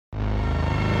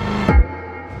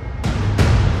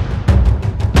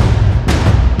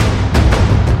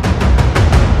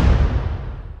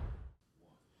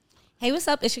Hey, what's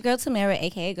up? It's your girl Tamara,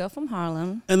 a.k.a. Girl from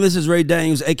Harlem. And this is Ray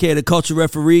Daniels, a.k.a. the Culture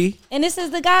Referee. And this is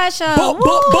The God Show. Boy, y'all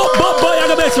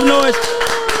gotta make some noise.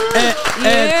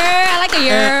 I like a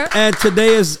year. And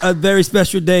today is a very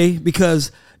special day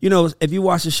because, you know, if you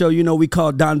watch the show, you know we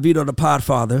call Don Vito the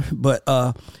Podfather, but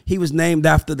he was named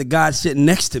after the guy sitting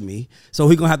next to me. So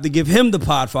we're going to have to give him the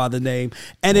Podfather name.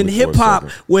 And in hip-hop,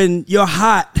 when you're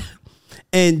hot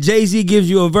and Jay-Z gives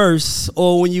you a verse,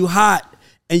 or when you hot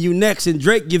and you next and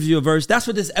Drake gives you a verse, that's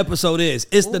what this episode is.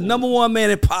 It's the number one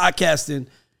man in podcasting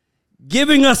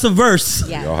giving us a verse.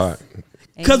 Yes. Y'all hot.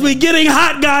 Because we're getting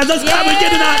hot, guys. Let's go. We're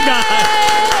getting hot,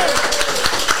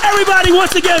 guys. Everybody,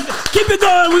 once again, keep it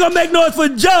going. We're going to make noise for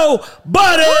Joe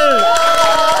Budden.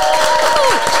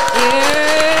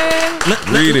 Let's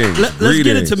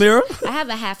get it, Tamira. I have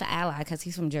a half an ally because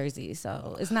he's from Jersey,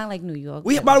 so it's not like New York.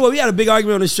 By the way, we had a big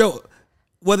argument on the show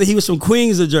whether he was from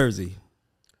Queens or Jersey.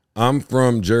 I'm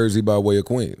from Jersey by way of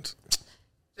Queens.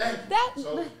 By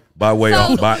way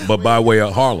of Harlem. Well, by way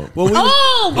of Harlem. Hold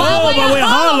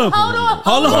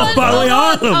on, by way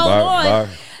of Harlem.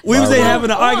 We was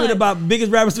having an argument about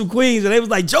biggest rappers from Queens, and they was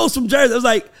like, Joe's from Jersey. They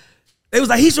was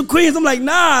like, he's from Queens. I'm like,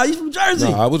 nah, he's from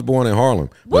Jersey. No, I was born in Harlem.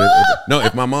 But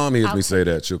if my mom hears me say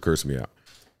that, she'll curse me out.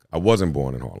 I wasn't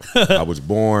born in Harlem. I was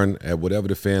born at whatever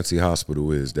the fancy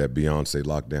hospital is that Beyonce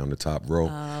locked down the top row.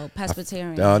 Oh,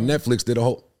 Presbyterian. Netflix did a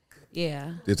whole.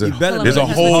 Yeah. There's a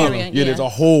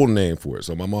whole name for it.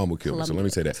 So my mom would kill me. So let me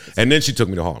say that. And then she took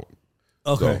me to Harlem.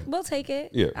 Okay. So, we'll take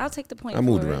it. Yeah. I'll take the point. I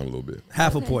moved around a little bit.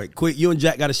 Half a point. Quick, you and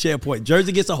Jack got to share a point.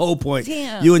 Jersey gets a whole point.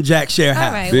 Damn. You and Jack share half.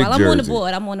 All right. Big Well, I'm Jersey. on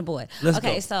the board. Let's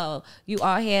okay, go. so you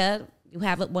are here. You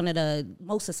have one of the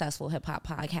most successful hip hop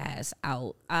podcasts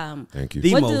out. Thank you.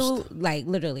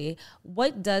 Literally,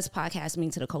 what does podcast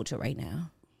mean to the culture right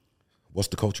now? What's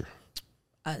the culture?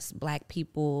 Us, black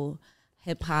people,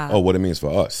 hip hop. Oh, what it means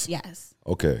for us. Yes.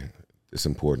 Okay, it's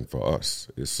important for us.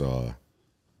 It's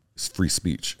free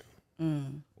speech,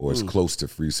 or as close to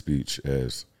free speech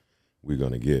as we're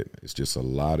gonna get. It's just a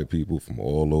lot of people from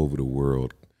all over the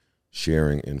world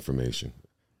sharing information.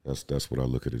 That's what I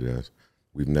look at it as.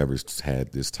 We've never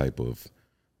had this type of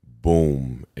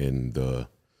boom in the.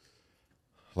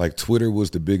 Like Twitter was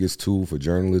the biggest tool for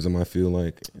journalism, I feel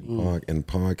like, and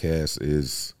podcast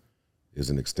is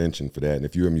an extension for that. And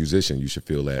if you're a musician, you should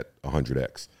feel that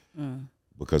 100x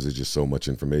because there's just so much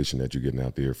information that you're getting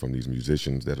out there from these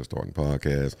musicians that are starting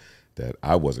podcasts that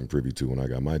I wasn't privy to when I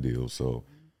got my deal. So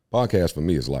podcast for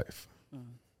me is life.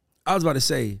 I was about to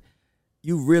say,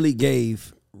 you really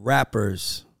gave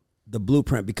rappers the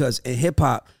blueprint because in hip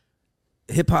hop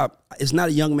is not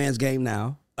a young man's game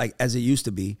now, like as it used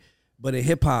to be. But in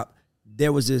hip hop,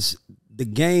 there was the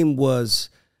game was,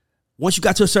 once you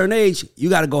got to a certain age, you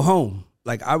got to go home.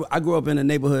 Like I grew up in a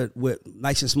neighborhood with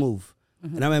Nice and Smooth.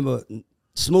 And I remember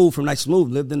Smooth from Nice and Smooth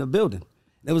lived in the building.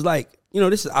 It was like, you know,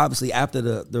 this is obviously after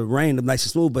the reign of Nice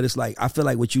and Smooth, but it's like, I feel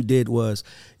like what you did was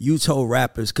you told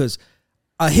rappers, because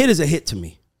a hit is a hit to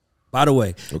me, by the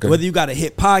way. Okay. Whether you got a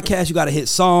hit podcast, you got a hit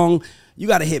song, you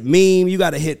got a hit meme, you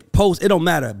got a hit post, it don't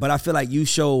matter. But I feel like you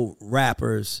show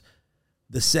rappers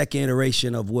the second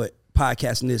iteration of what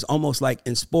podcasting is, almost like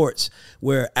in sports,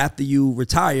 where after you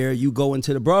retire, you go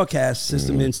into the broadcast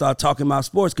system and start talking about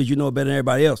sports because you know it better than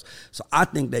everybody else. So I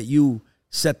think that you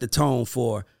set the tone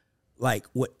for like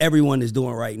what everyone is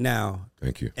doing right now.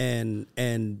 Thank you.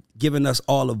 And giving us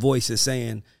all a voice and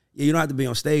saying, yeah, you don't have to be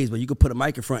on stage, but you could put a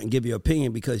mic in front and give your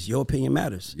opinion because your opinion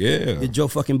matters. Yeah. You're Joe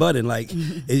fucking Budden. Like,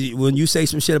 when you say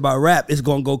some shit about rap, it's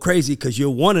going to go crazy because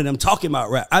you're one of them talking about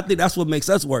rap. I think that's what makes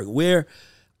us work.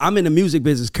 I'm in the music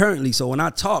business currently, so when I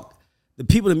talk, the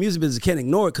people in the music business can't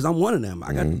ignore it because I'm one of them.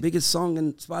 I got the biggest song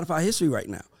in Spotify history right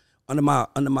now under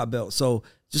my belt. So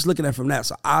just looking at it from that,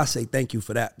 so I say thank you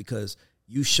for that because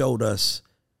you showed us,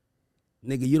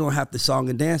 nigga, you don't have to song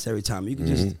and dance every time. You can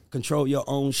just control your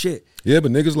own shit. Yeah,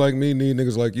 but niggas like me need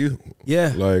niggas like you.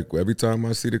 Yeah. Like every time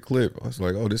I see the clip, I was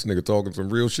like, oh, this nigga talking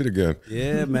some real shit again.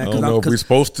 Yeah, man. I don't know if we're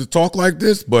supposed to talk like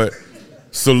this, but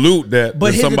salute that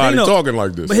there's somebody talking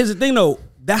like this. But here's the thing, though.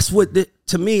 That's what,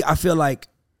 to me, I feel like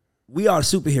we are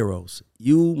superheroes.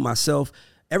 You, myself,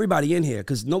 everybody in here,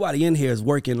 because nobody in here is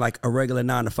working like a regular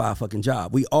 9-to-5 fucking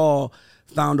job. We all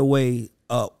found a way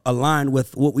aligned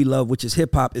with what we love, which is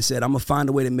hip hop, and said, I'm going to find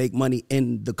a way to make money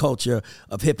in the culture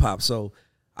of hip hop. So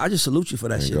I just salute you for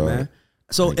that shit, man.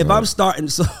 So if I'm starting,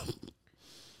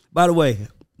 by the way,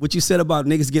 what you said about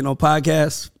niggas getting on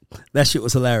podcasts, that shit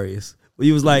was hilarious. Where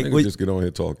you was like, just get on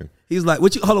here talking. He was like,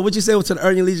 what you say to the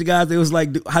Earning Leisure guys? They was like,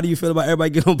 how do you feel about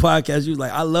everybody getting on podcasts? You was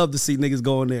like, I love to see niggas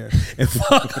go in there and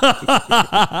fuck.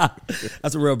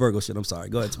 That's a real Virgo shit. I'm sorry.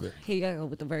 Go ahead, Tamir. Here you go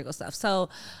with the Virgo stuff. So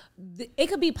it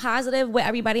could be positive with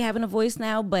everybody having a voice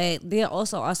now, but there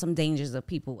also are some dangers of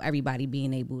everybody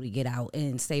being able to get out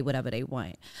and say whatever they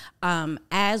want.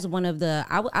 As one of the,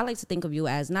 I like to think of you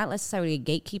as not necessarily a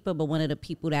gatekeeper, but one of the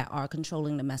people that are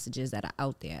controlling the messages that are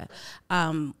out there.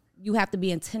 You have to be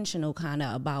intentional kind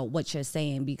of about what you're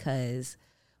saying, because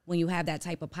when you have that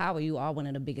type of power, you are one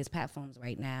of the biggest platforms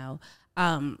right now.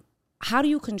 How do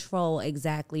you control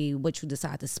exactly what you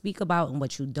decide to speak about and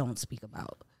what you don't speak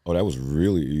about? Oh, that was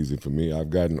really easy for me. I've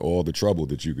gotten all the trouble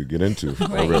that you could get into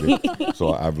already.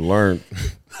 So I've learned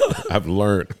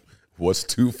what's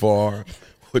too far,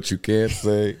 what you can't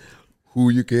say,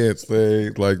 who you can't say.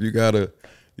 Like, you gotta,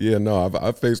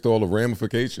 I've faced all the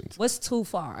ramifications. What's too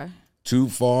far? Too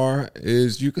far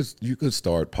is you could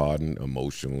start podding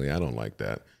emotionally. I don't like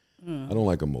that. I don't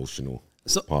like emotional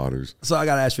podders. So I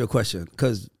gotta ask you a question,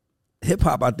 because hip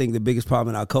hop, I think the biggest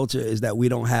problem in our culture is that we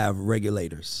don't have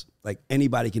regulators. Like,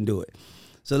 anybody can do it.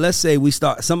 So let's say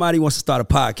somebody wants to start a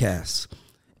podcast,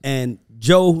 and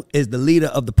Joe is the leader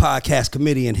of the podcast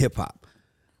committee in hip hop.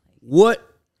 What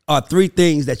are 3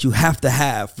 things that you have to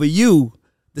have for you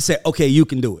to say, okay, you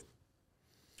can do it?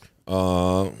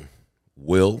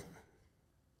 Will,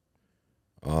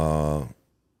 a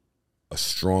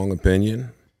strong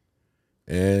opinion,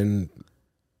 and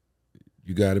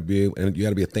you got to be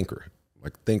a thinker.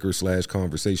 Like,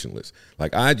 thinker/conversationalist.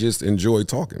 Like, I just enjoy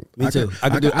talking. Me too. I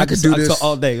could do this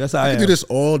all day. That's how I could do this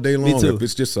all day long. If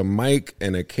it's just a mic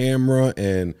and a camera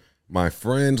and my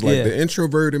friends, like the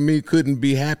introvert in me couldn't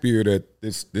be happier that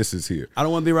this is here. I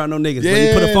don't want to be around no niggas. Yeah,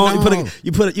 you put a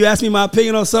phone, you ask me my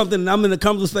opinion on something, and I'm in a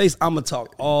comfortable space, I'm gonna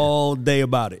talk all day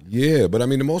about it. Yeah, but I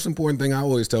mean, the most important thing I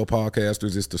always tell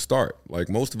podcasters is to start. Like,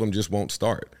 most of them just won't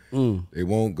start. They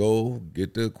won't go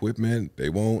get the equipment. They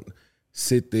won't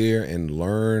sit there and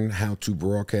learn how to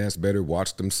broadcast better,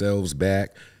 watch themselves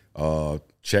back,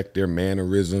 check their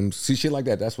mannerisms. See, shit like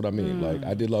that. That's what I mean. Like,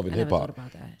 I did Love and Hip Hop.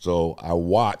 So I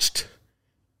watched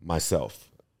myself.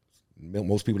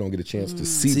 Most people don't get a chance to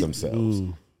see themselves.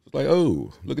 It's like,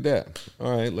 oh, look at that.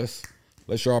 All right, let's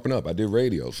sharpen up. I did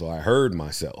radio, so I heard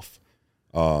myself.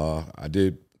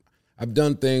 I've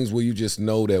done things where you just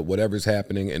know that whatever's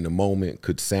happening in the moment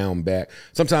could sound back.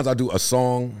 Sometimes I do a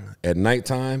song at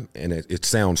nighttime and it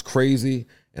sounds crazy.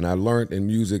 And I learned in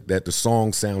music that the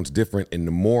song sounds different in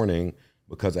the morning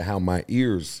because of how my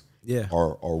ears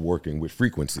are working with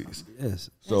frequencies.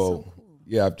 Yes. So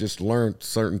cool. I've just learned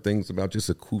certain things about just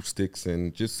acoustics,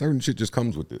 and just certain shit just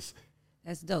comes with this.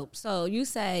 That's dope. So you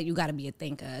said you got to be a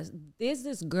thinker. There's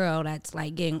this girl that's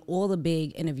like getting all the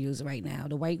big interviews right now.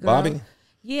 The white girl. Bobby?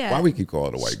 Yeah. Why we keep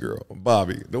calling the white girl?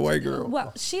 Bobby, the white girl.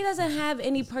 Well, she doesn't have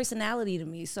any personality to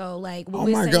me. So, like, oh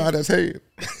my God, that's hate.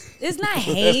 It's not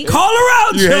hate. Call her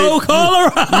out, Joe. Call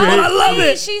her out. I love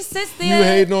it. She sits there. You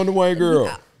hating on the white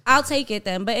girl. I'll take it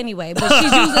then. But anyway, but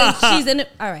she's in it.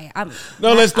 All right.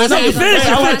 Let's finish it.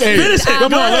 Finish it.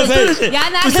 Come on, let's finish it.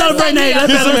 Y'all not let's celebrate Nate.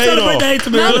 Let's celebrate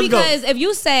Nate. No, because if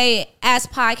you say, as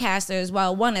podcasters,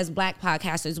 well, one, as black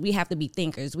podcasters, we have to be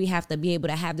thinkers. We have to be able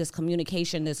to have this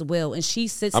communication, this will. And she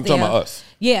sits there. I'm talking about us.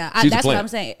 Yeah, that's what I'm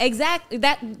saying. Exactly.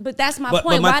 But that's my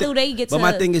point. Why do they get to? But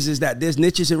my thing is that there's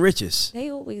niches and riches. They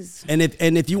always. And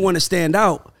if you want to stand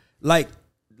out, like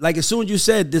as soon as you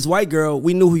said this white girl,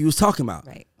 we knew who you was talking about.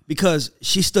 Right. Because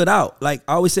she stood out. Like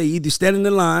I always say, either stand in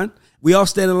the line. We all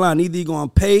stand in line. Either you're going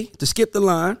to pay to skip the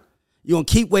line, you're going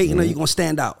to keep waiting, or you're going to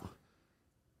stand out.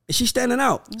 And she's standing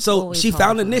out. It's so she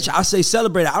found a niche. I say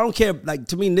celebrate it. I don't care. Like,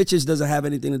 to me, niches doesn't have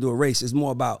anything to do with race. It's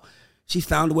more about she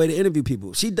found a way to interview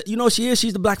people. You know what she is?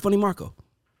 She's the Black Funny Marco.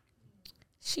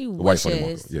 She wishes. The white Funny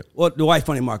Marco, yeah. Or the white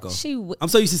Funny Marco. I'm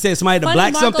so used to saying somebody to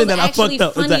black something that I fucked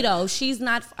up. Funny though. She's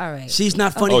not all right. She's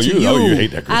not funny to you. Oh, you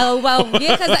hate that girl. Well,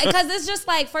 yeah, because it's just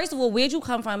like, first of all, where'd you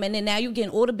come from? And then now you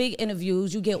getting all the big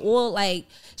interviews. You get all like,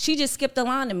 she just skipped the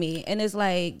line to me, and it's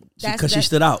like because she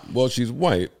stood out. Well, she's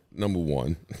white. Number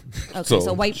one. Okay,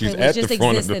 so white privilege just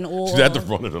exists in all. She's at the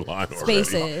front of the line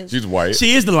spaces. Already. She's white.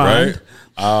 She is the line.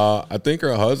 Right? I think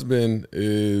her husband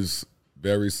is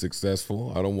very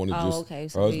successful. I don't want to okay,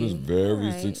 her husband's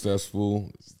very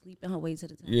successful. Sleeping her way to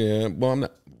the top. Yeah, well, I'm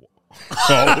not.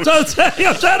 I'm trying to tell you.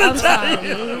 I'm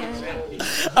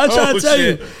trying to tell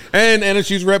you. And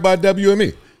she's read by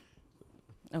WME.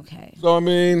 Okay. So I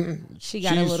mean, she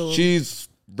got a little. She's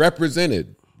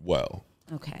represented well.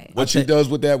 Okay. What she does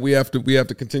with that, we have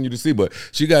to continue to see. But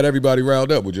she got everybody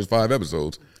riled up with just 5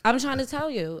 episodes. I'm trying to tell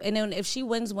you. And then if she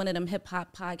wins one of them hip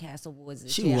hop podcast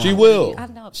awards, She won't. She will. I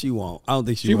know. She won't. I don't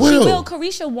think she She will. She will. will.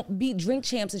 Carisha beat Drink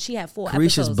Champs, and she had 4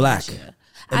 episodes Carisha's black. last year.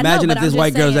 Imagine I know, if this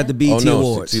white girl's at the BET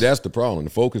Awards. See, that's the problem. The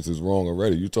focus is wrong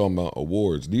already. You're talking about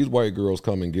awards. These white girls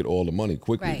come and get all the money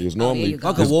quickly. Right. There's Oh, normally here you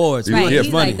go. Fuck awards. Right. Yeah,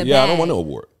 He's money. like the Yeah, I don't bag. want no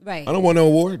award. Right. I don't want no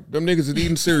award. Them niggas is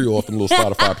eating cereal off them little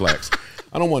Spotify plaques.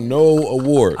 I don't want no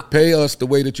award. Pay us the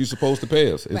way that you're supposed to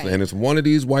pay us. Right. And it's one of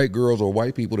these white girls or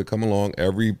white people that come along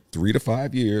every 3 to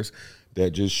 5 years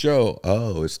that just show,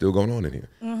 oh, it's still going on in here.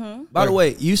 Mm-hmm. By the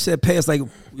way, you said pay us like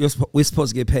we're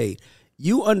supposed to get paid.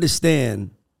 You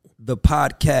understand the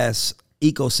podcast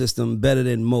ecosystem better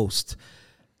than most.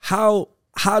 How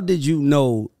did you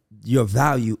know your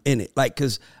value in it? Like,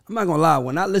 because I'm not gonna lie,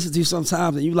 when I listen to you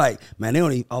sometimes and you like, man, they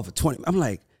only offer 20. I'm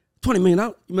like, $20 million.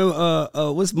 You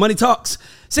remember what's Money Talks?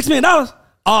 $6 million.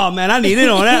 Oh man, I need in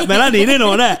on that, man. I need in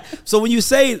on that. So when you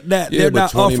say that Yeah, they're but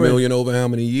not 20 offering million over how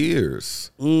many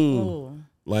years?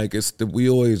 Like we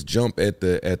always jump at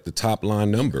the top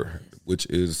line number, which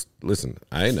is, listen,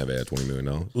 I ain't never had $20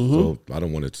 million, so I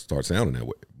don't want to start sounding that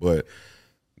way. But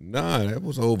nah, that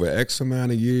was over X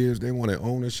amount of years. They wanted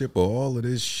ownership of all of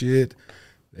this shit.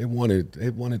 They wanted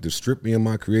to strip me of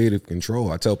my creative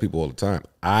control. I tell people all the time,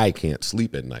 I can't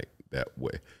sleep at night that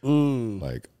way.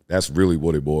 Like, that's really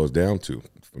what it boils down to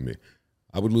for me.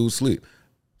 I would lose sleep.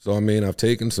 So, I mean, I've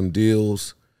taken some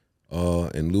deals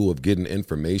in lieu of getting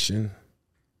information.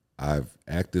 I've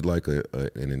acted like an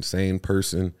insane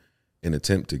person in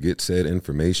attempt to get said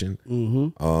information.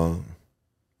 And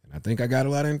I think I got a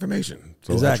lot of information.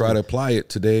 So I try to apply it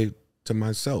today to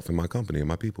myself and my company and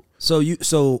my people. So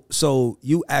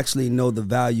you actually know the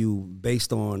value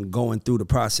based on going through the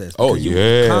process. Oh, Because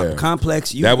yeah.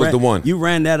 Complex. That was the one. You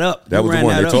ran that up. That was the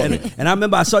one. They taught me. And I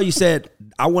remember I saw you said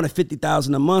I wanted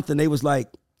 $50,000 a month, and they was like,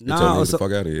 They told nah. me to get the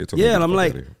fuck out of here. Yeah, and I'm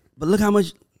like, but look how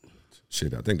much.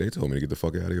 Shit, I think they told me to get the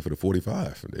fuck out of here for the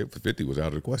 45. 50 was out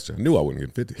of the question. I knew I wouldn't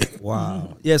get 50.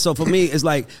 Wow. Yeah. So for me, it's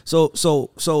like so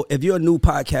if you're a new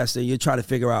podcaster, you're trying to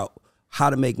figure out how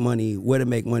to make money, where to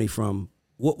make money from.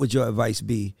 What would your advice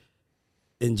be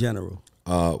in general?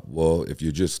 Well, if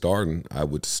you're just starting, I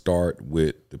would start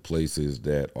with the places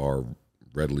that are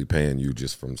readily paying you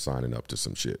just from signing up to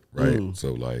some shit, right?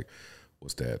 So like,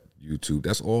 what's that? YouTube.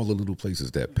 That's all the little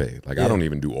places that pay. Like, I don't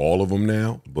even do all of them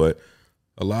now, but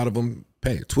a lot of them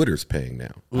pay. Twitter's paying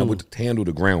now. I would handle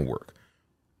the groundwork.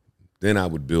 Then I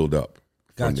would build up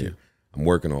from there. I'm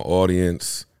working on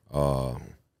audience.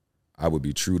 I would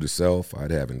be true to self. I'd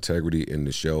have integrity in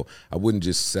the show. I wouldn't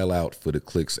just sell out for the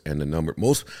clicks and the number.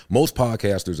 Most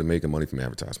podcasters are making money from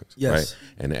advertisements, right?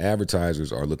 And the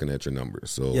advertisers are looking at your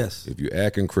numbers. So if you're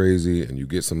acting crazy and you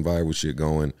get some viral shit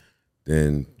going,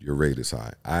 then your rate is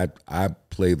high. I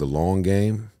play the long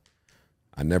game.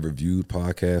 I never viewed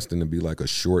podcasting to be like a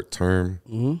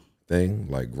short-term thing.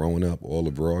 Like growing up, all the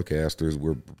broadcasters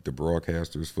were the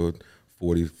broadcasters for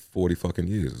 40 fucking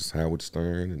years. Howard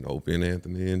Stern and Opie and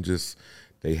Anthony, and just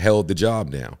they held the job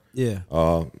down. Yeah.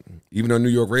 Even on New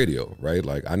York radio, right?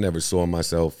 Like I never saw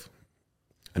myself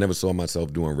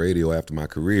doing radio after my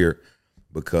career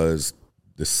because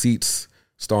the seats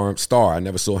star. I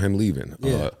never saw him leaving.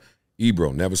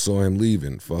 Ebro, never saw him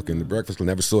leaving. Fucking The Breakfast Club,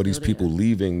 never saw these people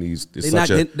leaving these. They're not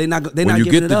giving it up. They're not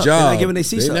giving their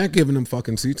seats up. They're not giving them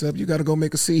fucking seats up. You got to go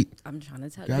make a seat. I'm trying to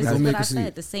tell you. That's what I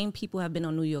said. The same people have been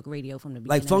on New York radio from the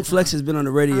beginning. Like Funk Flex has been on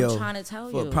the radio I'm trying to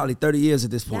tell for you. probably 30 years at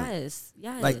this point. Yes.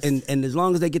 Like, and as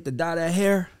long as they get to dye that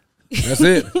hair. That's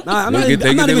it. I'm not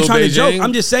even trying to joke.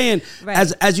 I'm just saying,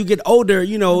 as you get older,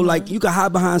 you know, like you can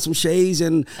hide behind some shades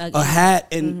and a hat,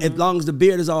 and as long as the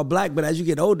beard is all black. But as you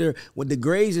get older, with the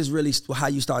grays is really how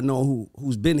you start knowing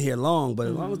who's been here long. But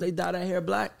as long as they dye that hair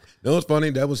black. You know what's funny?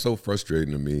 That was so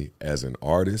frustrating to me as an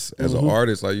artist. As an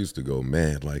artist, I used to go,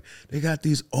 man, like they got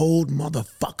these old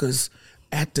motherfuckers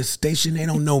at the station. They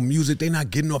don't know music. They not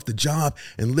getting off the job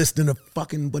and listening to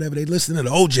fucking whatever. They listen to the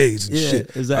OJs and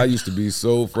shit. Exactly. I used to be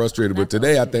so frustrated. But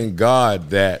today I thank God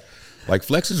that like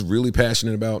Flex is really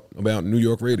passionate about New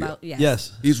York radio.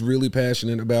 Yes. He's really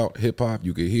passionate about hip hop.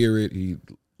 You can hear it. He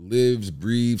lives,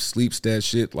 breathes, sleeps that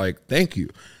shit. Like, thank you.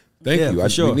 Thank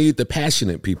you. We need the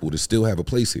passionate people to still have a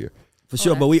place here. For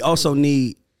sure. But we also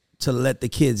need to let the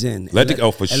kids in.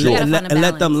 For sure. And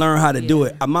let them learn how to do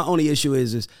it. My only issue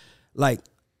is like,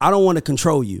 I don't want to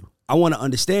control you. I want to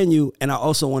understand you, and I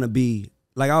also want to be,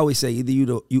 like I always say, either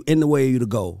you in the way or you the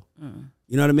goal.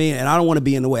 You know what I mean? And I don't want to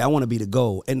be in the way. I want to be the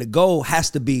goal. And the goal has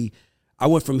to be, I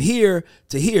went from here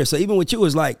to here. So even with you,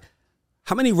 it's like,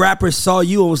 How many rappers saw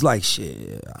you and was like,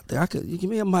 shit, I think I could, you give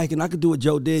me a mic and I could do what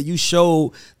Joe did. You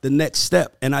showed the next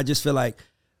step. And I just feel like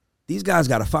these guys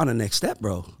got to find the next step,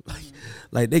 bro.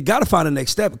 Like they got to find the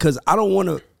next step because I don't want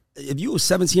to, if you a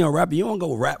 17-year-old rapper, you don't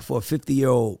go rap for a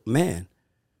 50-year-old man.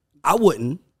 I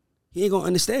wouldn't. He ain't going to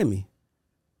understand me.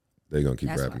 They're going to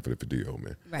keep rapping for the 50-year-old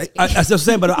man. Right. That's what I'm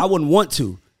saying, but I wouldn't want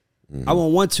to. Mm-hmm. I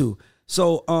wouldn't want to.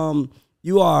 So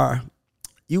you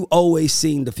always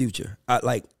seen the future.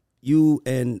 Like you,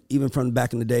 and even from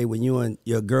back in the day when you and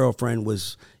your girlfriend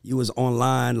was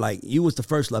online, like you was the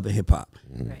first love in hip hop.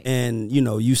 Right. And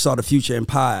you saw the future in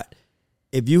Pod.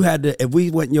 If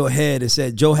we went in your head and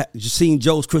said, Joe, seen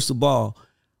Joe's crystal ball,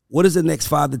 what does the next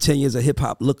 5 to 10 years of hip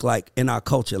hop look like in our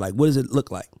culture? Like, what does it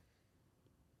look like?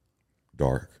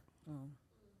 Dark.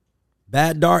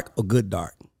 Bad dark or good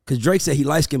dark? Because Drake said he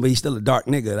light skinned, but he's still a dark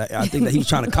nigga. I think that he was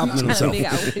trying to compliment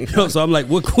himself. So I'm like,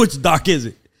 which dark is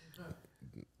it?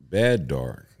 Bad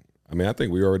dark. I mean, I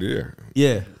think we're already there.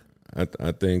 Yeah.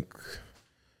 I think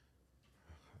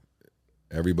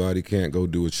everybody can't go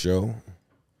do a show.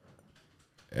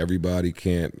 Everybody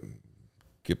can't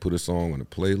put a song on a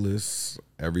playlist.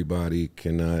 Everybody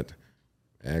cannot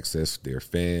access their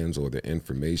fans or the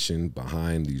information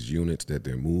behind these units that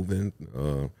they're moving.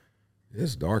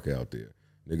 It's dark out there.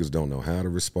 Niggas don't know how to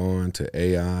respond to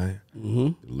AI.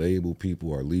 Mm-hmm. The label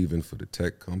people are leaving for the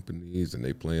tech companies, and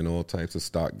they playing all types of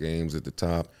stock games at the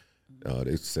top.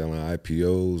 They selling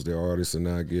IPOs. Their artists are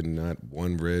not getting not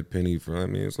one red penny from. I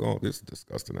mean, it's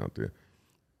disgusting out there.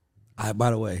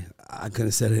 By the way, I couldn't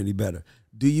have said it any better.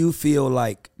 What do you feel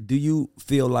like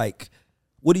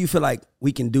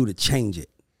we can do to change it?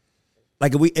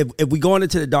 Like if we going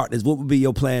into the darkness, what would be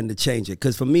your plan to change it?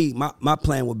 Because for me, my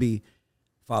plan would be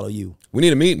follow you. We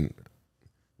need a meeting.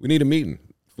 Who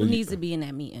needs to be in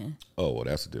that meeting? Oh, well,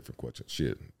 that's a different question.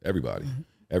 Shit, everybody.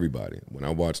 When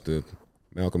I watched the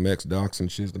Malcolm X docs and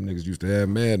shit, them niggas used to have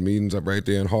mad meetings up right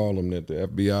there in Harlem that the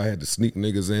FBI had to sneak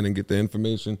niggas in and get the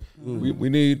information. We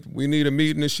need a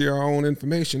meeting to share our own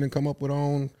information and come up with our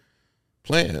own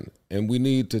plan. And we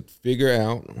need to figure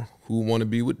out who want to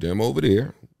be with them over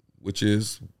there, which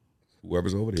is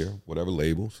whoever's over there, whatever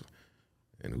labels,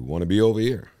 and who want to be over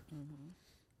here.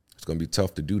 It's going to be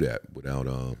tough to do that without,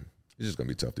 it's just going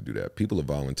to be tough to do that. People are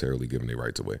voluntarily giving their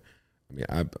rights away. I mean,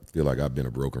 I feel like I've been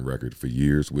a broken record for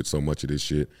years with so much of this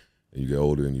shit. And you get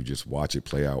older and you just watch it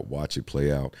play out.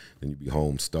 Then you be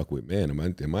home stuck with, man, am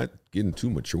I getting too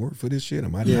mature for this shit?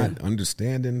 Am I not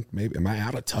understanding? Maybe, am I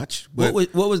out of touch? But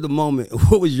what was the moment?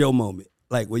 What was your moment?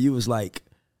 Like where you was like,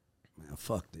 man,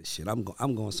 fuck this shit. I'm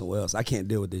going somewhere else. I can't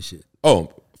deal with this shit.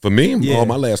 Oh, for me? Yeah. Oh,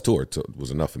 my last tour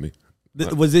was enough for me.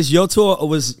 Was this your tour or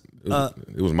was...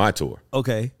 It was my tour.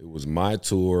 Okay. It was my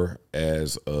tour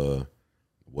as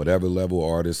whatever level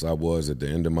artist I was at the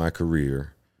end of my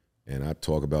career. And I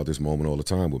talk about this moment all the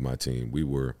time with my team. We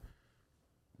were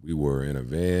in a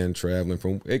van traveling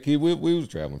from, hey Key, where we was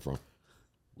traveling from?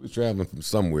 We was traveling from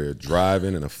somewhere,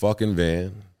 driving in a fucking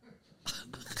van.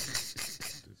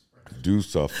 Do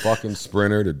some fucking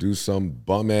Sprinter, to do some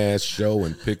bum-ass show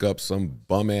and pick up some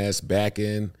bum-ass back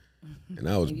end. And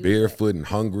I was barefoot and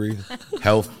hungry,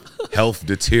 health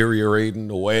deteriorating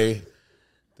away.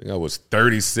 I think I was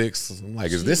 36. I'm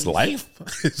like, is this life?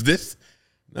 Is this?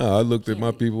 No, I looked at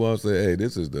my people. I said, hey,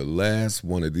 this is the last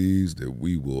one of these that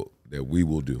we will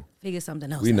do. Figure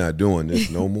something else. We're not doing this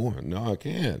no more. No, I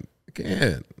can't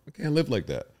live like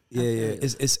that. Yeah.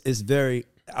 It's very.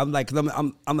 I'm like,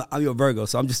 I'm your Virgo,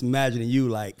 so I'm just imagining you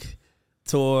like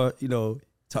tour,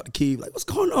 talk to Keith, like, what's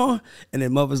going on? And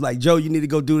then mother's like, Joe, you need to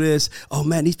go do this. Oh,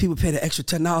 man, these people pay the extra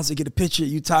 $10 to get a picture.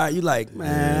 You tired? You like,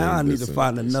 man, I need to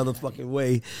find another fucking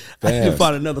way. I need to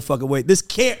find another fucking way. This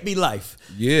can't be life.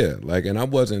 Yeah, like, and I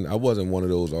wasn't one of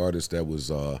those artists that was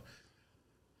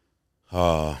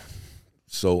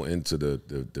so into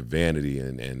the vanity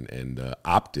and the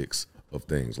optics of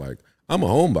things. Like, I'm a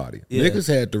homebody. Yeah. Niggas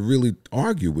had to really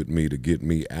argue with me to get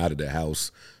me out of the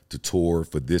house to tour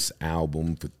for this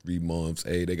album for 3 months.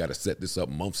 Hey, they got to set this up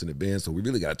months in advance, so we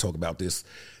really got to talk about this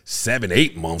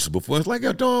 7-8 months before. It's like,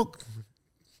 yo, dog,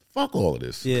 fuck all of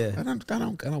this. Yeah, I don't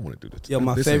want to do this. Yo,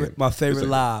 my favorite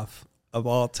live of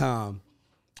all time,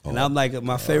 and I'm like,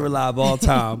 my favorite live of all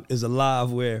time is a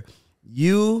live where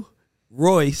you,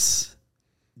 Royce,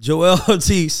 Joel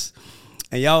Ortiz,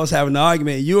 and y'all was having an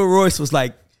argument. You and Royce was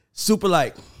like super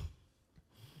like.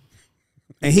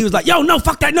 And he was like, yo, no,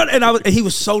 fuck that. No. And he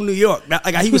was so New York.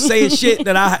 Like he was saying shit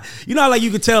that like you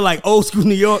could tell like old school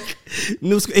New York.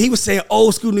 He was saying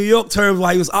old school New York terms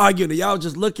while he was arguing and y'all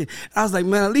just looking. I was like,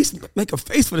 man, at least make a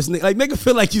face for this nigga. Like make it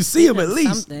feel like you see him at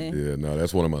least. Yeah, no,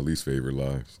 that's one of my least favorite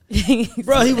lives.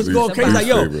 Bro, he was going crazy. Like,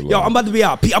 yo, I'm about to be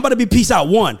out. I'm about to be peace out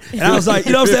 1. And I was like,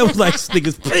 you know what I'm saying? I was like, this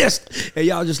nigga's pissed. And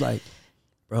y'all just like,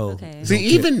 bro. Okay. See,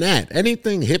 even that,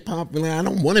 anything hip hop, I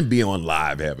don't want to be on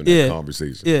live having that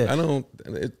conversation. Yeah. I don't.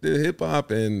 The hip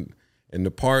hop and the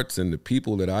parts and the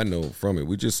people that I know from it,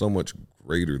 we're just so much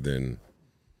greater than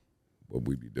what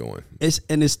we be doing. It's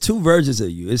 2 versions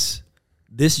of you. It's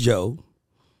this Joe,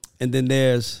 and then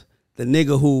there's the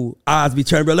nigga who eyes be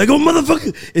turned like, oh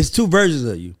motherfucker. It's 2 versions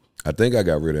of you. I think I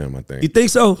got rid of him. I think. You think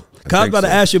so? Cause I was about to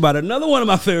ask you about another one of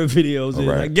my favorite videos.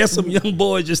 Right. I guess some young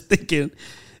boy just thinking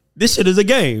this shit is a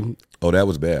game. Oh, that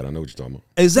was bad. I know what you're talking about.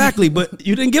 Exactly, but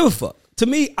you didn't give a fuck. To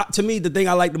me, the thing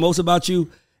I like the most about you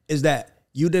is that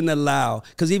you didn't allow.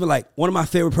 Because even like one of my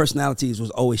favorite personalities was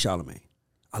always Charlamagne.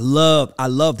 I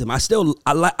loved him.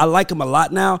 I like him a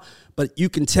lot now, but you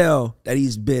can tell that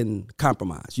he's been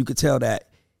compromised. You could tell that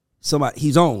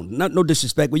he's owned. No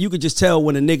disrespect, but you could just tell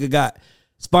when a nigga got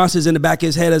sponsors in the back of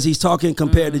his head as he's talking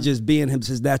compared to just being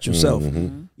his natural self.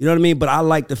 You know what I mean? But I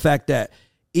like the fact that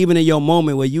even in your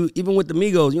moment where even with the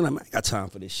Migos, you're like, man, I got time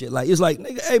for this shit. Like, it's like,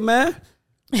 nigga, hey, man,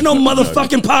 ain't no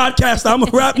motherfucking podcaster. I'm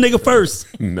a rap nigga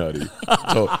first. Nutty.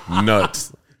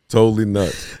 Nuts. Totally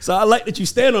nuts. So I like that you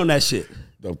stand on that shit.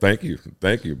 No, thank you.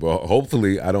 Thank you. But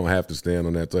hopefully I don't have to stand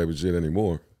on that type of shit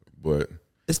anymore. But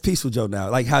it's Peaceful Joe now.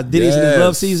 Like how Diddy's in his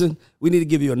love season, we need to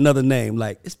give you another name.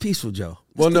 Like, it's Peaceful Joe.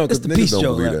 Well, no, because niggas don't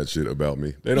Joe, believe right? that shit about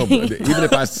me. They don't. Even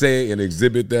if I say and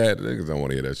exhibit that, niggas don't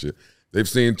want to hear that shit. They've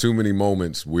seen too many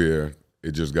moments where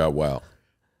it just got wild.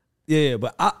 Yeah,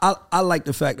 but I like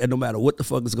the fact that no matter what the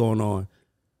fuck is going on,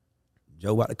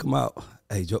 Joe about to come out.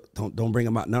 Hey, Joe, don't bring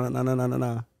him out.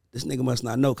 No. This nigga must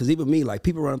not know. Because even me, like,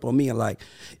 people run up on me and like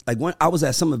when I was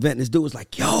at some event, this dude was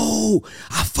like, yo,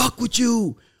 I fuck with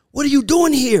you. What are you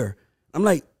doing here? I'm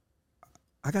like,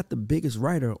 I got the biggest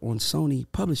writer on Sony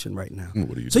Publishing right now.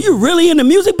 What are you so doing? you really in the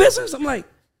music business? I'm like,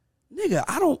 nigga,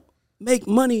 I don't make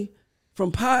money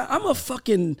from pie. I'm a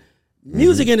fucking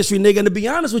music industry nigga. And to be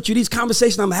honest with you, these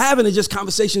conversations I'm having are just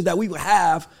conversations that we would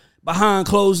have behind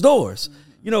closed doors.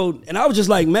 You know, and I was just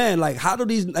like, man, like, how do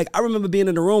these, like, I remember being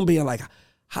in the room being like,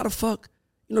 how the fuck,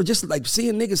 you know, just like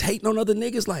seeing niggas hating on other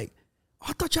niggas, like, oh,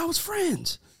 I thought y'all was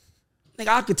friends. Nigga,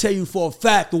 I could tell you for a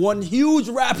fact, the one huge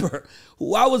rapper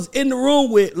who I was in the room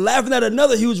with laughing at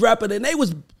another huge rapper, and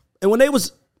when they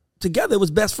was together, it was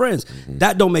best friends.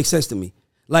 That don't make sense to me.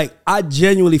 Like, I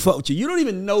genuinely fuck with you. You don't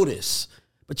even know this,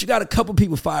 but you got a couple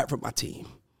people fired from my team.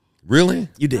 Really?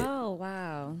 You did. Oh,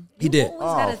 wow. He did.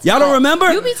 Y'all don't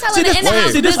remember? You be telling the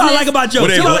in-house See, this is what I like about Joe. Were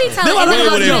they This black? is what I like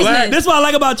about Joe. This is what I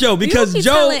like about Joe because You be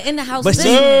Joe, telling in-house but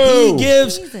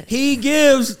business. he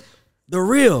gives the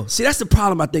real. See, that's the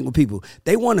problem I think with people.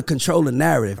 They want to control the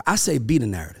narrative. I say be the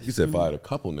narrative. He said fired a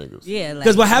couple niggas. Yeah.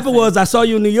 Because what happened was I saw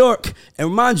you in New York, and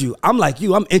remind you, I'm like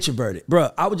you, I'm introverted.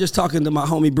 Bruh, I was just talking to my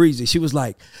homie Breezy. She was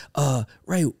like,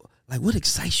 Ray, like what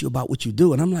excites you about what you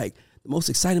do? And I'm like, the most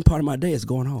exciting part of my day is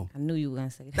going home. I knew you were going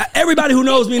to say that. Now, everybody who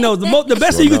knows me knows the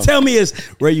best thing you can tell me is,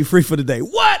 Ray, you free for the day.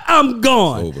 What? I'm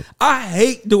gone. Over. I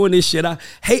hate doing this shit. I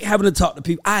hate having to talk to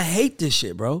people. I hate this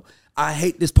shit, bro. I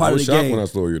hate this part I of was the shocked game. when I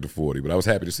saw you at the 40, but I was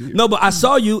happy to see you. No, but I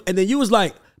saw you, and then you was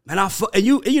like, man, and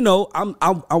you know,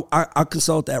 I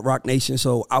consult at Rock Nation,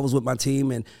 so I was with my team,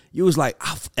 and you was like,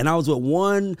 and I was with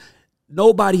one.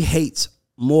 Nobody hates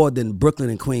more than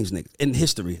Brooklyn and Queens niggas in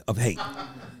history of hate.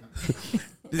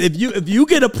 If you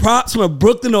get a props from a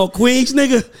Brooklyn or Queens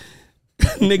nigga,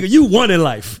 nigga, you won in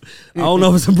life. I don't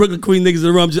know if it's some Brooklyn Queens niggas in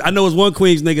the room. I know it's one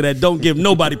Queens nigga that don't give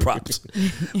nobody props.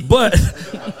 But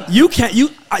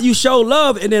you show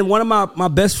love, and then one of my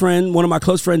best friend, one of my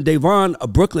close friend, Davon, a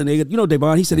Brooklyn nigga, you know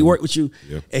Davon, he said he worked with you,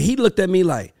 and he looked at me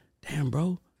like, damn,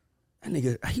 bro, that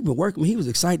nigga, he been working with me. He was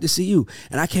excited to see you,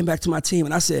 and I came back to my team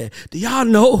and I said, do y'all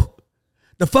know?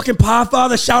 The fucking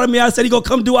Podfather shouted me out and said he gonna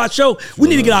come do our show. We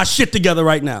need to get our shit together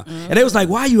right now. And they was like,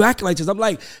 why are you acting like this? I'm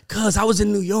like, cause I was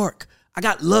in New York. I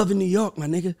got love in New York, my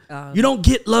nigga. You don't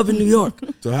get love in New York.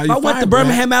 So how if you I went to find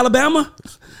Birmingham, Alabama,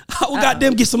 I would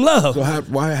goddamn get some love. So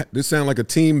why this sound like a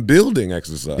team building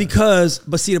exercise?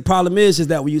 But see, the problem is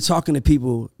that when you're talking to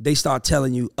people, they start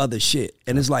telling you other shit.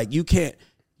 And it's like, you can't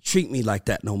treat me like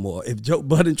that no more. If Joe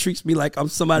Budden treats me like I'm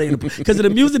somebody, because in the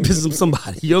music business, I'm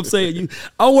somebody. You know what I'm saying?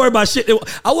 I don't worry about shit.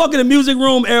 I walk in the music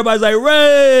room, everybody's like,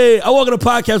 Ray. I walk in the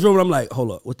podcast room, and I'm like,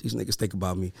 hold up, what these niggas think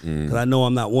about me? Because I know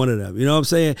I'm not one of them. You know what I'm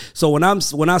saying? So when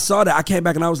I saw that, I came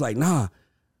back and I was like, nah,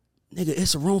 nigga,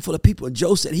 it's a room full of people. And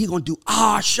Joe said he gonna do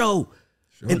our show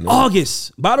in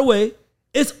August. By the way,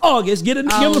 it's August. Give him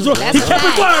his word. He kept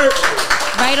his word.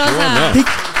 Right on time. He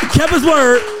kept his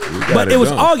word. But it was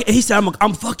done. August. And he said,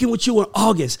 I'm fucking with you in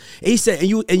August. And he said, and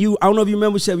you, I don't know if you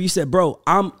remember, you said, bro,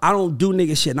 I don't do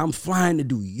nigga shit, and I'm flying to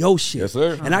do your shit. Yes,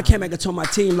 sir. And I came back and told my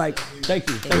team, like, thank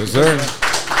you. Yes, sir.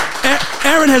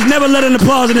 Aaron has never let an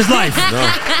applause in his life.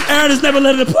 No. Aaron has never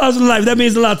let an applause in his life. That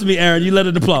means a lot to me, Aaron. You let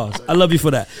an applause. I love you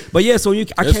for that. But yeah, so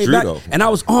I came back, and I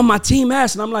was on my team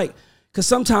ass, and I'm like, because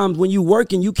sometimes when you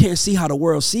working, you can't see how the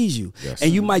world sees you. Yes.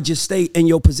 And you might just stay in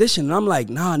your position. And I'm like,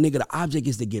 nah, nigga, the object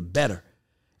is to get better.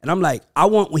 And I'm like, I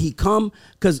want when he comes,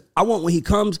 I want him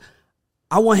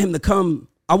to come,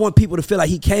 I want people to feel like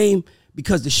he came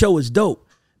because the show is dope.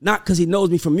 Not because he knows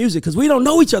me from music, because we don't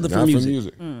know each other from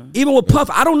music. Even with Puff,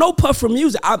 I don't know Puff from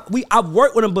music. I've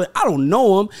worked with him, but I don't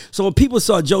know him. So when people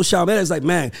saw Joe Chalmette, it's like,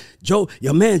 man, Joe,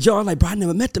 your man Joe. I'm like, bro, I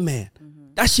never met the man.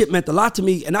 That shit meant a lot to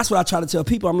me, and that's what I try to tell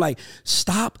people. I'm like,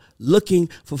 stop looking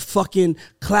for fucking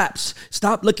claps.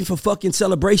 Stop looking for fucking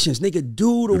celebrations. Nigga,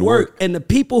 do the work. And the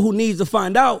people who needs to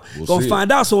find out, gonna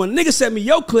find out. So when a nigga sent me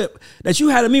your clip that you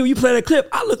had of me when you play that clip,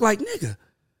 I look like, nigga,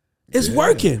 it's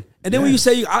working. And then when you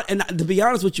say, and to be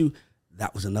honest with you,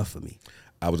 that was enough for me.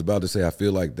 I was about to say, I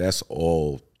feel like that's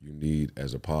all you need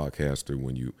as a podcaster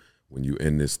when you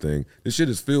in this thing. This shit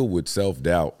is filled with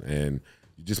self-doubt, and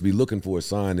you just be looking for a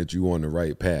sign that you're on the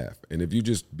right path. And if you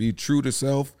just be true to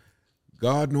self,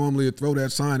 God normally would throw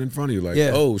that sign in front of you like,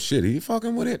 oh shit, he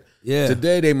fucking with it. Yeah.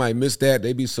 Today they might miss that.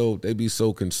 They be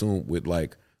so consumed with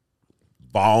like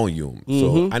volume.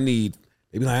 So I need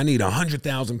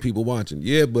 100,000 people watching.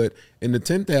 Yeah, but in the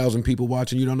 10,000 people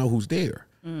watching, you don't know who's there.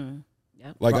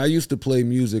 Yep. Like I used to play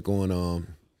music on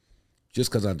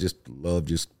just because I just love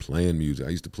just playing music. I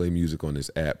used to play music on this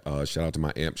app. Shout out to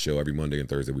my amp show. Every Monday and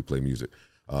Thursday we play music.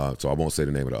 So I won't say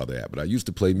the name of the other app, but I used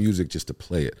to play music just to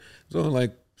play it. So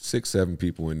like 6-7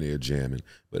 people in there jamming.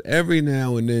 But every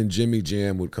now and then Jimmy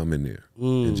Jam would come in there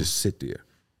and just sit there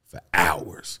for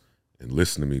hours and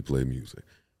listen to me play music.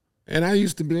 And I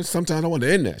used to be, sometimes I wanted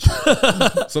to end that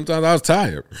shit. Sometimes I was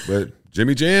tired, but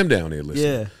Jimmy Jam down there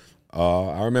listening. Yeah.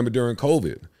 I remember during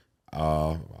COVID,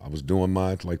 I was doing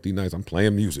these nights, I'm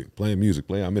playing music.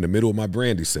 I'm in the middle of my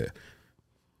Brandy set.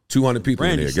 200 people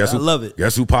in there. I love it.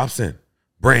 Guess who pops in?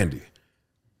 Brandy.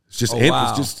 It's just,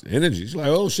 it's just energy. She's like,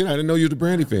 oh shit, I didn't know you was a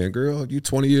Brandy fan, girl. You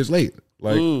 20 years late.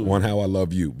 Like, one, how I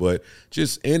love you. But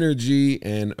just energy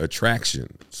and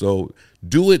attraction. So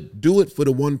do it for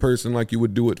the one person like you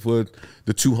would do it for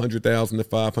the 200,000, the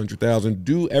 500,000.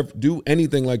 Do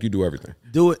anything like you do everything.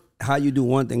 Do it how you do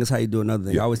one thing is how you do another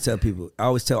thing. Yeah. I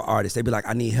always tell artists, they be like,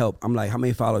 I need help. I'm like, how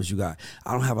many followers you got?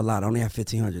 I don't have a lot. I only have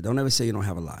 1,500. Don't ever say you don't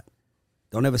have a lot.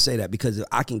 Don't ever say that, because if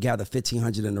I can gather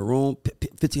 1,500 in the room,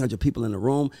 1,500 people in the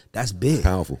room, that's big.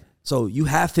 Powerful. So you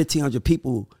have 1,500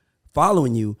 people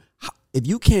following you. If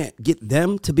you can't get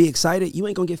them to be excited, you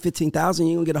ain't gonna get 15,000.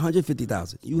 You ain't gonna get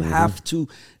 150,000. You have to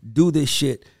do this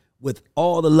shit with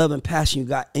all the love and passion you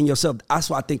got in yourself. That's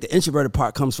why I think the introverted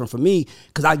part comes from for me,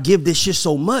 because I give this shit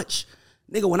so much.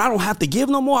 Nigga, when I don't have to give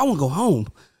no more, I wanna go home.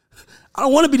 I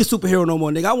don't want to be the superhero no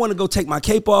more, nigga. I want to go take my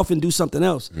cape off and do something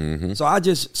else.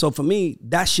 So for me,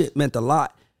 that shit meant a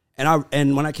lot.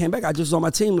 And when I came back, I just was on my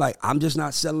team like, I'm just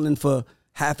not settling for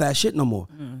half-ass shit no more.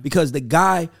 Because the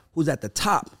guy who's at the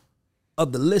top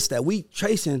of the list that we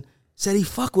tracing said he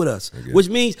fuck with us, which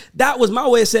means that was my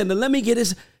way of saying, let me get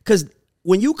this, because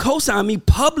when you co-sign me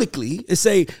publicly and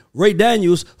say Ray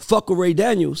Daniels, fuck with Ray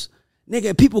Daniels,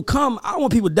 nigga, people come, I don't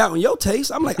want people doubting your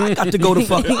taste. I'm like, I got to go to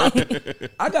fuck up.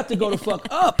 I got to go to fuck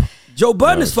up. Joe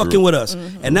Budden is fucking with us.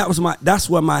 And that's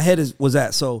where my head was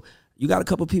at. So you got a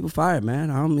couple people fired,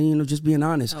 man. I don't mean, just being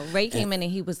honest. Oh, Ray came in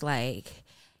and he was like,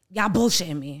 y'all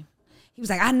bullshitting me. He was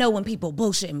like, I know when people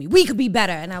bullshitting me. We could be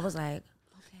better. And I was like,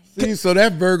 okay. See, so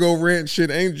that Virgo rant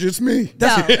shit ain't just me.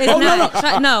 No, it's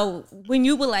not. No, when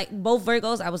you were like both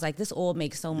Virgos, I was like, this all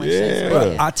makes so much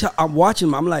sense. I'm watching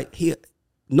him. I'm like,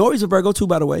 Nori's a Virgo too,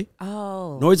 by the way.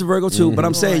 Oh. Nori's a Virgo too. But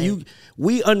I'm saying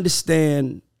we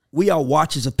understand we are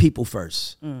watchers of people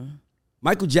first.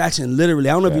 Michael Jackson literally,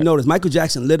 I don't know if you noticed, Michael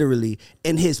Jackson literally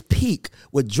in his peak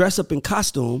would dress up in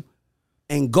costume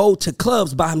and go to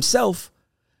clubs by himself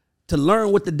to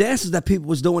learn what the dances that people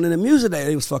was doing in the music that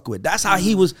they was fucking with. That's how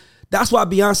he was, that's why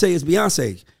Beyonce is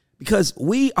Beyonce. Because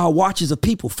we are watchers of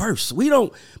people first. We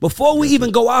don't, before we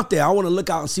even go out there, I want to look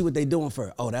out and see what they doing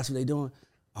first. Oh, that's what they doing?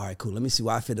 All right, cool. Let me see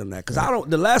why I fit on that. Because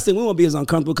the last thing we want to be is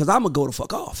uncomfortable, because I'm going to go the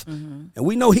fuck off. And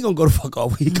we know he going to go the fuck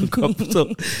off when he can come.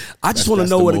 So I just want to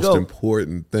know where to go. That's the most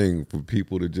important thing for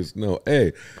people to just know,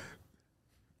 hey,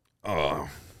 don't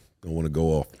want to go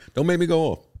off. Don't make me go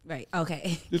off. Right.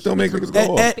 Okay. Just don't make niggas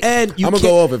go off. And you I'm gonna can't-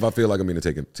 go off if I feel like I'm being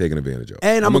taken advantage of.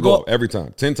 And I'm I'ma gonna go go- off every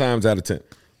time. 10 times out of 10.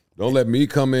 Don't let me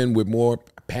come in with more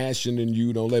passion than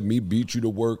you. Don't let me beat you to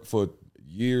work for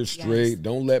years straight. Yes.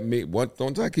 Don't let me.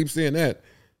 Don't I keep saying that?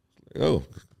 Oh,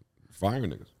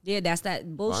 firing niggas. Yeah, that's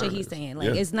that bullshit he's saying.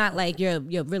 Like, it's not like you're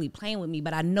really playing with me,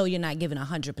 but I know you're not giving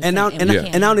 100%. And not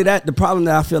only that, the problem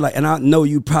that I feel like, and I know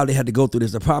you probably had to go through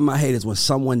this, the problem I hate is when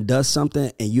someone does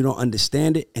something and you don't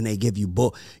understand it and they give you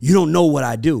bull. You don't know what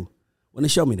I do. Well, then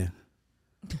show me then.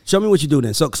 Show me what you do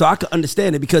then. So I can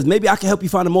understand it, because maybe I can help you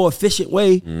find a more efficient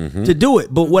way to do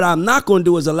it. But what I'm not going to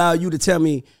do is allow you to tell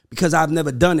me, because I've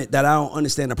never done it, that I don't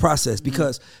understand the process.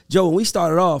 Because, Joe, when we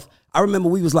started off, I remember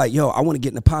we was like, yo, I want to get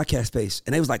in the podcast space.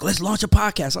 And they was like, let's launch a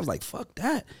podcast. I was like, fuck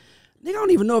that. Nigga, I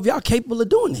don't even know if y'all capable of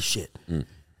doing this shit.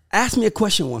 Ask me a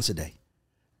question once a day.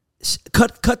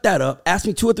 Cut that up. Ask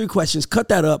me 2 or 3 questions. Cut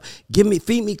that up.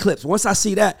 Feed me clips. Once I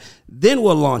see that, then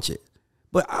we'll launch it.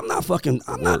 But I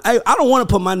don't want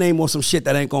to put my name on some shit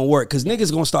that ain't going to work, because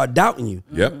niggas going to start doubting you.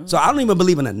 Yep. So I don't even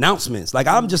believe in announcements. Like,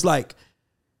 I'm just like,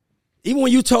 even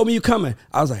when you told me you coming,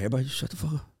 I was like, everybody just shut the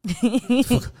fuck up.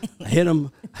 I hit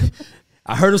him.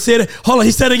 I heard him say it. Hold on,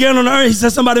 he said it again on the earth. He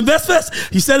said somebody invest.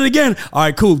 He said it again. All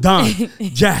right, cool. Don,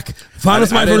 Jack, find us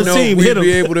somebody for the team. Hit him.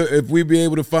 If we'd be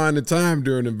able to find the time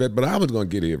during the bet, but I was gonna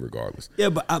get here regardless. Yeah,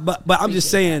 but I'm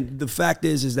just saying, the fact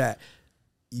is that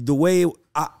the way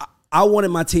I wanted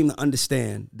my team to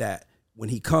understand that when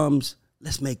he comes,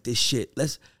 let's make this shit.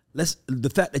 Let's the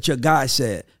fact that your guy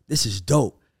said this is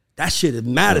dope. That shit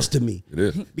matters to me. It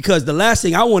is. Because the last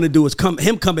thing I want to do is come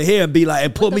here and be like,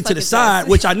 and pull me to the side,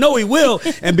 which I know he will,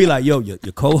 and be like, yo, your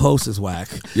co-host is whack.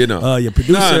 You know. Your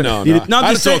producer. No.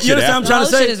 I'm just saying, you understand what I'm trying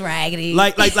to say? Shit is raggedy.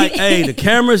 Like, hey, the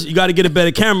cameras, you got to get a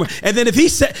better camera. And then if he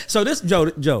said, so this,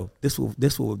 Joe, this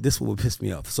will piss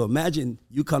me off. So imagine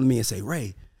you come to me and say,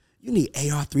 Ray, you need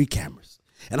AR3 cameras.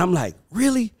 And I'm like,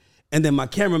 really? And then my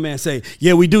cameraman say,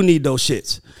 yeah, we do need those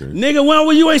shits. Okay. Nigga,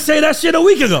 when you ain't say that shit a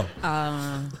week ago?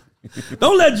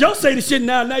 Don't let Joe say the shit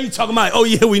now. Now you talking about, oh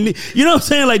yeah, we need. You know what I'm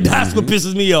saying? Like, that's what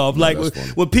pisses me off. Like,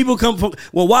 when people come from,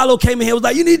 when Wallow came in here, was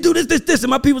like, you need to do this. And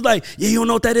my people's like, yeah, you don't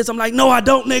know what that is? I'm like, no, I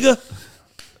don't, nigga.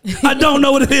 I don't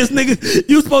know what it is, nigga.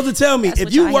 You supposed to tell me. That's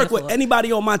if you work with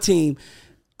anybody on my team,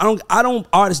 I don't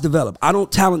artist develop. I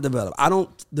don't talent develop. I don't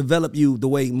develop you the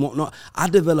way, no, I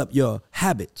develop your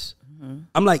habits.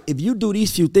 I'm like, if you do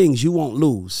these few things, you won't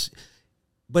lose.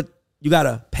 But you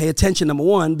gotta pay attention, number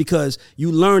one, because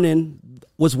you learning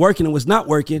what's working and what's not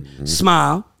working.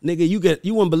 Smile, nigga.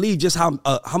 You wouldn't believe just how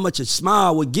much a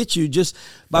smile would get you just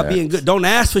by being good. Don't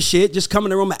ask for shit. Just come in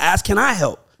the room and ask, can I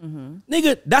help?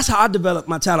 Nigga, that's how I develop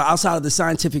my talent outside of the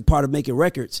scientific part of making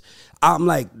records. I'm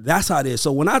like, that's how it is.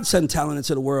 So when I send talent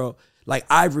into the world, like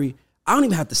Ivory, I don't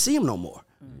even have to see him no more.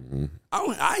 I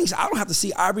don't have to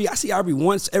see Ivory. I see Ivory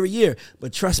once every year.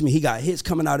 But trust me, he got hits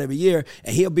coming out every year,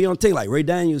 and he'll be on thing like Ray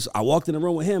Daniels. I walked in the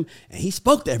room with him, and he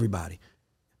spoke to everybody.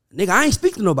 Nigga, I ain't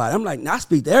speak to nobody. I'm like, I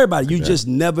speak to everybody. You just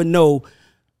never know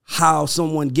how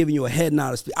someone giving you a head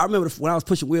nod to speak. I remember when I was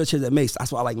pushing wheelchairs at Mace.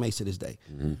 That's why I like Mace to this day.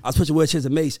 I was pushing wheelchairs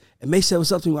at Mace, and Mace said,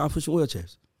 what's up to me when I was pushing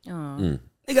wheelchairs?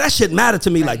 Nigga, that shit mattered to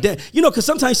me like that. You know, because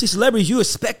sometimes you see celebrities, you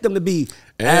expect them to be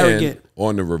arrogant.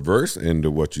 On the reverse end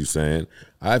of what you're saying,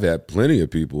 I've had plenty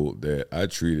of people that I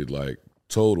treated like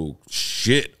total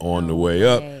shit on the way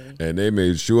up, and they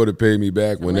made sure to pay me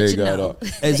back when they got up.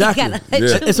 Exactly.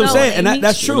 That's what I'm saying, and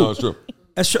that's true. It's true.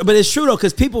 That's true, but it's true though,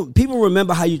 because people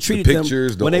remember how you treated them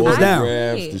when they was down.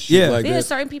 The shit like There's that.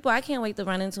 certain people I can't wait to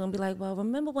run into and be like, well,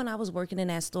 remember when I was working in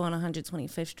that store on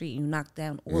 125th Street and you knocked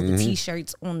down all the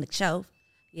T-shirts on the shelf?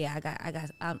 Yeah,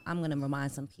 I'm gonna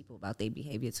remind some people about their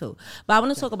behavior too. But I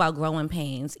want to talk about growing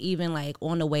pains, even like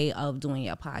on the way of doing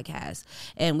your podcast.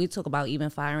 And we talk about even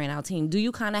firing our team. Do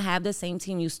you kind of have the same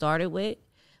team you started with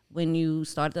when you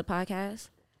started the podcast?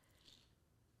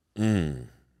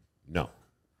 No.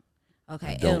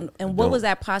 Okay, and what was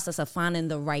that process of finding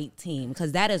the right team?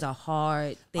 Because that is a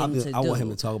hard thing to do. I want him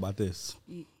to talk about this.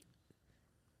 I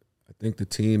think the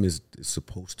team is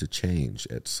supposed to change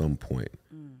at some point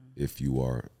if you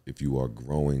are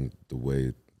growing the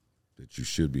way that you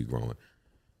should be growing,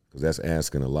 because that's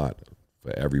asking a lot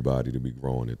for everybody to be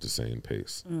growing at the same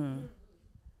pace,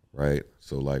 right?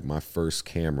 So like my first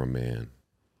cameraman,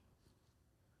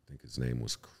 I think his name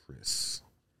was Chris.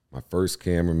 My first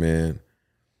cameraman.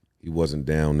 He wasn't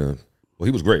down to, well,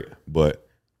 he was great, but,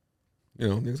 you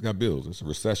know, niggas got bills. It's a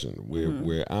recession.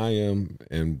 Where I am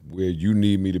and where you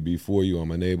need me to be for you, I'm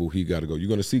unable, he got to go. You're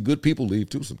going to see good people leave,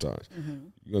 too, sometimes.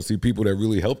 You're going to see people that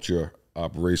really helped your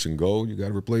operation go. You got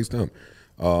to replace them.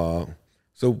 So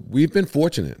we've been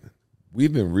fortunate.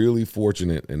 We've been really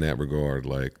fortunate in that regard,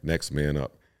 like next man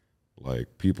up.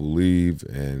 Like people leave,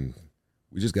 and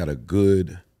we just got a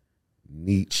good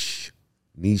niche,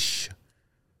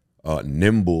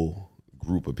 nimble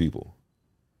group of people.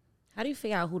 How do you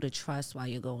figure out who to trust while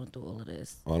you're going through all of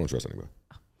this? Oh, I don't trust anybody.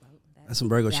 That's some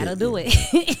Virgo shit. That'll do it.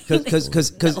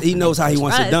 Because he knows how he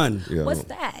wants it done. Yeah, What's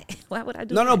that? Why would I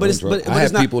do No, that? but it's but I have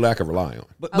it's not. people that I can rely on.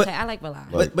 Okay, I like relying.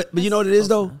 But you know what it is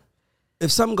though.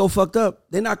 If something go fucked up,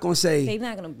 they're not gonna say They're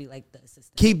not gonna be like the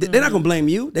assistant. they're not gonna blame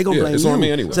you. They're gonna blame it's you. on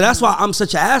me anyway. So that's why I'm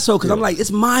such an asshole because I'm like,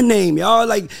 it's my name, y'all.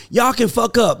 Like y'all can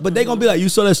fuck up, but they gonna be like, you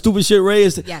saw that stupid shit, Ray.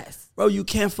 Yes. Bro, you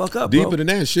can't fuck up. Deeper bro. than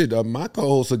that shit, my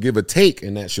co-host will give a take,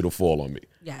 and that shit will fall on me.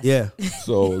 Yes. Yeah.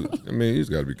 So I mean, you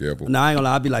just got to be careful. No, I ain't gonna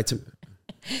lie. I'll be like,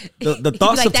 the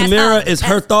thoughts like, of "That's Tamara us. is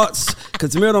her thoughts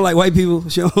because Tamara don't like white people.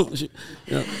 She don't.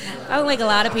 I don't like a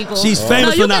lot of people. She's famous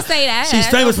no, for you not. can say that. She's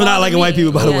That famous don't for not bother liking me. white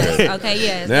people. By the Yes. way. Okay.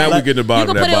 Yes. Now we get to the You bottom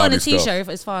can of put that it on Bobby a stuff. T-shirt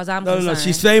as far as I'm No, concerned.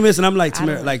 she's famous, and I'm like I don't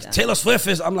Tamara, like like that. Taylor Swift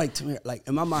is. I'm like Tamara, like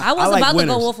in my mind. I was like about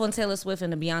winners. to go off on Taylor Swift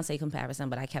in the Beyonce comparison,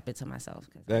 but I kept it to myself.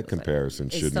 That comparison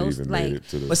it's shouldn't so, even like- made it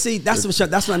to the. But see, that's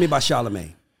what I mean by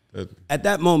Charlamagne. At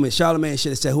that moment, Charlamagne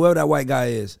should have said, whoever that white guy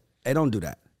is, hey, don't do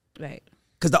that. Right.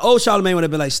 Because the old Charlamagne would have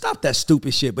been like, stop that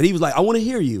stupid shit. But he was like, I want to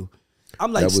hear you.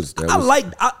 I'm like,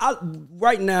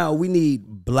 right now, we need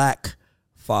black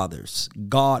fathers,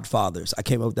 godfathers. I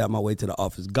came up with that on my way to the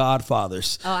office.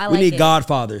 Godfathers. Oh, I we like need it.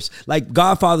 godfathers. Like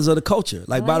godfathers of the culture.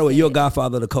 Like, by the like way, you're a it.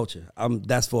 godfather of the culture.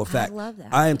 That's for a fact. love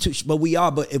that. I am too. But we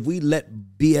are. But if we let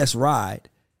BS ride,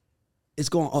 it's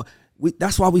going on.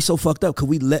 That's why we so fucked up, because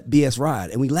we let BS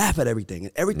ride and we laugh at everything.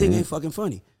 And everything ain't fucking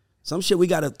funny. Some shit we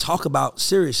got to talk about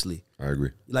seriously. I agree.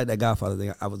 You like that Godfather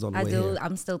thing? I was on the I way do. here.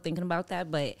 I'm still thinking about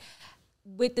that, but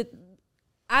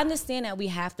I understand that we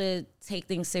have to take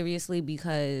things seriously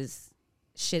because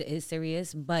shit is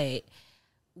serious, but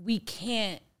we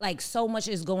can't, like, so much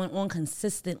is going on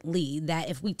consistently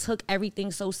that if we took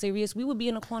everything so serious, we would be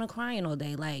in the corner crying all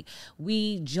day. Like,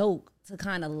 we joke to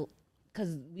kind of,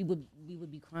 because we would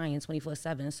be crying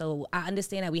 24/7. So I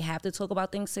understand that we have to talk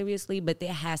about things seriously, but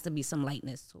there has to be some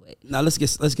lightness to it. Now let's get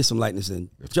some lightness in.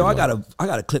 Joe, I got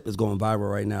a clip that's going viral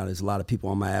right now. There's a lot of people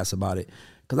on my ass about it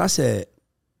because I said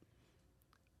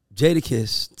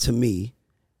Jadakiss to me.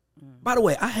 By the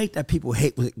way, I hate that people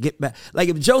hate when it get back. Like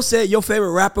if Joe said your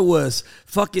favorite rapper was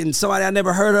fucking somebody I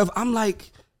never heard of, I'm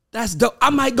like, that's dope. I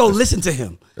might go listen to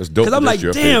him. That's dope. Because I'm like,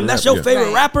 your damn, favorite that's rapper. your favorite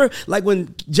Right. rapper. Like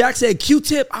when Jack said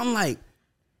Q-Tip, I'm like,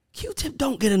 Q-Tip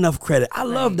don't get enough credit. I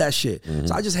love that shit.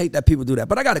 So I just hate that people do that.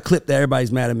 But I got a clip that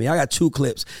everybody's mad at me. I got 2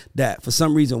 clips that for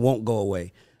some reason won't go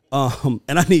away. And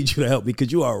I need you to help me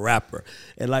because you are a rapper.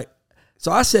 And like,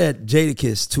 so I said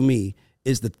Jadakiss to me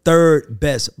is the 3rd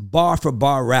best bar for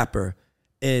bar rapper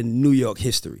in New York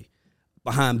history,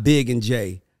 behind Big and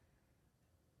Jay.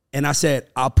 And I said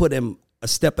I'll put him a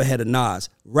step ahead of Nas,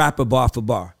 rapper bar for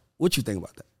bar. What you think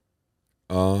about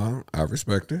that? I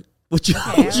respect it. What's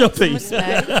your opinion?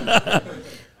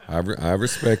 I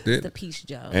respect it. The Peace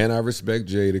Joe. And I respect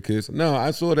Jadakiss. No,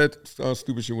 I saw that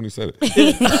stupid shit when he said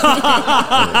it.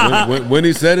 when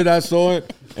he said it, I saw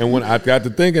it. And when I got to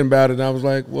thinking about it, I was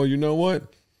like, well, you know what?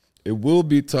 It will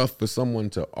be tough for someone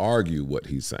to argue what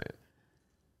he's saying.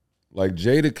 Like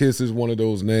Jadakiss is one of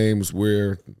those names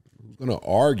where who's going to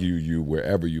argue you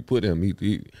wherever you put him?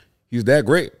 He's that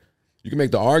great. You can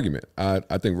make the argument. I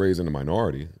think Ray's in the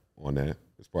minority on that.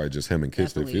 It's probably just him and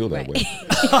Kiss that feel that way.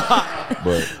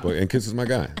 but and Kiss is my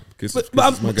guy. Kiss is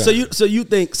my guy. So you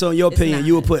think, so in your opinion, not.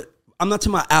 you would put, I'm not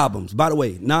talking about albums. By the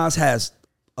way, Nas has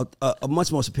a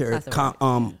much more superior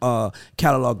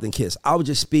catalog than Kiss. I was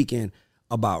just speaking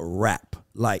about rap.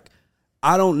 Like,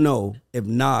 I don't know if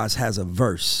Nas has a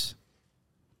verse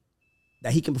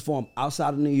that he can perform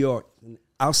outside of New York.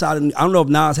 I don't know if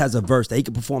Nas has a verse that he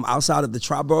can perform outside of the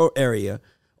tri-borough area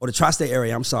or the tri-state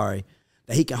area, I'm sorry,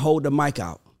 that he can hold the mic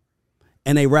out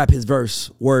and they rap his verse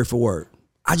word for word.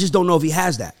 I just don't know if he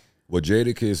has that. What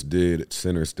Jadakiss did at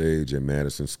center stage in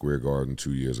Madison Square Garden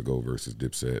 2 years ago versus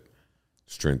Dipset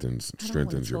strengthens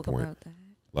your point.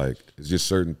 Like, it's just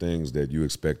certain things that you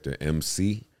expect an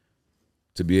MC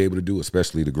to be able to do,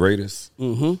 especially the greatest.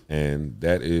 And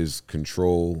that is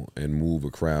control and move a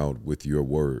crowd with your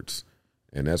words.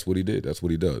 And that's what he did. That's what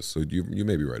he does. So you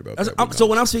may be right about that. So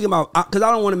when I'm speaking about, because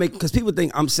I don't want to make, because people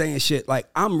think I'm saying shit, like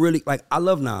I'm really, like I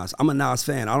love Nas. I'm a Nas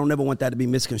fan. I don't ever want that to be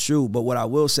misconstrued. But what I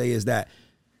will say is that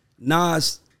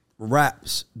Nas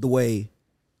raps the way,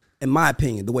 in my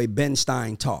opinion, the way Ben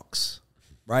Stein talks.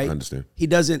 Right? I understand. He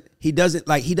doesn't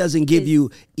give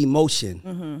you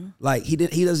emotion. Like he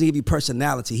doesn't give you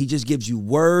personality. He just gives you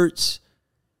words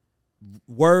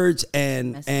words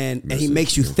and he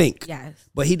makes you think. Yes.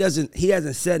 But he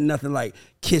hasn't said nothing like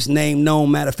Kiss name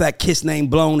known. Matter of fact, Kiss name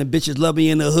blown and bitches love me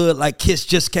in the hood like Kiss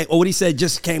just came, or what he said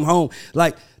just came home.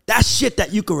 Like that's shit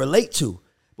that you can relate to.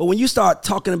 But when you start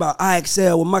talking about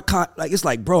IXL with my like it's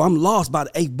like, bro, I'm lost by the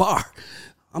 8th bar.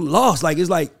 I'm lost. Like it's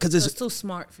like because it's too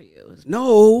smart for you.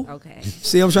 No. Okay.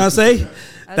 See what I'm trying to say?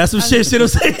 That's some shit I'm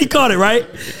saying. He caught it, right?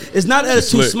 It's not that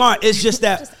it's too smart. It's just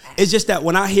that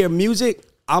when I hear music,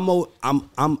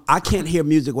 I can't hear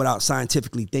music without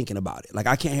scientifically thinking about it. Like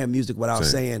I can't hear music without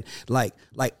saying like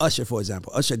Usher, for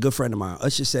example. Usher, a good friend of mine.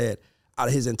 Usher said out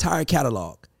of his entire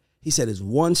catalog, he said there's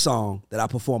one song that I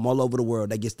perform all over the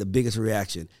world that gets the biggest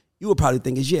reaction. You would probably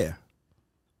think is Yeah.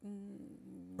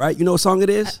 Right? You know what song it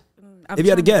is? If you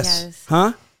had to guess.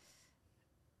 Huh?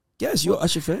 Yes, you're an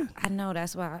Usher fan. I know,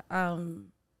 that's why.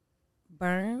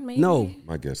 Burn, maybe? No.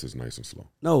 My guess is Nice and Slow.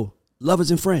 No.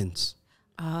 Lovers and Friends.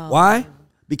 Oh. Why?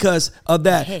 Because of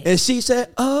that. And she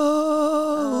said, I'm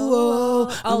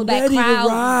that ready crowd to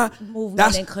ride.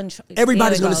 Movement and control.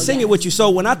 Everybody's going to sing it with you. So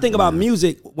when I think about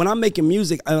music, when I'm making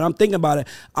music and I'm thinking about it,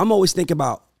 I'm always thinking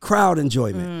about crowd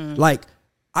enjoyment. Like,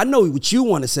 I know what you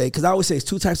want to say because I always say it's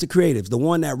two types of creatives. The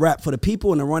one that rap for the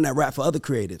people and the one that rap for other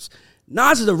creatives.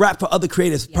 Nas is a rap for other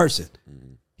creatives person.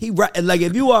 He rap, like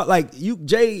if you are like you,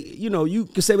 Jay, you know, you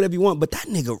can say whatever you want, but that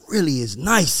nigga really is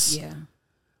nice. Yeah.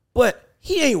 But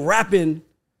he ain't rapping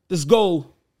this go.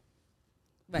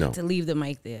 Right, to leave the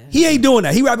mic there. He ain't doing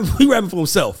that. He rapping for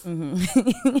himself.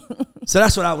 So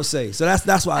that's what I would say. So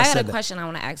that's why I said that. I got a question I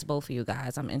want to ask both of you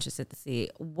guys. I'm interested to see.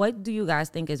 What do you guys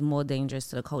think is more dangerous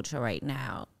to the culture right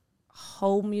now?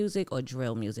 Whole music or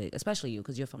drill music? Especially you,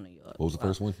 because you're from New York. What was the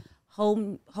first one?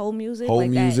 Whole music? Whole like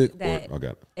music? I got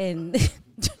it. And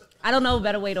I don't know a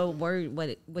better way to word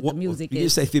what the music is. You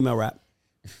just say female rap.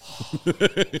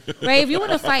 Ray, if you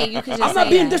want to fight, you can just I'm not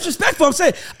being disrespectful. I'm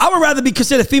saying I would rather be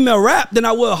considered female rap than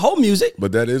I would whole music.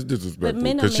 But that is disrespectful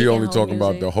because she only talking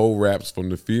about the whole raps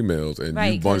from the females, and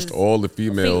you bunched all the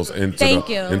females into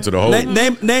the whole.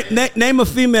 Name a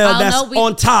female that's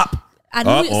on top. I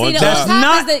knew see, that's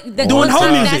not doing whole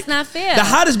music. That's not fair. The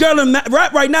hottest girl in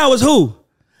rap right now is who?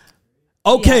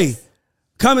 Okay, yes.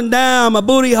 Coming down, my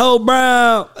booty hole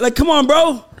brown. Like, come on,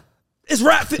 bro. It's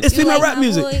rap. It's female rap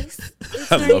music.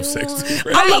 I love sexy.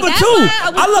 I love her too.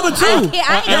 I love her too.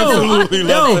 I absolutely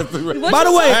love her. By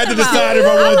the way, I had to decide if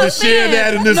I wanted to share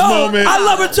that in this moment. I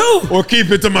love her too. Or keep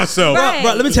it to myself. Right.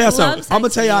 Bro, let me tell you something. I'm going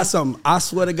to tell y'all something. I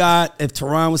swear to God, if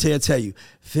Teron was here, I'd tell you.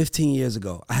 15 years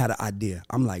ago, I had an idea.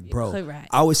 I'm like, bro,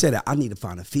 I always say that I need to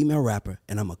find a female rapper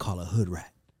and I'm going to call her Hood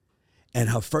Rat. And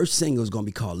her first single is going to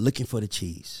be called Looking for the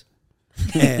Cheese.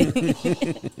 And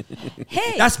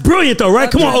hey, that's brilliant though,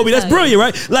 right? Come on, Obi, that's brilliant,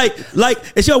 right? Like,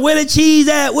 it's your where the cheese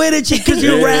at? Where the cheese? Because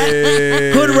you're a rat,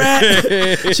 Hood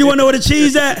Rat. She want to know where the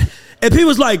cheese at? And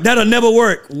people's like, that'll never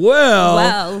work.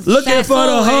 Well, looking for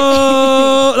the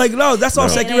whole, like, no, that's all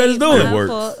Sexy Red is doing. It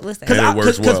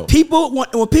works. Because people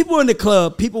want, when people in the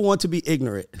club, people want to be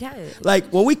ignorant.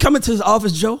 Like, when we come into this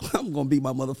office, Joe, I'm going to be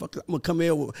my motherfucker. I'm going to come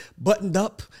in with buttoned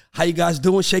up. How you guys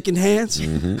doing? Shaking hands.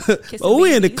 But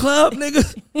we in the club,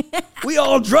 nigga. We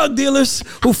all drug dealers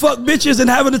who fuck bitches and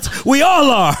having we all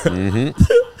are.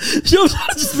 Yo,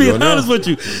 just being honest with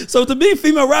you. So to me,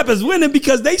 female rappers winning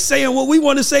because they saying what we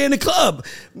want to say in the club.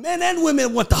 Men and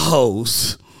women want the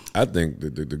hoes. I think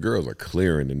the girls are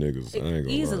clearing the niggas. I ain't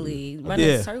gonna easily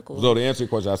running circles. So to answer your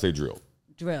question, I say drill.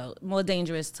 Drill. More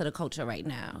dangerous to the culture right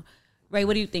now. Ray,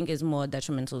 what do you think is more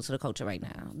detrimental to the culture right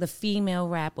now? The female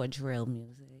rap or drill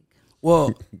music?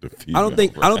 Well, I don't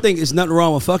think it's nothing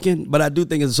wrong with fucking, but I do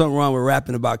think there's something wrong with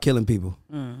rapping about killing people.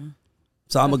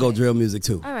 So I'm gonna go drill music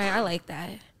too. All right, I like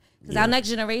that. Because our next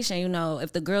generation, you know,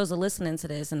 if the girls are listening to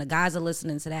this and the guys are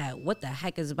listening to that, what the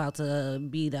heck is about to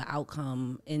be the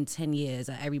outcome in 10 years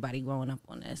of everybody growing up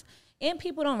on this? And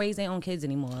people don't raise their own kids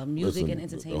anymore. Music and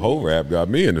entertainment. The whole rap got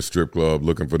me in the strip club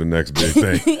looking for the next big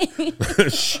thing.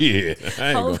 Shit. I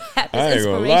ain't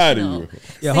gonna lie to you.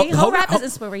 Yeah, whole rap is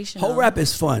inspirational. Whole rap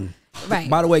is fun. Right.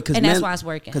 By the way, because that's why it's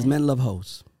working. Because men love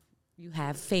hoes. You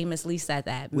have famously said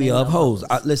that. We love hoes.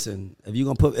 Listen, if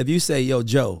you say, yo,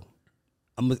 Joe,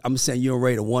 I'm saying you and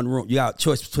Ray to one room. You got a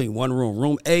choice between one room.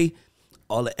 Room A,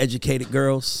 all the educated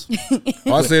girls.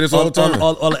 I say this all the time.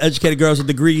 All the educated girls with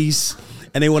degrees.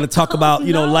 And they want to talk about,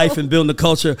 life and building the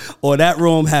culture. Or that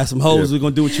room has some hoes. We're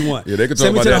going to do what you want. Yeah, they can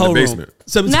talk about that in the basement.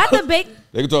 Not the big.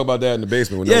 They can talk about that in the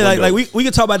basement. We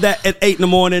can talk about that at 8 in the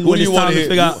morning when it's time to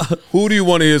figure out. Who do you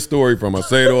want to hear a story from? I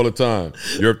say it all the time.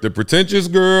 You're the pretentious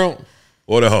girl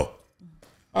or the hoe.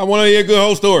 I want to hear a good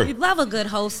whole story. We love a good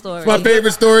whole story. It's my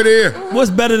favorite story there. What's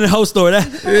better than whole story?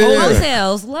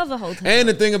 Hotels. Love a hotel. And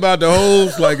the thing about the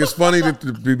hoes, like it's funny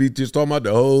to be just talking about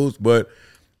the hoes, but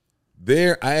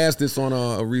I asked this on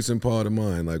a recent part of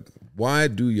mine, like, why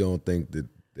do y'all think that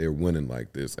they're winning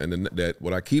like this? And then that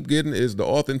what I keep getting is the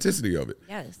authenticity of it.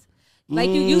 Yes. Like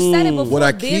you said it before. What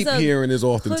I keep hearing is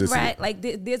authenticity. Rat, like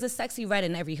there's a sexy red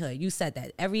in every hood. You said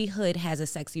that. Every hood has a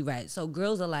sexy red. So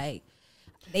girls are like,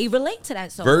 they relate to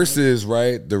that so versus much.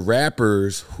 Right, the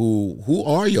rappers who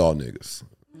are y'all niggas?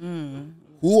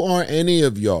 Who are any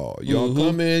of y'all? Y'all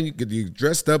come in, you get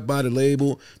dressed up by the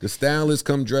label. The stylists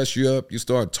come dress you up. You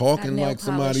start talking like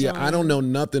somebody. I don't know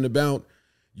nothing about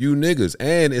you niggas,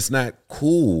 and it's not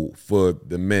cool for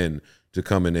the men to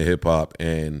come into hip hop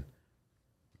and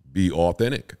be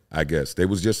authentic. I guess there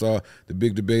was just the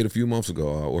big debate a few months ago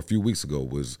or a few weeks ago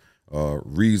was.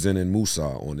 Reason and Musa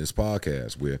on this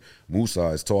podcast where Musa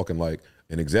is talking like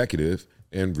an executive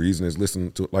and Reason is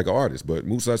listening to like an artist. But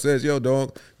Musa says, yo,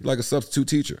 dog, you're like a substitute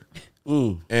teacher.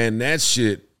 And that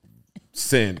shit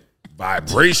sent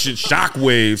vibration, shock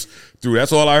waves through.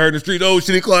 That's all I heard in the street. Oh,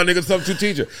 shit, he called a nigga substitute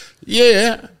teacher.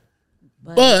 Yeah,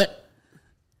 but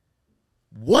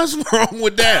what's wrong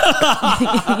with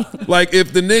that? Like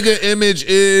if the nigga image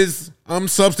is I'm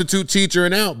substitute teacher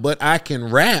and out, but I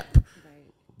can rap.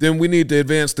 Then we need to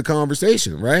advance the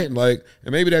conversation, right? Like,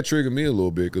 and maybe that triggered me a little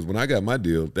bit because when I got my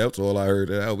deal, that's all I heard.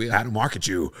 How to market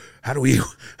you? How do we?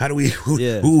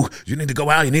 Who? You need to go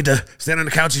out. You need to stand on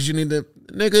the couches. You need to,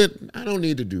 nigga. I don't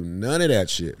need to do none of that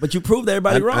shit. But you proved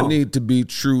everybody wrong. I need to be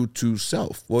true to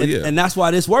self. Well, and that's why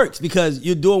this works because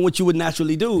you're doing what you would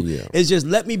naturally do. Yeah. It's just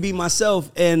let me be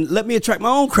myself and let me attract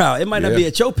my own crowd. It might not be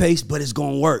at your pace, but it's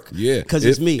gonna work. Yeah, because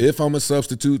it's me. If I'm a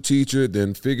substitute teacher,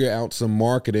 then figure out some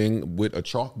marketing with a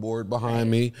chalkboard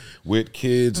behind me with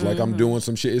kids like I'm doing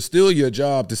some shit. It's still your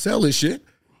job to sell this shit.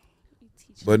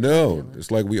 But no, it's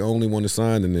like we only want to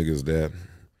sign the niggas that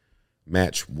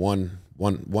match one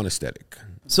aesthetic.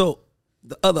 So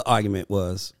the other argument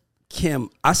was Kim.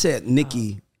 I said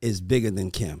Nicki is bigger than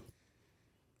Kim.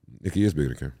 Nicki is bigger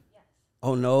than Kim.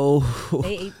 Oh no,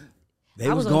 they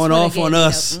was going off on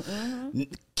us.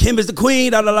 Kim is the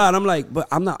queen. Da, da, da. And I'm like, but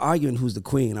I'm not arguing who's the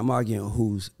queen. I'm arguing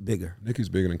who's bigger. Nicki's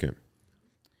bigger than Kim.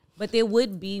 But there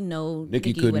would be no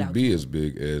Nicki couldn't be as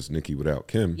big as Nicki without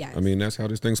Kim. Yes. I mean, that's how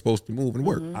this thing's supposed to move and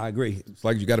work. I agree. It's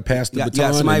like you got to pass the baton. You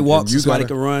got somebody walk so somebody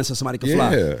can run, so somebody can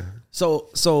fly. Yeah.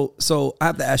 So I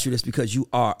have to ask you this because you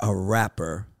are a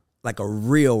rapper, like a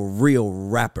real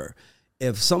rapper.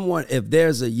 If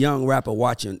there's a young rapper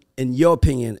watching, in your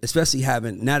opinion, especially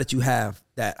now that you have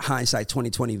that hindsight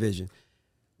 2020 vision,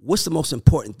 what's the most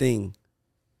important thing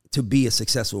to be a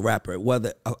successful rapper,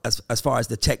 whether as far as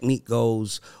the technique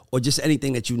goes or just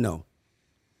anything that you know?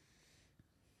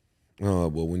 Well,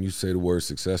 when you say the word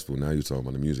successful, now you're talking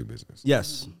about the music business.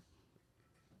 Yes.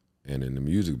 And in the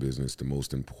music business, the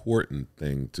most important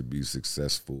thing to be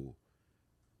successful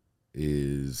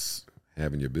is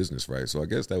having your business right. So I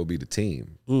guess that would be the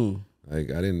team. Like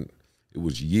it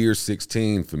was year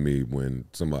 16 for me when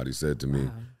somebody said to me,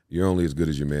 you're only as good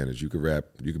as your manager. You could rap,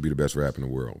 you could be the best rapper in the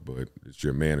world, but it's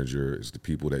your manager, it's the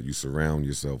people that you surround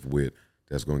yourself with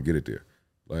that's going to get it there.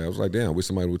 Like I was like, damn, I wish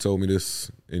somebody would have told me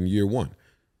this in year one.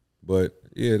 But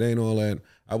yeah, it ain't all that.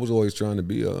 I was always trying to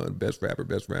be best rapper,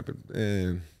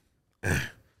 and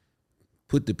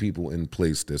put the people in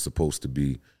place that's supposed to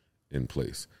be in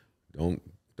place. Don't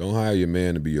hire your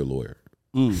man to be your lawyer.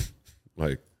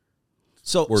 Like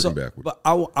working backward. But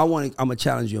I'm gonna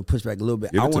challenge you and push back a little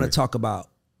bit. I want to talk about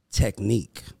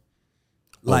technique.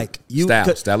 Like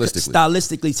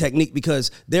stylistically technique,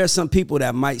 because there are some people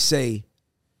that might say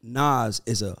Nas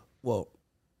is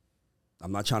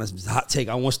I'm not trying to hot take.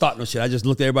 I won't start no shit. I just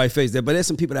looked at everybody's face there. But there's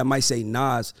some people that might say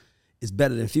Nas is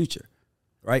better than Future,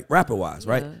 right? Rapper wise,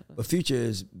 right? But Future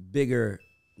is bigger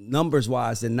numbers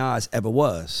wise than Nas ever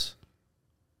was.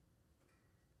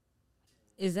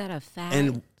 Is that a fact?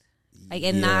 And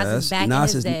Nas back in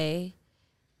his day,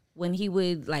 when he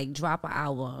would like drop an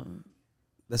album,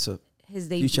 his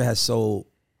debut. Future has sold.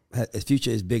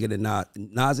 Future is bigger than Nas.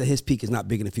 Nas at his peak is not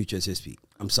bigger than Future at his peak.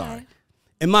 I'm sorry,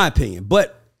 in my opinion.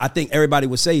 But I think everybody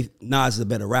would say Nas is a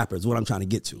better rapper. Is what I'm trying to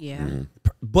get to. Yeah.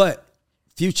 But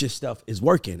Future stuff is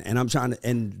working, and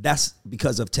and that's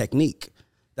because of technique.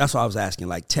 That's why I was asking,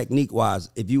 like technique wise,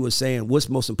 if you were saying what's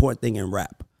the most important thing in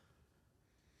rap.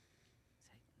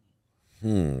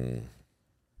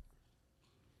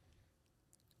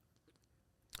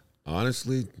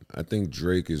 Honestly, I think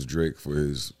Drake is Drake for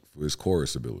his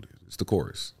chorus ability. It's the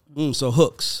chorus. So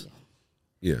hooks.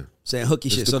 Yeah. Saying hooky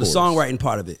shit. So the chorus. songwriting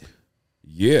part of it.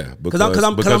 Yeah, because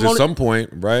at some point,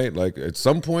 right? Like at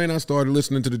some point, I started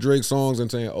listening to the Drake songs and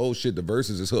saying, "Oh shit, the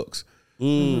verses is hooks."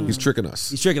 He's tricking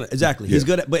us. He's tricking us. Exactly. Yeah. He's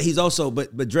good at, but he's also,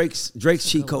 but Drake's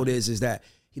cheat code is that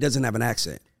he doesn't have an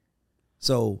accent,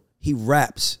 so he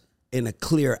raps in a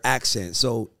clear accent.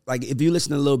 So like if you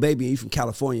listen to Lil Baby and you're from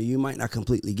California, you might not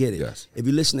completely get it. Yes. If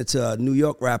you listen to a New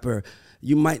York rapper,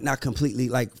 you might not completely,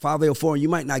 like 504, you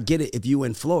might not get it if you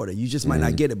in Florida. You just might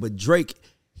not get it. But Drake,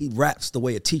 he raps the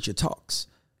way a teacher talks.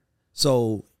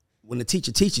 So when the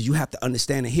teacher teaches, you have to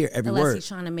understand and hear every Unless word. he's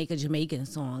trying to make a Jamaican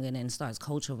song and then starts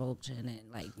culture vulture and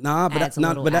like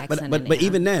but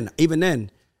even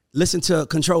then, listen to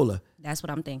Controller. That's what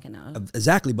I'm thinking of.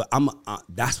 Exactly, but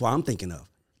that's what I'm thinking of.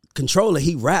 Controller,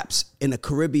 he raps in a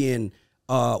Caribbean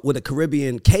with a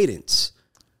Caribbean cadence,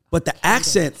 but the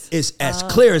accent is as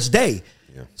clear as day.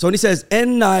 Yeah. So when he says,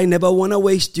 "And I never want to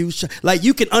waste you," like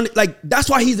you can like that's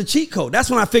why he's the cheat code. That's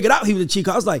when I figured out he was a cheat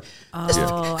code. I was like,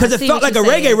 because it felt like a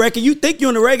reggae record. You think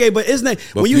you're in a reggae, but isn't it?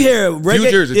 But when you hear reggae,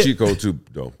 Future's a cheat code too,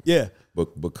 though. Yeah,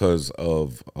 but because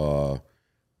of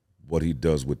what he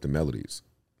does with the melodies,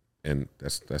 and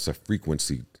that's a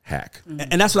frequency hack.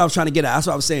 And that's what I was trying to get at. That's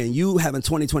what I was saying. You having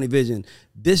 20/20 vision.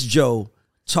 This Joe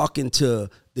talking to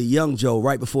the young Joe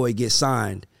right before he gets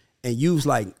signed, and you's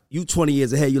like, you 20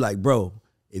 years ahead. You like, bro,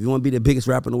 if you want to be the biggest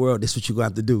rapper in the world, this is what you're going to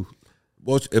have to do.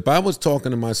 Well, if I was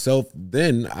talking to myself,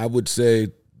 then I would say,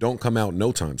 don't come out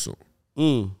no time soon.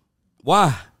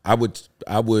 Why? I would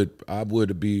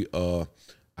be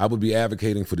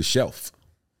advocating for the shelf.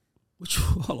 What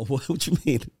you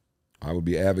mean? I would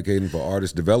be advocating for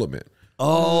artist development.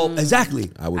 Oh,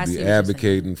 exactly. I would be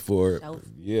advocating for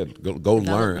go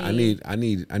learn. I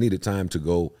needed time to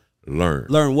go learn.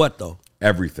 Learn what though?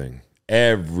 Everything.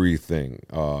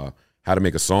 How to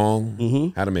make a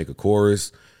song, how to make a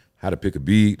chorus, how to pick a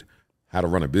beat, how to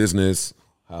run a business,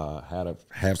 how to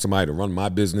have somebody to run my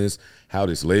business, how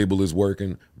this label is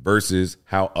working versus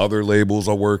how other labels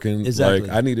are working. Exactly.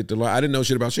 Like I needed to learn. I didn't know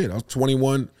shit about shit. I was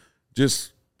 21,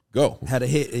 just go. Had a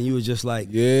hit and you was just like,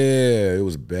 yeah, it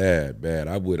was bad.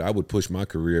 I would push my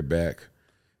career back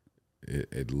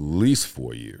at least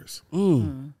 4 years.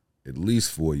 At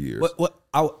least 4 years.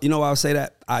 You know why I'll say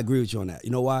that? I agree with you on that.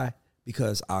 You know why?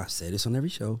 Because I say this on every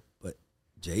show, but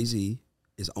Jay-Z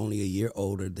is only a year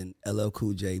older than LL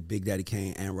Cool J, Big Daddy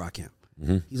Kane, and Rakim.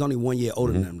 He's only 1 year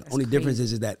older than them. The only difference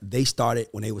is that they started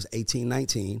when they was 18,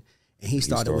 19, and he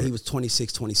started when he was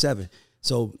 26, 27.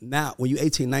 So now when you're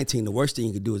 18, 19, the worst thing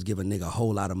you could do is give a nigga a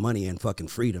whole lot of money and fucking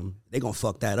freedom. They gonna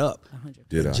fuck that up.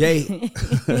 But Jay,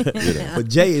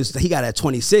 he got at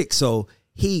 26, so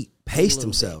he paced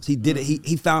himself. He did it.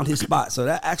 He found his spot. So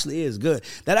that actually is good.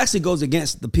 That actually goes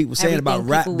against the people saying about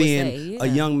rap being a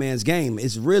young man's game.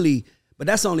 It's really, but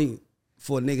that's only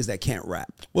for niggas that can't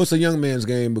rap. Well, it's a young man's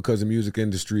game because the music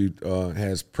industry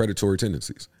has predatory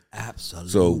tendencies.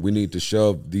 Absolutely. So we need to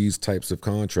shove these types of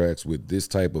contracts with this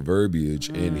type of verbiage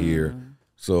in here.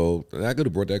 So I could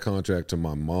have brought that contract to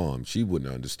my mom. She wouldn't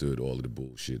have understood all of the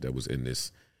bullshit that was in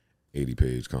this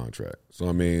 80-page contract. So,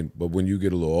 I mean, but when you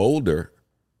get a little older,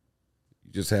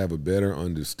 you just have a better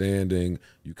understanding.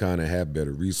 You kind of have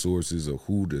better resources of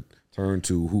who to turn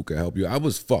to, who can help you. I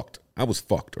was fucked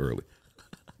early.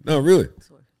 No, really.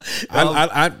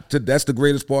 That's the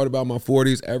greatest part about my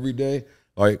 40s every day.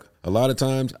 Like, a lot of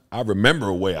times, I remember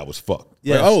a way I was fucked.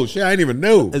 Yes. Like, oh, shit, I didn't even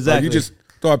know. Exactly. Like, you just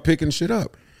start picking shit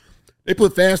up. They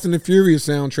put Fast and the Furious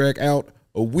soundtrack out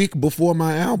a week before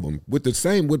my album with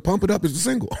Pump It Up as the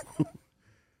single.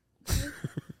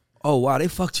 Oh, wow, they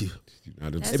fucked you.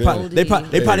 They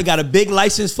probably got a big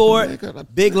license for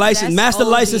it. Big license, master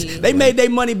license. They made their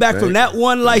money back from that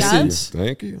one license.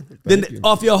 Thank you.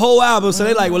 Off your whole album. So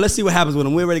they like, well, let's see what happens with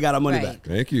them. We already got our money back.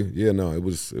 Thank you. Yeah, no, it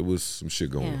was some shit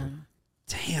going on.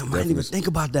 Damn, I didn't even think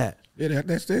about that. Yeah,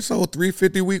 they sold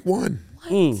 350 week one.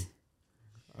 What?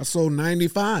 I sold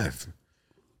 95.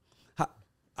 I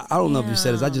don't know if you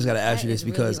said this. I just got to ask you this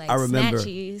because really like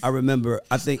I remember.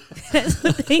 I think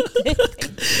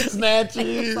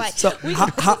snatchies. So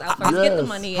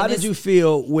how did you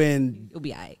feel when you'll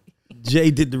be all right.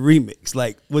 Jay did the remix?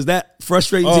 Like, was that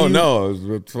frustrating to you? Oh no, it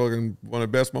was fucking one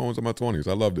of the best moments of my 20s.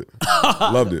 I loved it.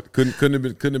 Loved it.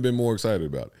 Couldn't have been more excited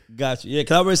about it. Gotcha. Yeah,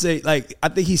 because I would say, like, I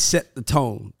think he set the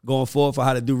tone going forward for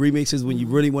how to do remixes when you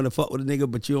really want to fuck with a nigga,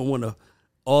 but you don't want to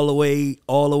all the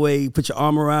way put your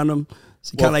arm around them.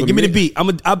 So kind of like, give me the beat.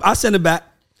 I'll send it back.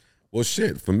 Well,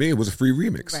 shit, for me, it was a free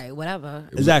remix. Right, whatever.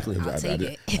 Exactly. I'll take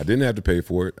it. I didn't have to pay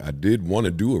for it. I did want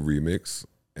to do a remix,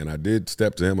 and I did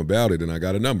step to him about it, and I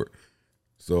got a number.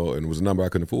 So, and it was a number I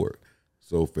couldn't afford.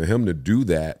 So for him to do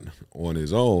that on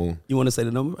his own, You want to say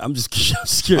the number? I'm just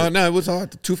curious. no, it was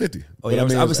hard. 250. Oh, yeah,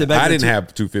 But I would say back I then didn't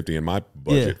have 250 in my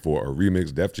budget Yeah. for a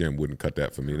remix. Def Jam wouldn't cut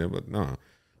that for me. But no.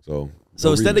 So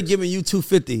Instead of remix. giving you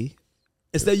 250,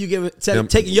 instead you Him-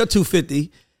 taking your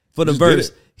 250 for the Just did verse,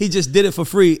 it. he just did it for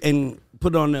free and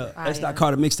put it on the S. yeah.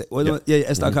 Carter mixtape. Yeah,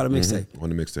 S. Carter mixtape. on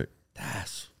the mixtape.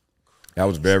 That's I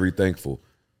was very thankful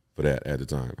for that at the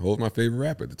time. Who was my favorite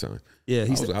rapper at the time? Yeah,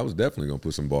 I was definitely gonna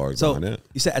put some bars so. behind that.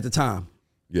 You said at the time.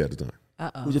 Yeah, at the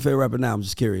time. Who's your favorite rapper now? I'm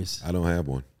just curious. I don't have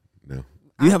one. No.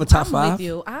 You have a top I'm five? with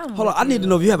you. I'm Hold on, with I need to you.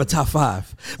 know if you have a top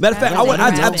five. Matter of fact, Rappers I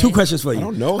ain't have two rapping. questions for you. I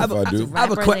don't know if I do. I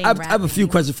have a Rappers ain't I have a few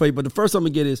rapping. questions for you, but the first one I'm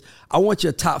gonna get is I want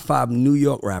your top 5 New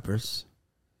York rappers,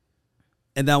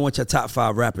 and then I want your top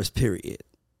 5 rappers. Period,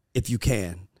 if you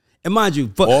can. And mind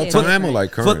you, All time or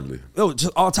like currently? No,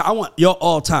 just all time. I want your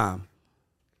all time.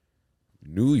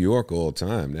 New York all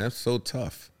time. That's so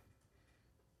tough.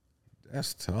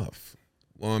 That's tough.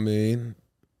 Well, I mean,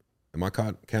 am I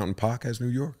counting Pac as New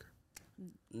York?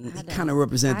 Kind of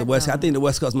represent the West. I think the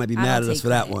West Coast might be I mad don't at us take for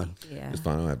that credit. one. Yeah. It's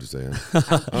fine. I don't have to say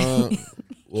that.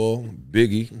 Well,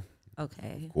 Biggie,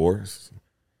 Okay. of course.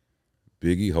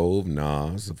 Biggie, Hove,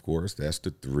 Nas, of course. That's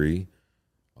the 3.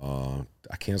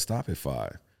 I can't stop at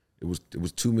 5. It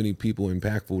was too many people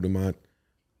impactful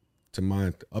to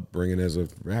my upbringing as a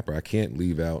rapper. I can't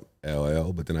leave out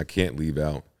LL, but then I can't leave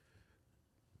out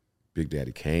Big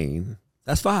Daddy Kane.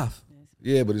 That's 5.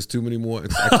 Yeah, but it's too many more.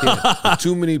 I can't.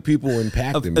 Too many people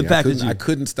impacted me. Impacted you. I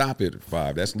couldn't stop it at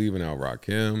 5. That's leaving out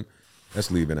Rakim.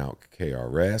 That's leaving out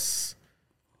KRS.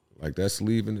 Like it's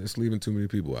leaving too many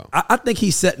people out. I think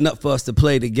he's setting up for us to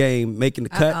play the game, making the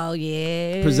cut. Oh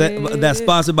yeah. That's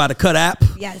sponsored by the Cut app.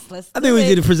 Yes, let's. I think we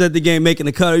need to present the game, Making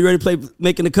the Cut. Are you ready to play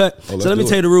Making the Cut? let's So let me do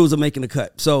tell you it. the rules of Making the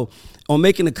Cut. So on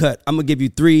Making the Cut, I'm gonna give you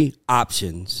 3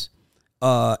 options.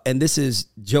 And this is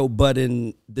Joe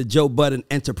Budden, the Joe Budden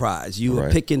Enterprise. You are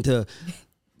Right.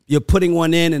 you're putting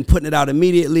one in and putting it out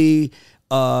immediately,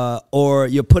 or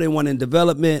you're putting one in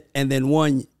development, and then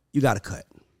one you got to cut.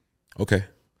 Okay.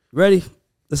 Ready?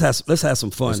 Let's have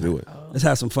some fun. Let's do it. Let's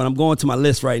have some fun. I'm going to my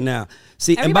list right now.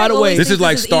 See, and by Everybody the way, always This is thinks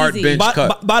like this start easy. bench by,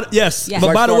 cut. yes, Yeah. but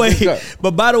Like by the start way, bench cut.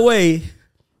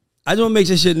 I just want to make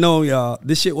this shit known, y'all.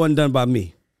 This shit wasn't done by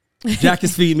me. Jack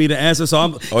is feeding me the answer, so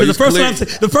I'm. Oh, the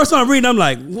first one I'm reading, I'm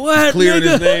like, what? Clearing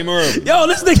nigga? his name early. Yo,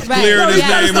 this nigga Right. Clearing yo, his he's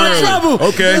trying to name start early. trouble.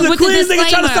 Okay. He's the With the cleanest nigga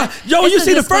trying to disclaimer. start. Yo, It's you a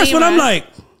see the first one, I'm disclaimer.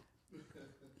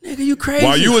 like, nigga, you crazy.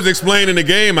 While you was explaining the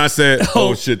game, I said,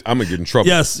 "Oh shit, I'm gonna get in trouble."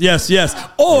 Yes.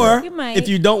 Or You might. if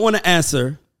you don't want to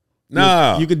answer,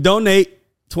 Nah. you could donate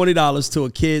 $20 to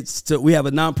a kids. We have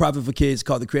a nonprofit for kids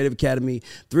called the Creative Academy.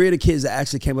 3 of the kids that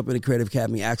actually came up in the Creative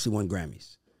Academy actually won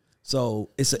Grammys. So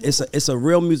it's a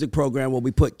real music program where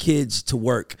we put kids to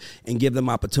work and give them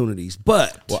opportunities.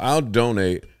 But Well, I'll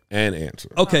donate and answer.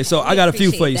 okay, so I got a few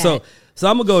for you. appreciate So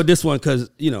I'm gonna go with this one because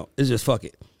it's just fuck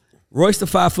it. Royce the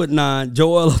 5'9",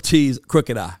 Joel Ortiz,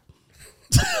 Crooked Eye.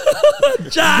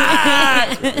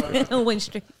 Jack! Win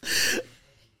streak.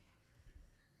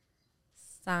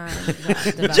 Sign.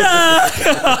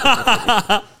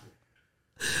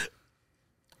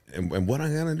 And what I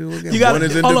gotta do again? You got One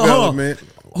is in hold on. development.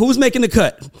 Who's making the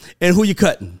cut and who you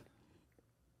cutting?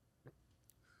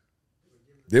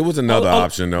 There was another Oh,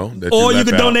 option though. That Or you left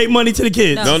could out. donate money to the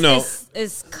kids. No.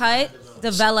 It's cut,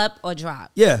 develop, or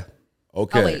drop. Yeah.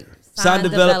 Okay. Oh wait. Sign,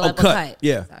 develop, or cut.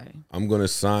 Yeah. Sorry. I'm gonna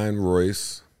sign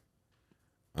Royce.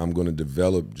 I'm gonna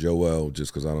develop Joel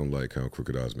just because I don't like how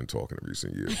Crooked Eye's been talking in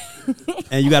recent years.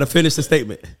 And you got to finish the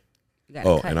statement. You gotta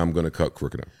Oh, cut. and I'm gonna cut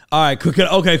Crooked Eye. All right, Crooked.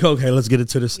 Okay. Let's get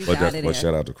into this. But got it in.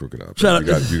 shout out to Crooked Eye. Shout out-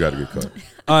 You got to get cut.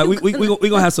 All right, we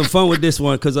gonna have some fun with this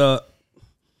one because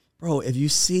bro, if you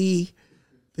see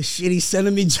the shit he's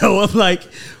sending me, Joe, I'm like,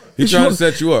 He's trying to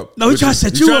set you up. No, he's trying to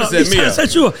set you up. He's me trying to up.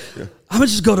 set you up. I'm gonna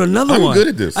just go to another I'm one. good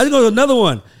at this. I just go to another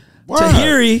one. Why?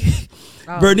 Tahiri,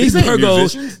 Bernice These ain't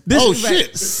Burgos. musicians. This Oh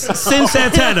shit! Sin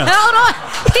Santana. Hold on.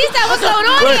 He said what's going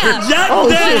on here? Jack Oh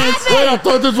Daniels. shit! Wait, I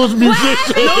thought this was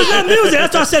musicians. No, it's not music.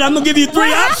 That's why I said I'm gonna give you 3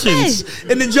 What options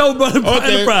in the Joe Budden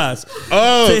Okay. Enterprise.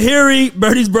 Oh. Tahiri,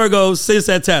 Bernice Burgos, Sin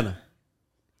Santana.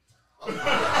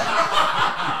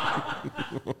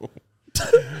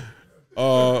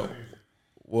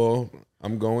 Well,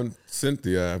 I'm going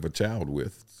Cynthia. I have a child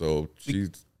with, so she's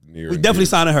near. We definitely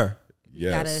signing her.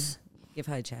 Gotta Yes, give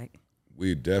her a check.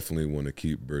 we definitely want to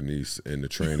keep Bernice in the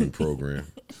training program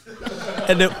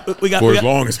And then we got, for we as got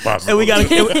long as possible. and we got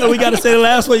to say the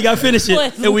last one. You got to finish it. For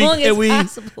as And we long as and we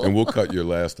possible. and we'll cut your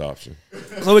last option.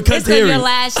 so we cut It's still your Tahiri.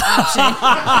 last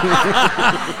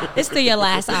option. It's still your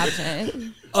last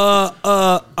option. All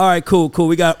right, cool.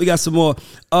 We got some more.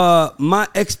 My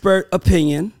expert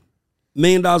opinion $1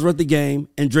 million worth of game,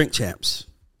 and Drink Champs.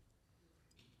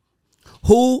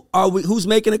 Who's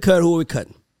making a cut? Who are we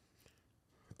cutting?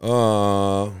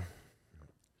 For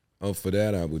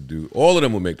that I would do all of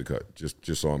them will make the cut. Just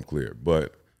so I'm clear.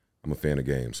 But I'm a fan of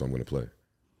games, so I'm going to play.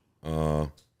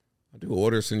 I'll do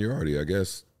order of seniority, I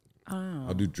guess. Oh.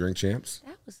 I'll do Drink Champs.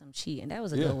 That was some cheating. That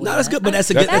was a good one. No, that's good, but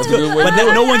that's good. That's good. But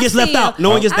no one gets left out. No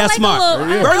one gets that smart.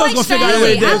 Virgo's gonna figure out a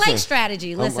way to do I it. like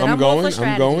strategy. Listen, I'm all for going.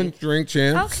 strategy. I'm going Drink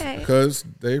Champs. Okay. Because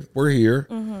they were here.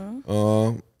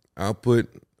 I'll put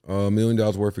 $1 million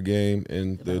worth of game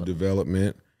in the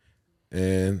development,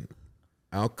 and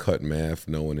I'll cut math,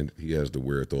 knowing that he has the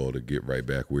wherewithal to get right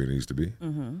back where he needs to be.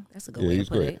 That's a good way to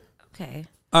put great. it. Okay.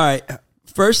 All right.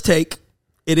 First take.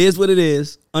 It is what it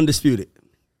is. Undisputed.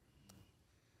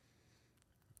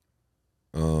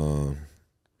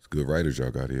 It's good writers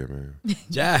y'all got here, man.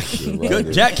 Jack.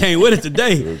 Good. Jack came with it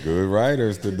today. Good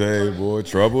writers today, boy.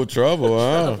 Trouble,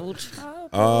 huh?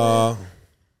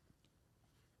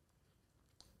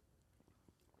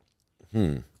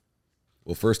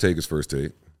 Well, first take is first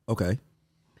take. Okay.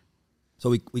 So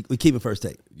we keep it first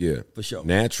take. Yeah. For sure.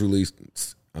 Naturally,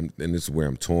 and this is where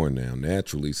I'm torn now.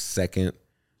 Naturally, second,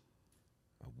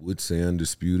 I would say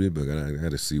undisputed, but I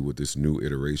got to see what this new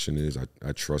iteration is.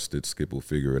 I trust that Skip will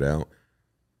figure it out.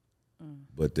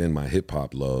 But then my hip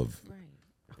hop love,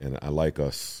 and I like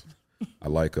us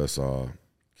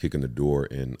kicking the door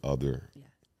in other. Yeah.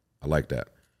 I like that.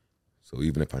 So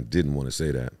even if I didn't want to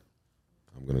say that,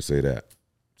 I'm going to say that.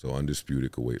 So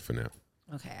undisputed could wait for now.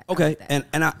 Okay. Like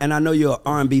and I know you're an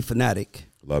R&B fanatic.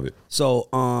 Love it. So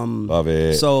love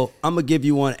it. So I'm gonna give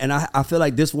you one, and I feel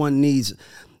like this one needs,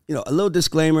 a little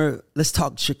disclaimer. Let's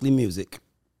talk strictly music,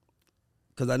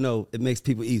 because I know it makes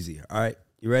people easier. All right,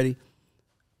 you ready?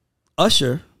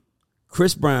 Usher,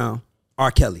 Chris Brown, R.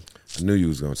 Kelly. I knew you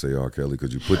was gonna say R. Kelly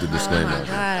because you put the disclaimer. Oh my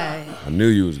God. I knew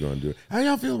you was gonna do it. How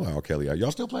y'all feel about R. Kelly?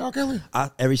 Y'all still play R. Kelly?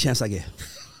 Every chance I get.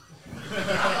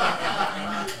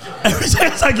 Every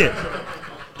chance I get.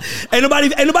 Ain't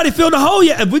nobody filled the hole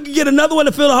yet. If we could get another one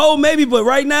to fill the hole, maybe. But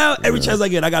right now, every chance I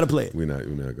get, I gotta play it. We're not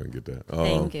gonna get that.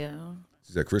 Thank you.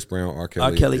 Is that Chris Brown, R.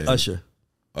 Kelly? R. Kelly,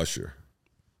 Usher.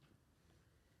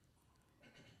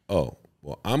 Oh,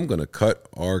 well, I'm gonna cut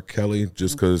R. Kelly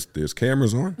just because there's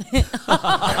cameras on.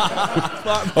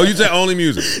 Oh, you said only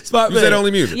music. Smart you man. said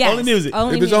only music. Yes, Only music.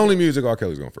 If it's only music, R.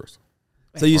 Kelly's going first.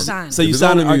 So you Signed. so you If it's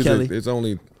signed only R. music, Kelly. It's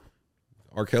only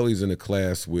R. Kelly's in a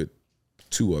class with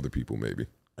 2 other people, maybe.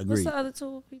 What's Agreed. the other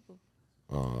two people?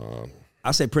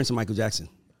 I say Prince and Michael Jackson.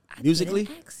 I Musically?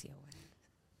 didn't ask you.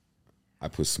 I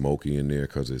put Smokey in there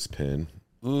because it's pen.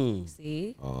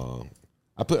 See?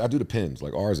 I do the pens,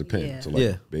 like R is a pen. Yeah. So like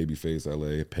Yeah. Babyface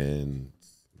LA, pens,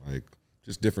 like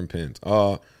just different pens.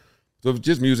 So if it's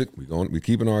just music, we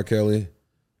keeping R. Kelly.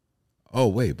 Oh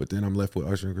wait, but then I'm left with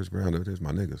Usher and Chris Brown. There's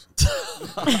my niggas.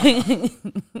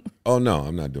 Oh no,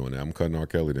 I'm not doing that. I'm cutting R.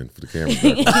 Kelly then for the camera.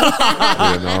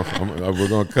 We're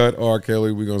gonna cut R.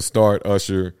 Kelly. We're gonna start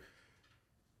Usher.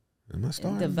 Am I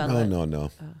starting? Develop. No.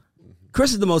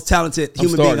 Chris is the most talented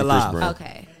human being starting Chris alive. Brown.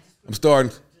 Okay.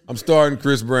 I'm starting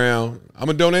Chris Brown. I'm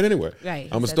gonna donate anyway. Right.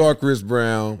 I'm gonna start Chris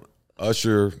Brown.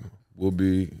 Usher will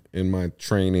be in my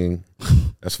training.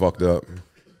 That's fucked up.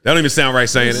 That don't even sound right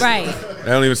saying it. Right. That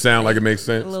don't even sound like it makes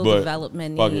sense. A little but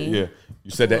development. fuck it, yeah.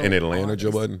 You said that in Atlanta,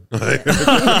 Joe Budden.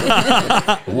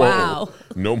 Wow.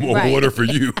 No more Right. water for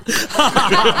you.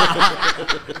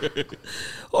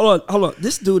 Hold on.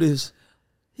 This dude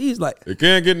he's like It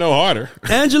can't get no harder.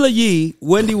 Angela Yee,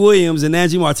 Wendy Williams, and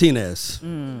Angie Martinez.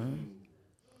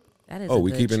 That is Oh, a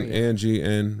we good keeping trio. Angie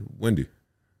and Wendy.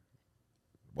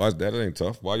 Why is that? It ain't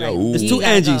tough. Why y'all? Right. Ooh. It's Yee 2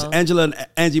 gotta Angies, go. Angela and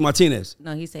Angie Martinez.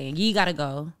 No, he's saying you gotta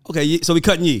go. Okay, so we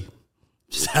cutting Yee.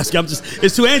 Just asking.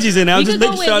 It's 2 Angies in there. I'm We just could go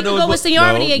making with, sure I we know could go with what's.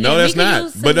 seniority again. No, that's We could not.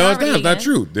 use But no, it's seniority not again.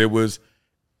 true. There was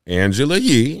Angela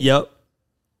Yee, Yep.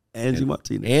 Angie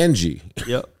Martinez. Angie.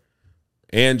 Yep.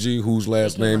 Angie, whose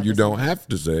last Thank you, name you Robinson. don't have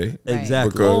to say. Right.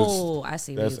 Exactly. Because Oh, I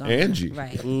see. where that's you're going. Angie.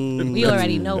 Right. We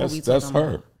already know what we That's talking her.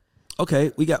 about.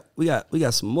 Okay, we got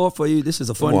some more for you. This is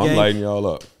a fun Come on, I'm game. lighting y'all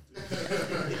up.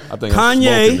 I think I'm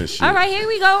Kanye. smoking this shit. All right, here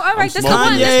we go. All right, this the smoking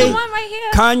one. This Kanye. the one right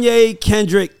here. Kanye,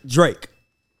 Kendrick, Drake.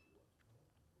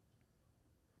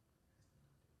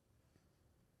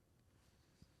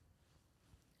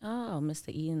 Oh, Mr.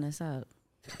 eating us up.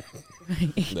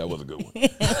 That was a good one.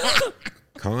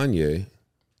 Kanye,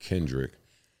 Kendrick.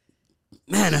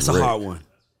 Man, that's a Drake. hard one.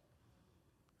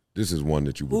 This is one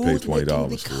that you would pay Who's making $20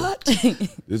 the for.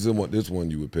 cut? This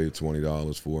one you would pay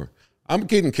 $20 for. I'm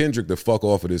getting Kendrick the fuck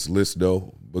off of this list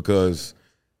though because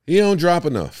he don't drop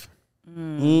enough. We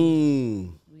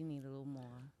need a little more.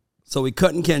 So we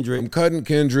cutting Kendrick. I'm cutting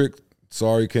Kendrick.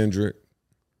 Sorry, Kendrick.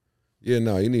 Yeah,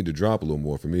 no, he need to drop a little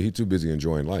more for me. He too busy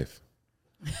enjoying life.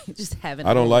 Just having.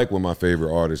 I don't like when my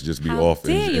favorite artists just be How off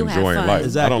and dare you have enjoying fun? life.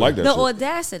 Exactly. I don't like that the shit.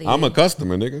 audacity. I'm a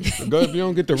customer, nigga. If you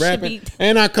don't get to rapping.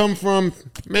 And I come from,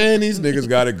 man, these niggas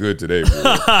got it good today,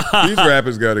 bro. These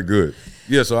rappers got it good.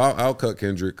 Yeah, so I'll cut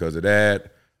Kendrick because of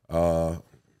that.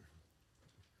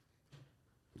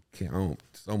 It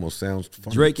almost sounds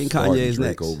funny. Drake and Starting Kanye is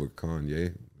Drake next. over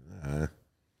Kanye.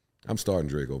 I'm starting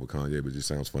Drake over Kanye, but it just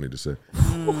sounds funny to say.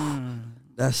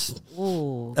 That's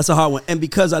a hard one. And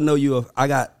because I know I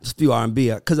got a few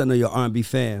R&B, because I know you're an R&B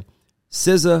fan,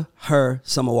 SZA, her,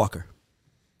 Summer Walker.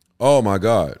 Oh, my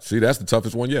God. See, that's the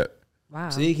toughest one yet. Wow.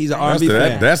 See, he's an R&B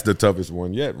fan. That's the toughest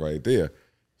one yet right there.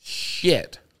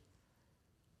 Shit.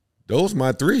 Those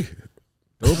my three.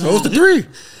 Those the three.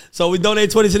 So we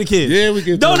donate 20 to the kids. Yeah, we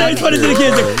can donate 20 to the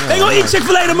kids. They gonna eat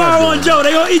Chick-fil-A tomorrow on Joe.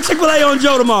 They gonna eat Chick-fil-A on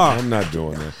Joe tomorrow. I'm not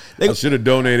doing that. I should have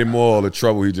donated more of the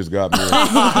trouble he just got me in.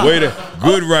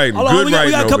 Good writing. Hold on, Good writing.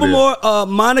 we got a couple over there. more.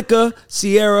 Monica,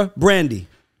 Sierra, Brandy.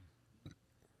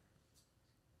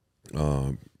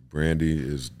 Brandy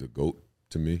is the GOAT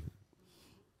to me.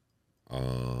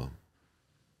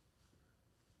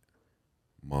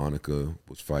 Monica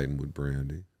was fighting with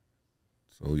Brandy.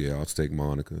 So, yeah, I'll take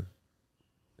Monica.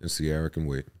 And Sierra can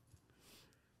wait.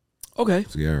 Okay.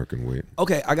 Sierra can wait.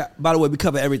 Okay, by the way, we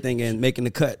cover everything in making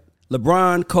the cut.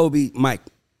 LeBron, Kobe, Mike.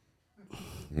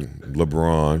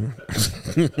 LeBron.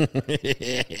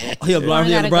 LeBron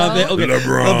fan. Okay.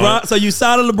 LeBron. So you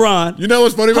signed a LeBron. You know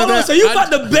what's funny about Hold on, that? so you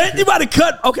about to bet? You about to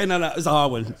cut? Okay, no, it's a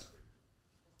hard one.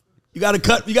 You got to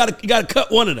cut. You got to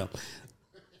cut one of them.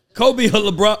 Kobe or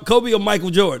LeBron, Kobe or Michael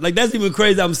Jordan. Like that's even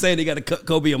crazy. I'm saying they got to cut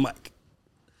Kobe or Mike.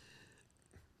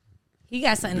 He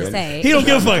got something to say. He don't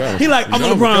give a fuck. He like, I'm a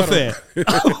LeBron fan.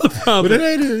 I'm a LeBron But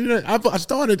fan.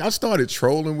 it ain't. I started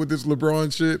trolling with this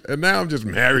LeBron shit, and now I'm just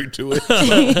married to it.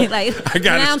 Like, I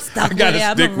got now I'm stuck with it.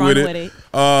 I'm stick gonna run with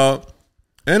it.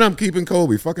 And I'm keeping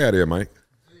Kobe. Fuck out of here, Mike.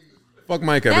 Fuck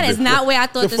Mike ever That did. is not where I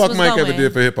thought this fuck was Mike going. ever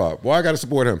did for hip hop. Well, I got to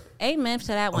support him. Amen to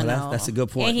that one. That's a good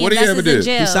point. And What he invests ever in did?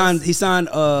 jails. He signed.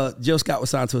 Jill Scott was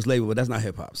signed to his label, but that's not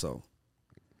hip hop. So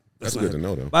That's good to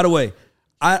know, though. By the way,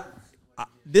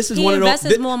 this is He one of those.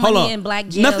 invests more money in black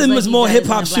jails Nothing than was he more does hip in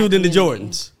hop the shoe black than the community.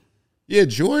 Jordans. Yeah,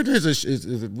 Jordan is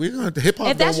we're gonna hip hop.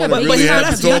 If that's don't your want to really biggest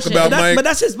have to talk contribution. about Mike.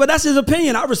 But that's his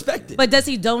opinion. I respect it. But does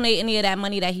he donate any of that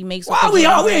money that he makes? Why we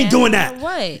ain't doing that?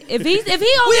 What? If he only this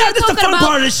the talking fun about,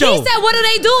 part of the show. He said, "What do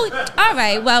they do?" All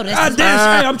right, well, this God is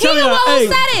damn, hey, I'm he telling the you, one who hey,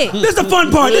 said it. this is the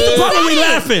fun part. This is the part where we said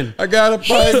it. laughing. I got a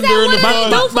He fight said during what the they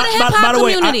pod. do for the hip hop By the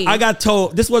way, community. I got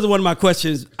told this wasn't one of my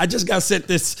questions. I just got sent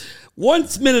this 1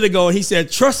 minute ago, and he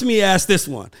said, "Trust me, ask this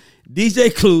one."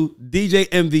 DJ Clue, DJ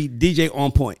Envy, DJ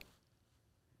On Point.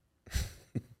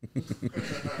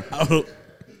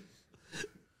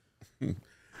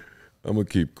 I'm gonna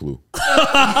keep Clue.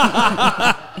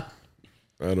 I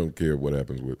don't care what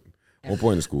happens with. On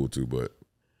Point is cool too, but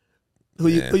Who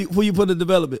you put in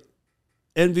development?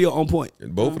 Envy or On Point?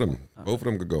 and both of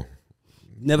them could go.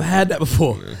 Never had that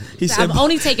before. He said, I'm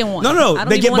only taking one. No, I don't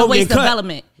they even get want to both waste getting cut.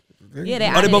 development. Yeah, they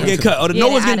 "Oh, they both get cut. Oh, the Yeah, no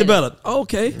one's they getting out of developed."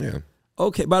 Okay. Yeah.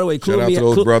 Okay. By the way, Clue Shout out me- to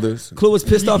those Clue- brothers. Clue was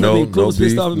pissed off at me. Clue was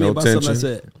pissed off at me about something I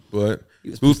said. But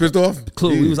who's pissed off?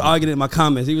 Clue, we was arguing in my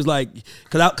comments. He was like,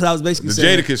 because I was basically The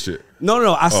saying, Jadakiss shit.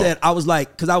 No. I said, I was like,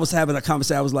 because I was having a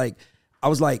conversation. I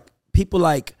was like, people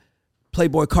like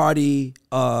Playboy Cardi,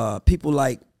 people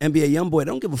like NBA YoungBoy, they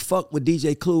don't give a fuck with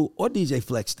DJ Clue or DJ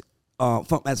Flex,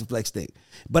 Funk Master Flex thing.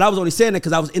 But I was only saying that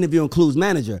because I was interviewing Clue's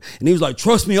manager, and he was like,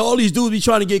 "Trust me, all these dudes be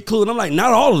trying to get Clue," and I'm like,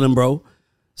 "Not all of them, bro."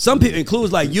 Some people, and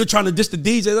Clue's like, "You're trying to diss the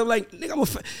DJs." I'm like, "Nigga, I'm a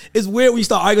fan." It's weird when you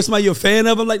start arguing with somebody you're a fan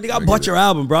of. I'm like, "Nigga, I bought your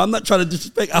album, bro. I'm not trying to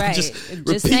disrespect. I'm Right. just Just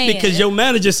repeating saying. because your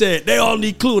manager said they all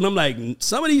need Clue." And I'm like,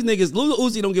 some of these niggas, Lil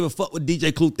Uzi don't give a fuck what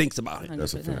DJ Clue thinks about it.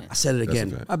 That's a fact. I said it That's a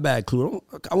again. fact. My bad, Clue.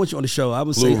 I want you on the show.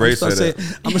 I'm Clue, Ray said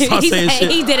that. I'm gonna start he saying said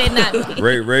shit. he did it, not me.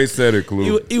 Ray said it,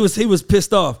 Clue. He was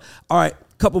pissed off. All right,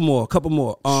 couple more.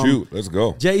 Shoot, let's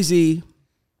go. Jay-Z,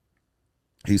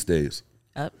 He stays.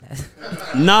 Up.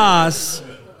 Nas,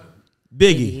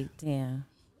 Biggie. Damn.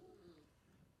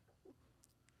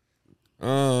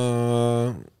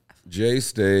 Jay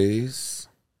stays.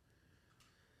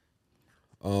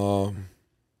 Well,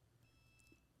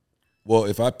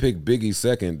 if I pick Biggie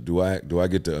second, do I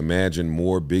get to imagine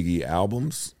more Biggie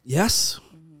albums? Yes.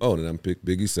 Oh, then I'm pick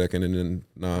Biggie second, and then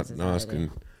Nas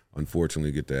can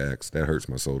unfortunately get the axe. That hurts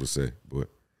my soul to say, but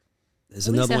There's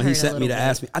At least another it one he hurt a sent me to little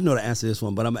ask me. I know the answer to this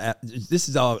one, but this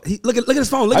is all. Look at his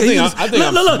phone. Look I at think I'm smoking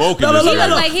this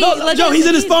guy. Joe, he's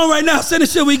in his phone right now. Send the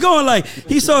shit. We going like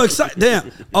he's so excited. Damn.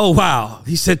 Oh wow.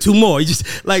 He said 2 more. He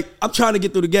just like I'm trying to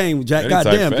get through the game, Jack. God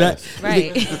damn, Jack.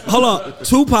 Right. Hold on.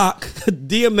 Tupac,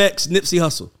 DMX, Nipsey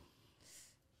Hussle.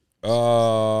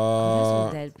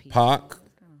 Pac.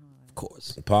 Of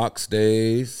course. Pac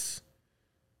stays.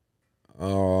 I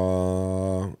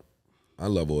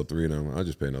love all 3 of them. I'll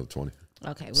just pay another 20.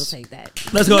 Okay, we'll take that.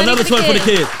 Let's go. Another 20 for the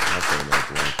kid. I'll pay another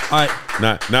 20. All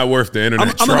right. Not worth the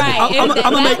internet trouble.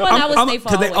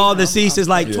 Because they all deceased is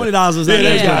like $20 was like,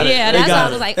 yeah, that's all I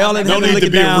was like. No need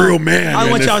to be a real man. I don't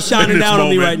want y'all shining down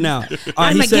on me right now.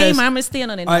 I'm a gamer. I'm a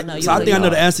stand on it. No, so I think I know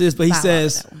the answer to this, but he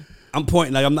says, I'm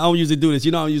pointing like I don't usually do this.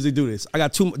 You know I don't usually do this. I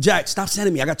got 2 more. Jack, stop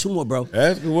sending me. I got 2 more, bro.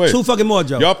 That's good. 2 fucking more,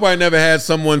 Joe. Y'all probably never had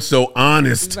someone so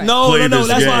honest. Right. No.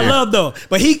 That's game. what I love though.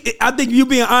 But I think you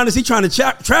being honest, he trying to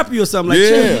trap you or something. Like,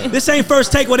 Yeah. This ain't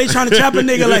first take where they trying to trap a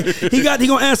nigga. Like he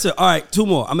gonna answer. All right, 2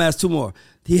 more. I'm gonna ask 2 more.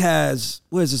 He has.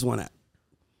 Where's this one at?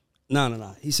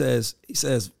 No. He says.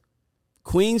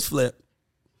 Queens Flip,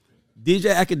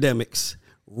 DJ Academics,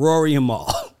 Rory and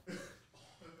Maul.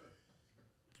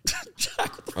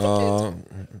 Jack, what the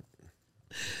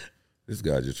fuck This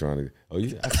guy just trying to. I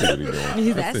see what he's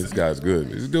doing. I think this guy's good.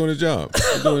 He's doing his job.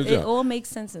 It all makes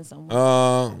sense in some way.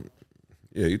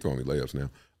 Yeah, he throwing me layups now.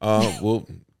 We'll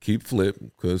keep Flip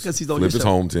because he's on Flip your is show.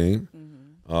 home team.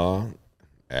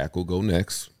 Ack will go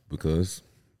next because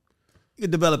You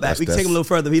can develop that. We can That's- take him a little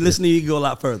further. If he listening, you can go a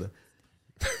lot further.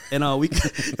 And we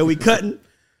cutting.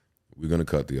 we're gonna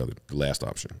cut the last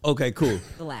option. Okay, cool.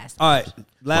 The last. All right,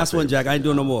 last one, Jack. I ain't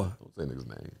doing no more. Don't say nigga's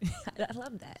name. I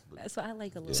love that. That's why I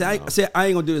like a little. See, I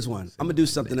ain't gonna do this one. I'm gonna do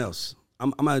something else.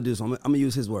 I'm gonna do this one. I'm gonna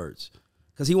use his words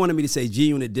because he wanted me to say G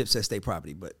Unit Dipset State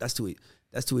Property, but that's too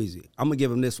easy. I'm gonna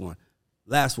give him this one.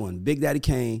 Last one. Big Daddy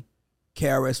Kane,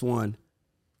 KRS-One,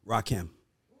 Rakim.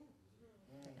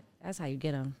 That's how you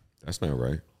get them. That's not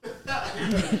right.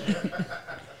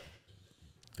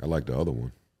 I like the other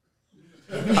one.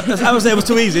 I would say it was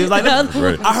too easy. It was like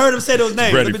Ready. I heard him say those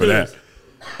names. Ready Let me for do that.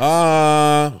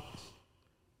 this.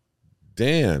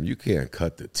 Damn, you can't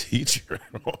cut the teacher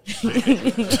at all.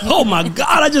 Oh my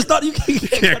God! I just thought you You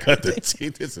can't cut the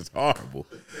teacher. This is horrible.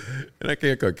 And I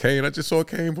can't cut Kane. I just saw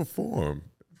Kane perform.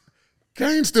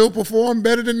 Kane still perform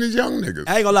better than these young niggas.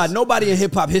 I ain't gonna lie. Nobody in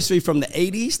hip hop history from the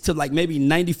 '80s to like maybe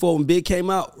 '94 when Big came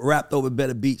out rapped over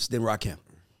better beats than Rakim.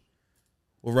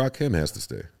 Well, Rakim has to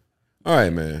stay. All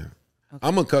right, man. Okay.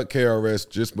 I'm gonna cut KRS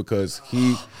just because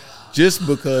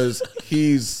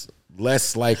he's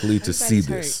less likely to see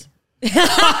this. I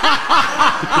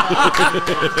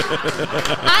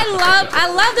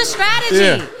love the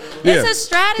strategy. It's a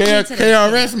strategy. To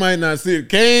KRS might not see it.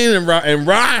 Kane and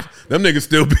Rod, them niggas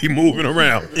still be moving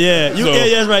around. Yeah,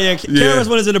 that's right. Yeah, KRS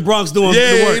One is in the Bronx doing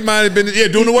the work. He might have been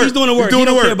doing the work. He's doing the work. He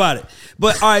don't care about it.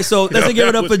 But all right, so let's give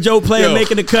it up for Joe Player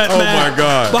making the cut, man. Oh my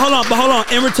God! But hold on.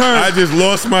 In return, I just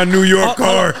lost my New York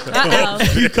card.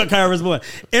 You cut KRS One.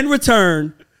 In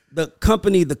return, the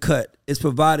company, The Cut, is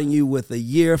providing you with a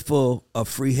year full of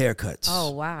free haircuts. Oh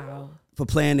wow! For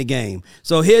playing the game.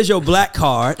 So here's your black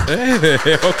card. Okay.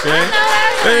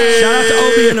 Shout out to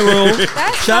Obi in the room.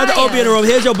 Shout out to Obi in the room.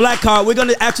 Here's your black card. We're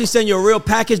gonna actually send you a real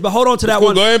package, but hold on to that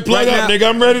one. Go ahead and plug right up, now. nigga.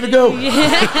 I'm ready to go.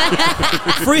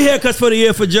 Free haircuts for the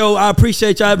year for Joe. I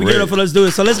appreciate y'all. Be good for let's do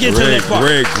it. So let's get to the next part.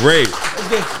 Great.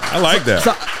 I like that.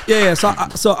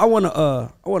 So I wanna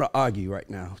argue right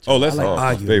now. Oh, that's I like my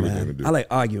arguing, favorite man. thing to do. I like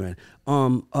arguing.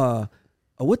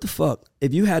 What the fuck?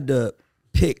 If you had to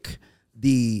pick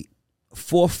the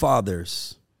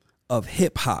forefathers of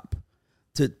hip hop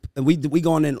and we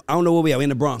going in, I don't know where we are, in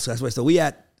the Bronx, so that's why. So we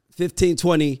at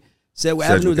 1520 Sedgwick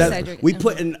Avenue. We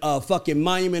putting a fucking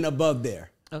monument above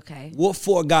there. Okay. What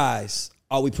 4 guys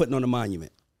are we putting on the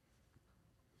monument?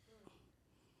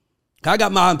 I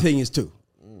got my opinions too.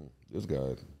 This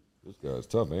guy's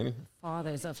tough, ain't he?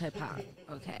 Fathers of hip hop.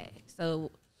 Okay.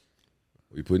 So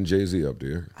We putting Jay-Z up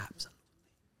there. Absolutely.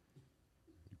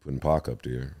 You putting Pac up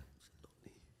there.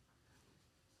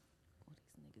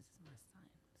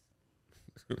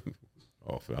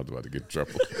 Oh, I was about to get in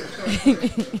trouble.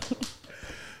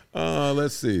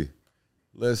 Let's see.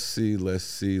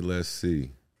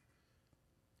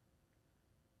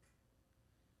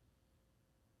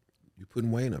 You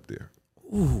putting Wayne up there.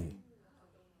 Ooh.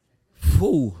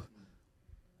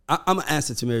 I'm gonna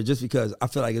answer Tamir just because I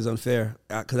feel like it's unfair.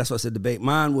 Because that's what I said. Debate.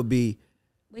 Mine would be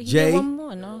wait, Jay. one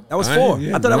more, no? That was 4.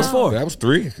 I thought that was 4. That was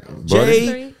 3.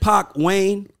 Jay, Pac,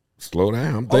 Wayne. Slow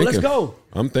down. I'm thinking. Let's go.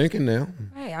 I'm thinking now.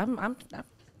 Hey, I'm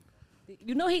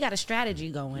you know he got a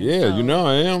strategy going. Yeah, so. you know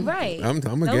I am. Right. I'm a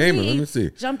Don't gamer. be Let me see.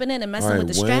 Jumping in and messing All right, with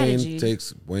the strategy.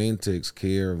 Wayne takes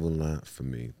care of a lot for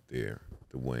me there.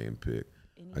 The Wayne pick.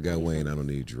 I got Wayne. I don't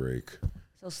need Drake.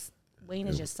 So Wayne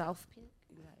is your South pick?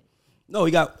 No,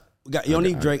 we got you don't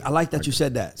need Drake. I like that you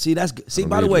said that. See, that's good. See, don't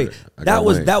by the need way,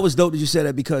 Drake. That was dope that you said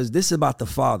that because this is about the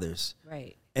fathers.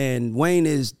 Right. And Wayne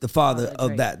is the father of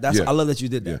Drake. that. That's Yeah. I love that you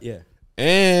did that. Yeah.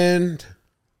 And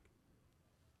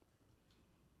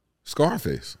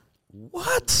Scarface.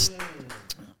 What?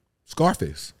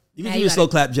 Scarface. You can Now do you your slow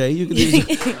gotta- clap, Jay. You can do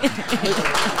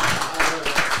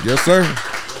Yes, sir.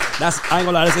 that's I ain't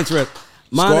gonna lie, that's interesting.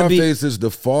 Mine would be Scarface is the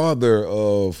father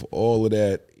of all of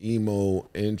that emo,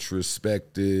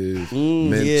 introspective,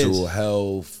 mental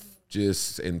health,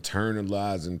 just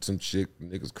internalizing some shit,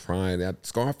 niggas crying. That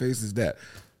Scarface is that.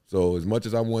 So as much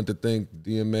as I want to think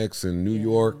DMX and New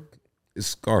York, it's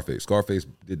Scarface. Scarface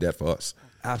did that for us.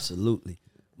 absolutely.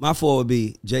 My four would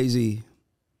be Jay-Z,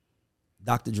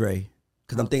 Dr. Dre,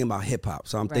 because I'm thinking about hip hop.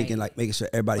 So I'm thinking like making sure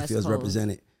everybody West feels Coast.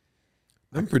 represented.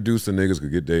 Them producer niggas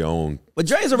could get their own. But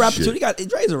Dre's a rapper too.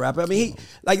 Dre's a rapper. I mean, he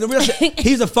like the real shit.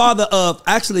 He's the father of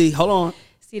actually. Hold on.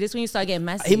 See, this when you start getting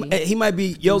messy. He might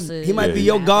be your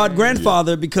Producers, god rappers.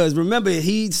 grandfather because remember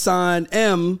he signed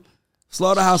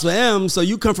Slaughterhouse with M, so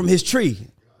you come from his tree.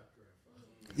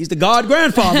 He's the god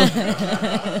grandfather.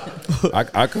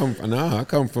 I come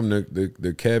from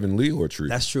the Kevin Leor tree.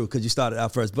 That's true because you started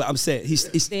out first. But I'm saying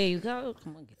he's There you go.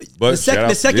 Come on, get But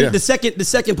the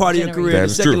second part of your career. That The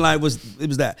is second true. line was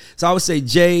that. So I would say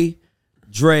Jay,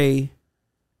 Dre.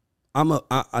 I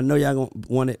know y'all gonna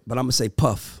want it, but I'm gonna say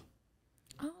Puff.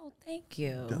 Oh, thank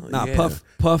you. Nah, Yeah.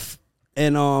 Puff,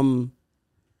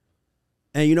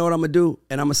 and you know what I'm gonna do?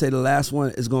 And I'm gonna say the last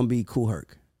one is gonna be Kool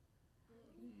Herc.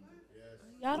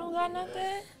 Y'all don't got nothing?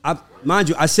 Mind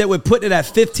you, I said we're putting it at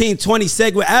 1520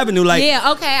 Segway Avenue. Like,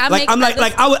 Yeah, okay. I'm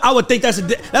like I would think that's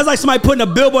like somebody putting a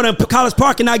billboard in College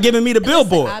Park and not giving me the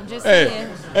billboard. I'm just saying.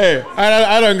 Hey,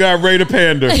 I done got Ray the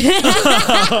Panda.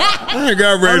 I done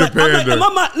got Ray the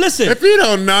Panda. Listen, If you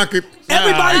don't knock it,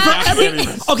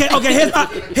 Okay.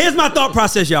 Here's my thought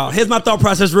process, y'all. Here's my thought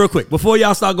process, real quick, before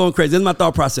y'all start going crazy. Here's my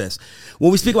thought process.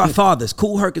 When we speak about fathers,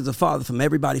 Kool Herc is a father from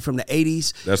everybody from the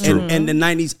 80s That's true. and the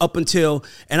 90s up until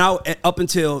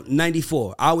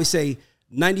 94. I always say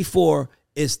 94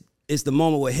 is the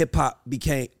moment where hip hop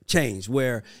became changed,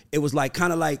 where it was like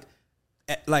kind of like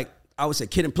I would say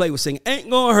Kid and Play was singing "Ain't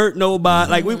Gonna Hurt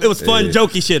Nobody." Like it was fun,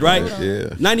 jokey shit, right?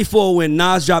 Yeah. 94 when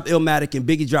Nas dropped Illmatic and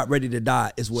Biggie dropped Ready to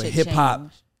Die is where Shit hip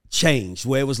hop changed.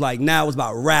 Where it was like now it's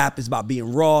about rap, it's about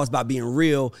being raw, it's about being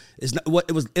real. It's not what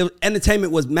it was.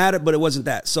 Entertainment was mattered, but it wasn't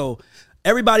that. So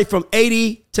everybody from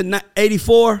 80 to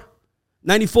 84,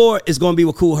 94 is gonna be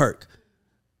with Kool Herc.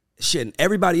 Shit, and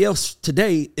everybody else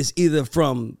today is either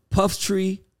from Puff's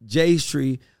tree, Jay's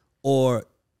tree, or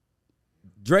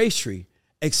Dre's tree.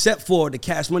 Except for the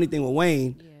Cash Money thing with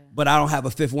Wayne, but I don't have a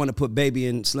fifth one to put Baby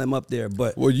and Slim up there.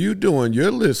 But well, your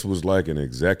list was like an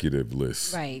executive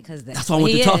list. Right, because that's why I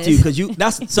want to talk to you because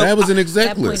That was an exec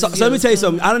that list. point- So let me tell you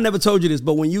something. I done never told you this,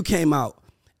 but when you came out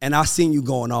and I seen you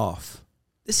going off,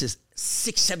 this is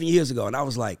 6-7 years ago, and I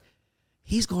was like,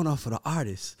 he's going off for the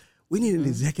artist. We need an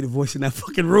executive voice in that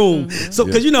fucking room. So,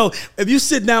 because if you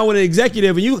sit down with an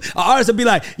executive and an artist will be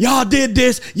like, y'all did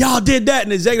this, y'all did that,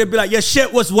 and the executive be like, your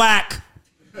shit was whack.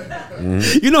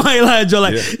 You know how Elijah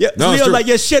like, No, it's Leo's true. like,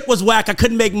 your shit was whack. I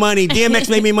couldn't make money. DMX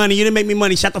made me money. You didn't make me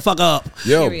money. Shut the fuck up.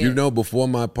 Yo, Period. before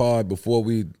my pod, before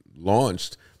we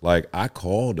launched, like I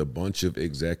called a bunch of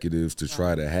executives to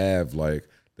try to have like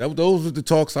those were the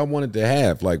talks I wanted to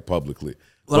have like publicly.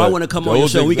 Well, I want to come on your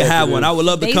show. We can have one. I would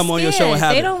love to come on your show and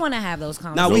have They it. don't want to have those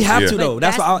conversations. Now we have to Yeah. though.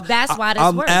 That's why this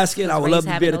I'm works, asking. I because would love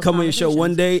Ray's to be able having to come on your show those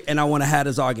one day, and I want to have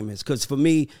those arguments. Because for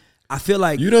me, I feel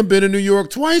like You done been in New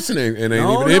York twice and ain't even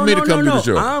hit me to come to the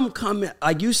show. I'm coming.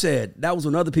 Like you said, that was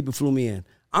when other people flew me in.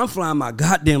 I'm flying my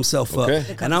goddamn self up,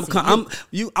 Okay. and I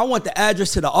want the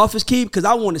address to the office key because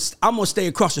I'm gonna stay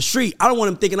across the street. I don't want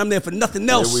them thinking I'm there for nothing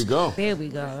else. There we go. There we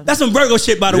go. That's some Virgo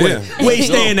shit, by the way. Yeah. Where you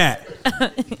staying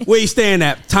at? Where you staying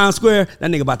at? Times Square? That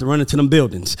nigga about to run into them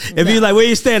buildings. If you like, where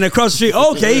you staying across the street?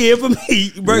 Okay, here for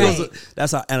me. Virgos. Right.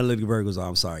 That's how analytic Virgos are.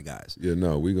 I'm sorry, guys. Yeah,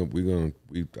 no,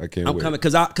 I can't I'm wait. coming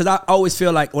because I always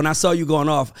feel like when I saw you going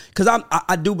off, because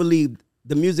I do believe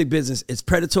the music business is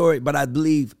predatory, but I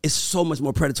believe it's so much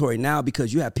more predatory now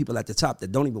because you have people at the top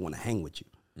that don't even want to hang with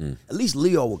you. At least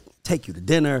Leo will take you to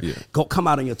dinner, go come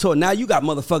out on your tour. Now you got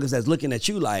motherfuckers that's looking at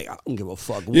you like, I don't give a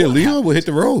fuck. Yeah, what Leo happened. will hit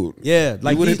the road. Yeah,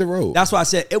 like he would hit the road. That's why I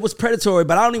said it was predatory,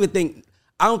 but I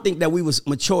don't think that we was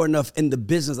mature enough in the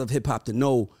business of hip hop to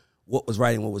know what was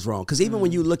right and what was wrong. Because even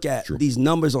when you look at these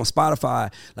numbers on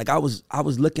Spotify, like I was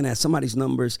looking at somebody's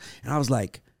numbers and I was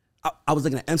like, I was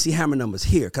looking at MC Hammer numbers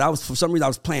here because for some reason I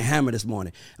was playing Hammer this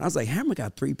morning and I was like, Hammer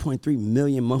got 3.3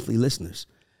 million monthly listeners.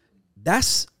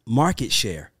 That's market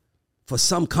share for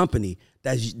some company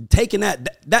that's taking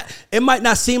that it might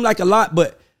not seem like a lot,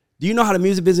 but do you know how the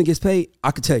music business gets paid?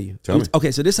 I could tell you. Tell me.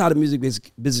 Okay, so this is how the music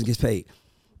business gets paid.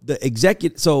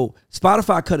 So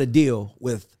Spotify cut a deal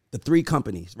with the 3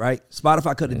 companies, right?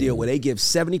 Spotify cut a deal where they give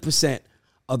 70%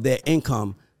 of their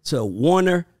income to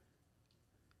Warner,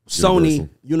 Sony,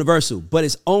 Universal, but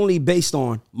it's only based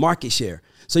on market share.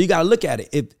 So you got to look at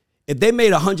it. If they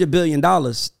made $100 billion,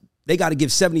 they got to give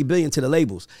 $70 billion to the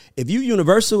labels. If you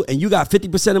Universal and you got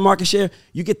 50% of market share,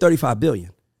 you get $35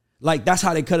 billion. Like that's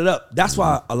how they cut it up. That's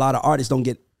why a lot of artists don't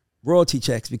get royalty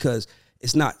checks because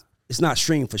it's not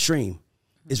stream for stream.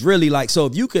 It's really like, so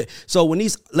when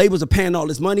these labels are paying all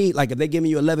this money, like if they're giving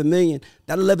you 11 million,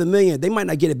 that 11 million, they might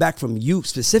not get it back from you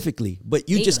specifically, but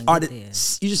you just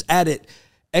added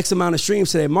X amount of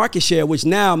streams to their market share, which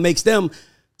now makes them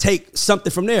take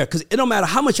something from there. Cause it don't matter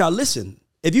how much y'all listen.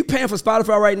 If you paying for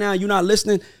Spotify right now, you're not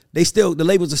listening, the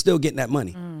labels are still getting that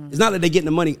money. It's not that they're getting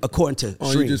the money according to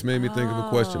stream. You just made me think of a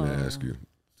question to ask you.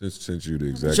 Since you're the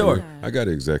executive. Sure. I got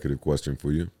an executive question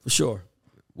for you. For sure.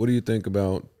 What do you think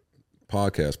about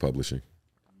podcast publishing?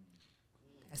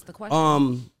 That's the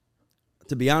question.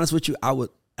 To be honest with you, I would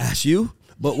ask you,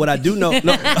 but what I do know,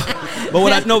 but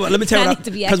let me tell you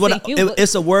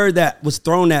it's a word that was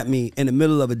thrown at me in the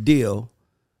middle of a deal,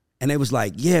 and they was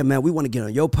like, "Yeah, man, we want to get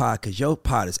on your pod because your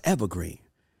pod is evergreen,"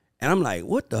 and I'm like,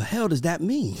 "What the hell does that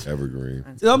mean?" Evergreen.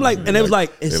 So I'm like, and it was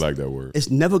like, they like that word. It's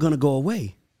never gonna go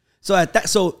away. So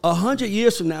 100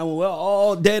 years from now, when we're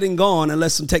all dead and gone,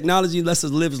 unless some technology lets us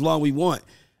live as long as we want,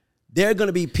 there are going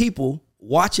to be people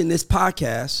watching this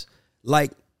podcast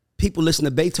like people listen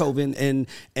to Beethoven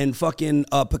and fucking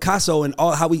Picasso and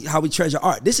all how we treasure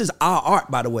art. This is our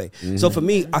art, by the way. Mm-hmm. So for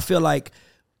me, I feel like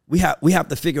we have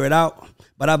to figure it out.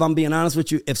 But if I'm being honest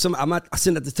with you, I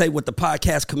sitting at the table with the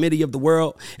podcast committee of the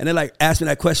world, and they like ask me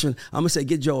that question, I'm gonna say,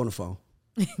 get Joe on the phone.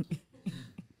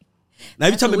 Now,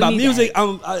 if you're talking about music,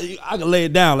 I can lay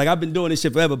it down. Like, I've been doing this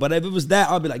shit forever. But if it was that,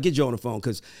 I'd be like, get Joe on the phone.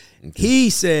 Because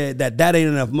he said that ain't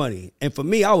enough money. And for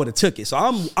me, I would have took it. So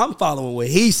I'm following what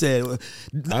he said.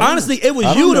 Honestly, it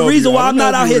was you the reason why I'm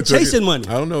not out here chasing money.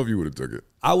 I don't know if you would have took it.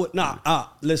 I would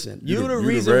not. Listen, you the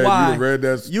reason why.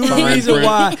 You the reason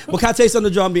why. Well, can I tell you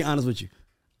something, Joe? I'm being honest with you.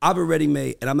 I've already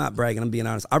made, and I'm not bragging, I'm being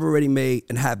honest. I've already made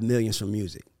and have millions from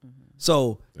music.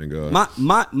 So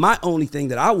my only thing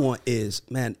that I want is,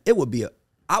 man, I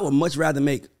would much rather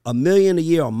make $1 million a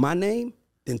year on my name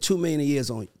than $2 million a year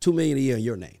on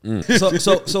your name.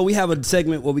 So we have a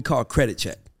segment what we call credit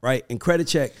check, right? And credit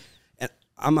check, and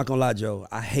I'm not gonna lie, Joe,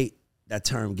 I hate that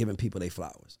term, giving people their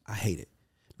flowers. I hate it.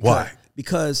 Why?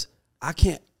 Because I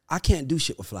can't do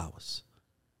shit with flowers.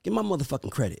 Give my motherfucking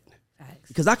credit.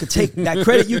 Because I could take that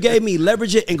credit you gave me,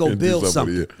 leverage it, and go build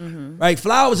something. Mm-hmm. Right?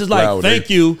 Flowers is like, thank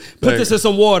you. Put this in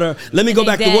some water. Let me go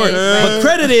back to work. But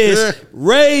credit is,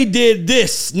 Ray did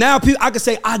this. Now I can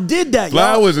say, I did that.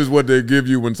 Flowers is what they give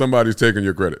you when somebody's taking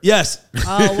your credit. Yes. Oh,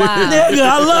 wow. Nigga,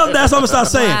 I love that. So I'm going to start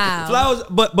saying. Wow. Flowers.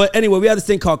 But anyway, we have this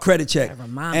thing called credit check.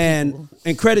 And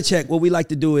in credit check, what we like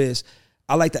to do is,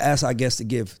 I like to ask our guests to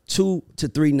give 2 to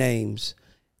 3 names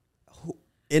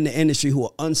in the industry who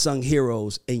are unsung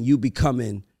heroes, and you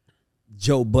becoming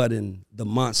Joe Budden, the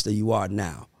monster you are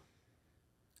now.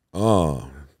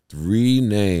 3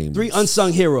 names. 3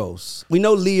 unsung heroes. We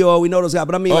know Leo, we know those guys,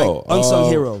 but I mean unsung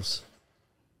heroes.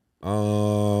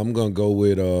 I'm gonna go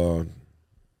with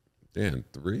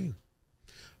 3.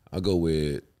 I'll go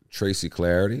with Tracy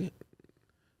Clarity.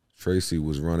 Tracy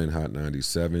was running Hot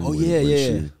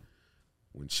 97.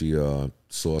 When she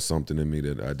saw something in me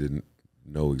that I didn't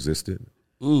know existed.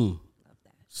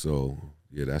 So,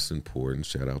 yeah, that's important.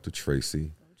 Shout out to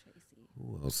Tracy.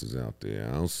 Who else is out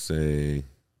there? I always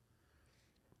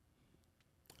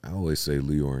say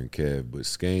Leor and Kev, but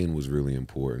Skane was really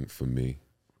important for me.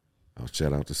 I'll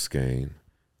shout out to Skane.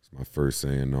 It's my first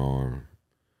A&R,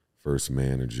 first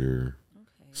manager. Okay.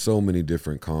 So many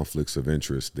different conflicts of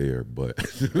interest there, but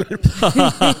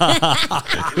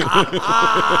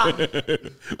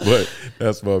but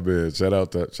that's my man. Shout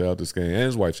out to Skane and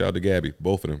his wife. Shout out to Gabby.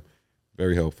 Both of them.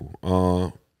 Very helpful.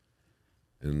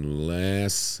 And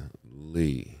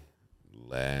lastly,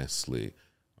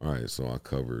 all right, so I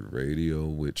covered radio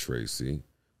with Tracy.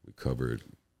 We covered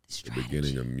the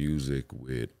beginning of music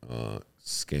with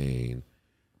Skane.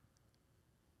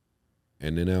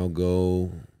 And then I'll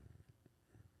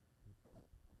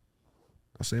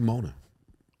say Mona.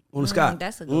 Mona Scott.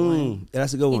 That's a good one. Yeah,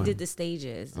 that's a good one. He did the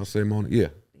stages. I'll say Mona. Yeah.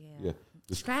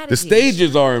 Strategy. The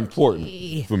stages are important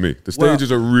for me. The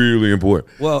stages are really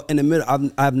important. Well, in the middle,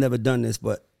 I've never done this,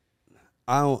 but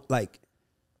I don't like.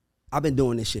 I've been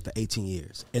doing this shit for 18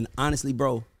 years, and honestly,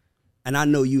 bro, and I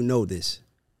know you know this,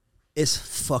 it's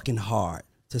fucking hard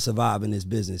to survive in this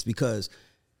business because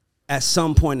at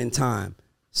some point in time,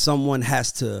 someone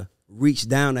has to reach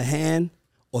down a hand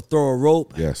or throw a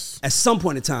rope. Yes. At some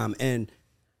point in time, and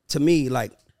to me,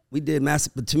 like. We did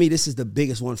massive, but to me, this is the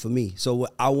biggest one for me. So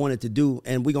what I wanted to do,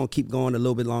 and we're going to keep going a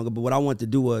little bit longer, but what I wanted to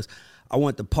do was I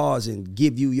wanted to pause and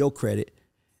give you your credit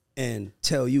and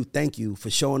tell you thank you for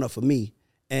showing up for me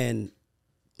and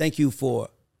thank you for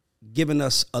giving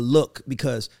us a look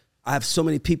because I have so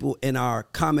many people in our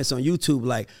comments on YouTube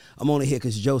like, I'm only here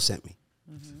because Joe sent me.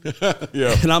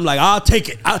 Yeah. And I'm like, I'll take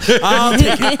it. I'll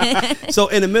take it. So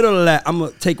in the middle of that, I'm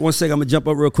going to take 1 second. I'm going to jump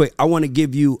up real quick. I want to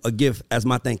give you a gift as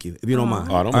my thank you, if you don't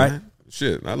mind. Oh, I don't All mind. right?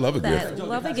 Shit, I love a gift.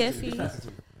 Love a gift.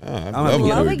 I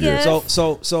love a gift.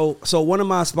 So one of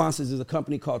my sponsors is a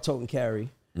company called Tote and Carry.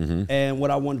 And what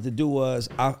I wanted to do was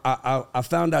I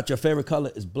found out your favorite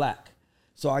color is black.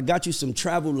 So I got you some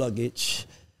travel luggage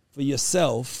for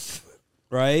yourself,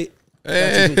 right? Got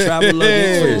you some travel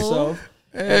luggage for yourself.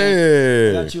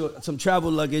 Hey. I got you some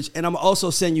travel luggage, and I'm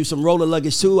also sending you some roller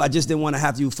luggage too. I just didn't want to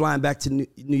have you flying back to New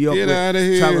York Get with outta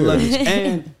here. travel luggage.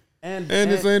 And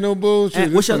this ain't no bullshit.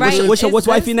 and what's your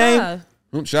wifey name?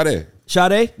 Sade.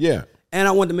 Sade? Yeah. And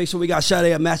I wanted to make sure we got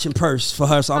Sade a matching purse for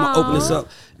her, so I'm gonna open this up.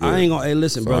 Yeah. I ain't gonna. Hey,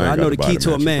 listen, brother. I know the key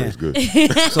to a man.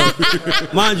 So,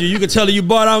 mind you can tell her you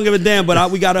bought. I don't give a damn.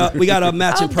 But we got a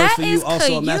matching purse for you.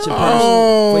 Also a matching purse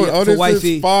for this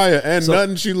wifey. is fire. And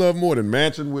nothing she loved more than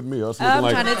matching with me. Us I'm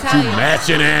looking trying like to tell two you.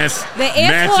 matching ass. The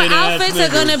airport outfits are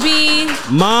gonna be.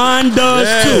 Mine does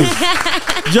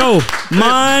too. Joe,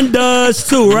 mine does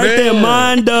too. Right there,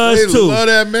 mine does they too. Love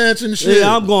that matching shit.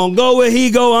 Yeah, I'm gonna go where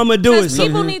he go. I'm gonna do it.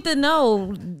 People need to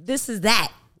know this is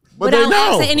that. But without they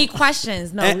know. asking any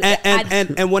questions. No.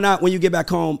 And when you get back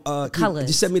home, Colors.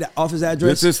 just send me the office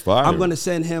address. This is fire. I'm gonna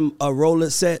send him a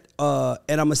roller set, and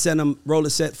I'm gonna send him roller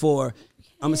set for.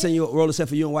 I'm gonna send you a roller set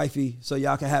for you and wifey, so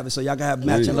y'all can have it. So y'all can have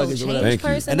matching luggage or whatever. Thank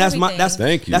you. And that's my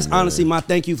Thank you, that's man. honestly my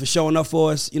thank you for showing up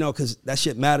for us. You know, because that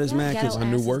shit matters, man. Because my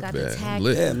new work bag. I'm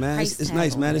lit. yeah, man, it's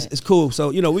nice, man. It's cool.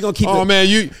 So we're gonna keep. Oh it.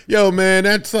 man, man,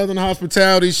 that Southern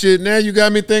hospitality shit. Now you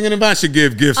got me thinking if I should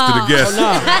give gifts to the guests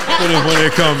when they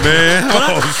come, man.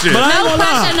 Shit.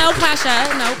 No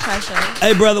pressure.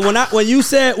 Hey, brother, when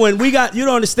we got, you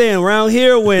don't understand. Around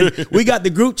here, when we got the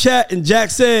group chat and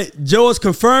Jack said Joe is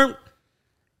confirmed.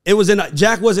 It was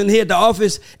Jack wasn't here at the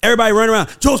office. Everybody running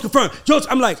around. Joe's confirmed.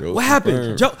 I'm like, what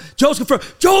happened? Joe's confirmed.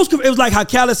 It was like how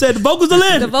Khaled said, the vocals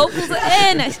are in. The vocals are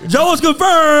in. Joe's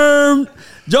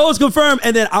confirmed.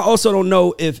 And then I also don't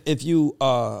know if you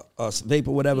vape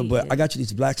or whatever, but I got you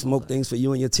these black smoke things for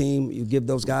you and your team. You give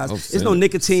those guys. There's no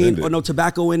nicotine or no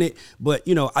tobacco in it, but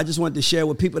I just wanted to share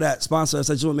with people that sponsor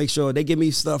us. I just want to make sure they give me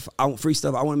stuff. I want free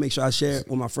stuff. I want to make sure I share it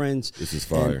with my friends. This is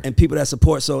fire. And people that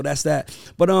support. So that's that.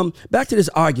 But back to this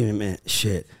argument, man.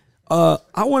 Shit. I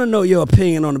want to know your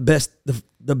opinion on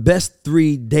the best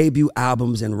 3 debut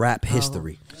albums in rap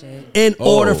history, in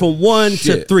order from 1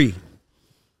 to 3.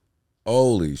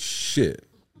 Holy shit.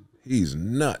 He's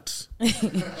nuts.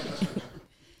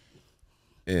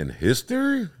 In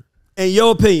history? In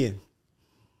your opinion.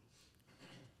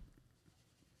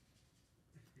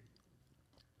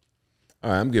 All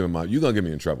right, you're going to get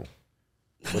me in trouble.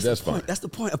 But that's fine. That's the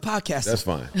point of podcasting. That's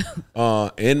fine.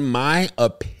 In my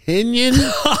opinion.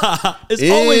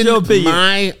 It's always your opinion. In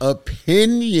my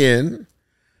opinion,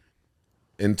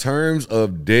 in terms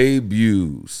of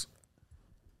debuts,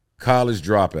 College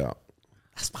Dropout.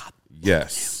 That's my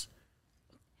Yes.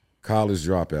 College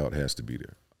Dropout has to be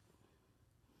there.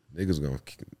 Niggas gonna.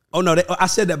 Oh no, I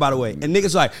said that by the way. And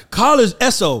niggas like, college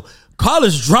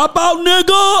dropout,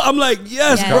 nigga. I'm like,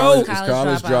 yes, bro.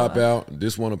 College dropout.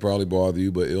 This one will probably bother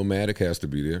you, but Illmatic has to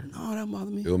be there. No, that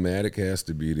bother me. Illmatic has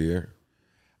to be there.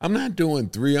 I'm not doing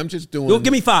 3. I'm just doing.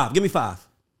 Give me 5. Give me 5.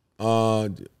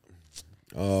 See,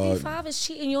 5 is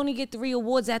cheating. You only get 3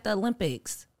 awards at the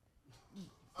Olympics.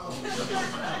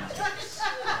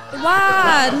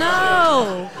 Why?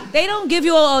 No. They don't give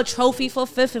you a trophy for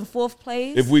 5th and 4th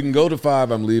place. If we can go to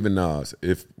 5, I'm leaving Nas.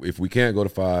 If we can't go to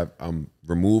 5, I'm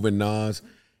removing Nas.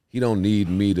 He don't need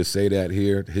me to say that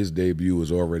here. His debut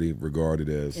is already regarded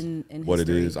as in what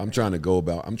history. it is. I'm trying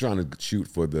to shoot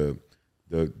for the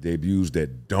debuts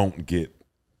that don't get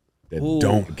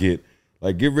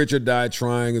like Get Rich or Die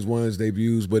Trying is one of his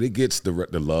debuts, but it gets the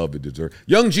love it deserves.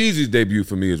 Young Jeezy's debut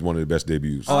for me is one of the best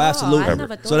debuts. Oh, absolutely. I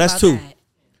never thought So that's about 2. that.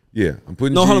 Yeah, I'm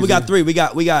putting. No, Jeezy, hold on. We got 3. We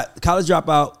got College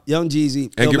Dropout, Young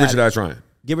Jeezy, and Get Rich or Die Trying.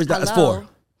 Get Rich or Die. That's Hello? 4.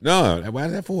 No, why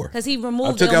is that 4? Because he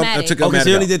removed I Illmatic. took Okay, so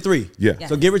you Illmatic only out. did 3. Yeah. Yeah.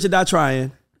 So Get Rich or Die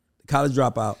Trying, College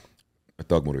Dropout,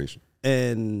 Thug Motivation.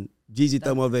 and Jeezy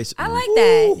Thug Motivation. I like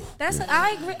that. That's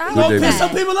I agree. I Good like David. Piss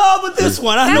some that. people off with this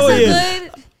one. I That's know a it is.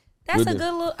 good. That's Good a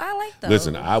good look. I like those.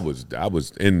 Listen, I was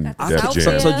in That's Def out Jam.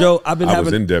 there. So Joe, I've been I was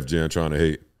having in Def Jam trying to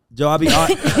hate. Joe. I be no,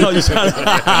 you trying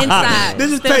to, Inside.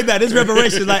 This is payback. This is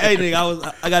reparations. Like, hey,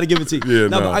 nigga, I got to give it to you. Yeah,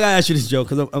 no, no. but I got to ask you this, Joe,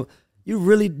 because you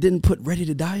really didn't put Ready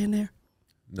to Die in there.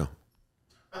 No.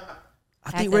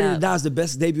 I think it Ready to up. Die is the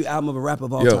best debut album of a rapper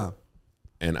of all Yo. time.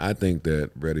 And I think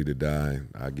that Ready to Die,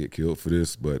 I get killed for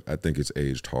this, but I think it's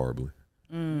aged horribly.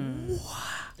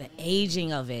 The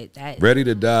aging of it. That Ready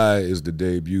to Die is the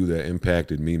debut that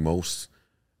impacted me most,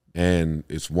 and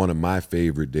it's one of my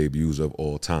favorite debuts of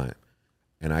all time.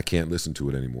 And I can't listen to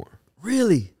it anymore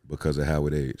Really? because of how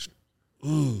it aged.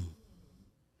 Yeah,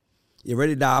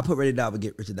 Ready to Die. I put Ready to Die, but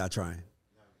Get Rich or Die Trying.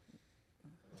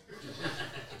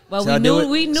 well, See how I do it?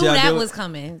 we knew See how I that do it? was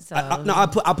coming. So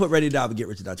I put Ready to Die, but Get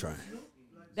Rich or Die Trying.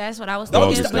 that's what I was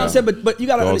Doggy thinking. Style. But I said, but you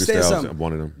got to Doggy understand Style's something.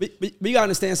 one of them. But you gotta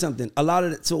understand something. A lot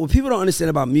of it. So what people don't understand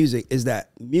about music is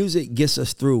that music gets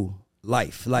us through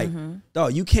life. Like,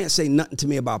 dog, you can't say nothing to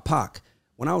me about Pac.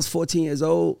 When I was 14 years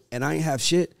old and I ain't have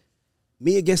shit,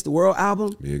 Me Against the World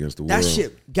album, Me Against the that World.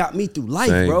 shit got me through life,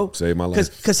 Same. bro. Saved my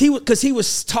life. Because he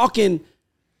was talking.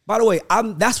 By the way,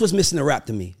 that's what's missing the rap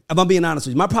to me. If I'm being honest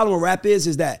with you, my problem with rap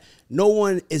is that no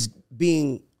one is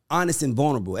being honest and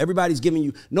vulnerable. Everybody's giving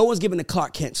you. No one's giving the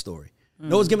Clark Kent story.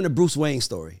 No one's giving the Bruce Wayne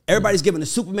story. Everybody's giving the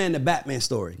Superman and the Batman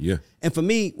story. Yeah. And for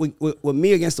me, with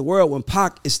Me Against the World, when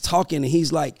Pac is talking and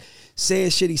he's like saying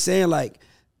shit, he's saying like,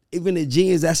 even the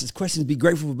genius asks his questions, be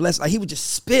grateful for blessing. Like he was just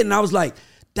spitting. I was like,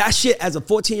 that shit as a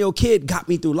 14-year-old kid got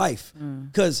me through life.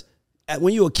 Because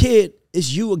when you're a kid, it's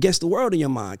you against the world in your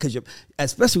mind. Because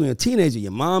especially when you're a teenager,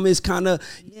 your mom is kind of,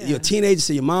 you're a teenager,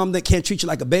 so your mom that can't treat you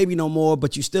like a baby no more,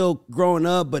 but you still growing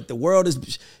up, but the world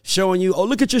is showing you, oh,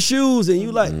 look at your shoes. And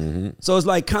you like, so it's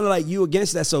like kind of like you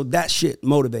against that. So that shit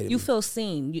motivated you me. feel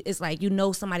seen. It's like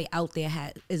somebody out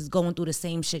there is going through the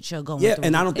same shit you're going Yeah, through.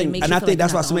 and I don't It think, makes and you I feel think like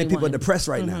that's you're why not so the many only people are one. depressed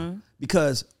right now,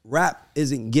 because rap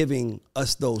isn't giving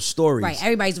us those stories. Right,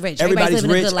 everybody's rich. Everybody's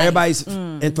living a rich. good life. Everybody's,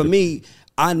 and for me,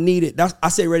 I need it. I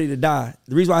say Ready to Die.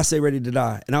 The reason why I say Ready to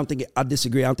Die, and I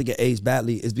disagree. I don't think it aged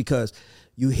badly, is because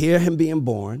you hear him being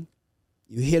born,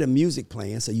 you hear the music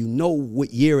playing, so you know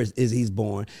what year is he's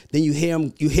born. Then you hear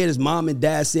his mom and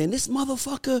dad saying, "This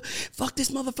motherfucker, fuck this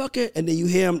motherfucker," and then you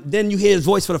hear his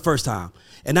voice for the first time,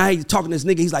 and now he's talking to this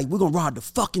nigga. He's like, "We're gonna ride the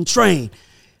fucking train."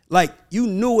 Like, you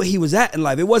knew where he was at in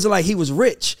life. It wasn't like he was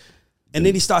rich. And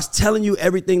then he starts telling you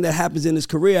everything that happens in his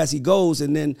career as he goes,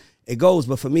 and then it goes.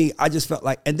 But for me, I just felt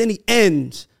like, and then he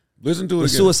ends Listen to it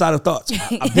with again. Suicidal Thoughts.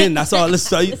 That's all I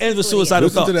listen to. He ends with Suicidal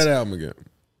Listen Thoughts. to that album again.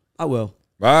 I will.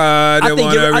 I think don't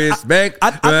want you're- to respect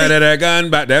I think- that gun,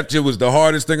 but that shit was the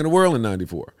hardest thing in the world in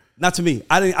 '94. Not to me.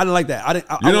 I didn't like that. You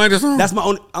didn't like that song? That's my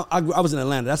only. I was in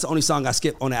Atlanta. That's the only song I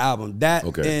skipped on the album.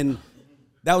 And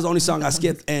that was the only song I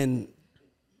skipped. And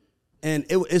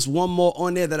it's one more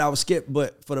on there that I would skip.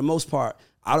 But for the most part,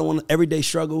 I don't want Everyday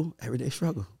Struggle. Everyday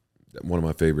Struggle. One of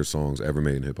my favorite songs ever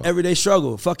made in hip hop. Everyday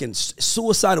Struggle. Fucking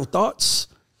Suicidal Thoughts.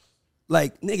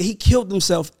 Like, nigga, he killed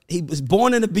himself. He was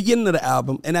born in the beginning of the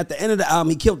album, and at the end of the album,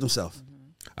 he killed himself.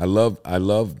 I love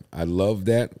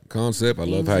that concept. I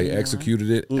love how he executed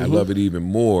it. I love it even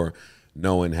more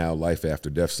knowing how Life After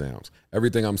Death sounds.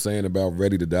 Everything I'm saying about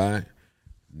Ready to Die,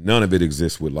 none of it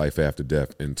exists with Life After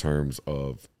Death in terms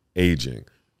of aging.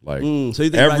 Like, So you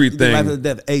think everything Life After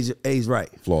Death aged right.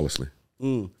 flawlessly.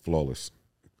 Flawless.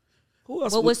 Who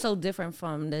else? What was so different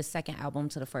from the second album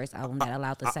to the first album that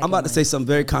allowed the second I'm about to one? say something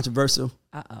very controversial.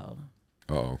 Uh-oh.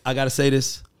 Uh-oh. I got to say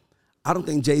this. I don't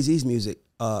think Jay-Z's music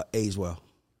aged well.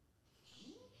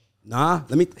 Nah,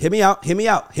 hear me out. Give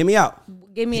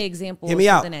me an example Hear of me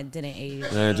out. something that didn't age.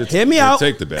 Man, just Hear me out.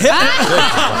 Take the bet. You got it.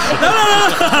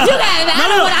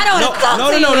 I don't want to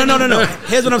talk to you. No.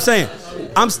 Here's what I'm saying.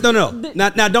 Now,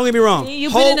 don't get me wrong.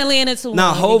 You've been in Atlanta too long.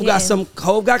 Now, Hov got Again.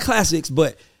 Hov got classics,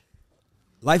 but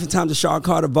Life and Times of Sean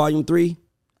Carter, Volume 3,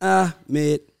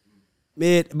 mid.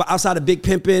 But outside of Big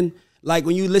Pimpin', like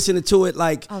when you listen to it,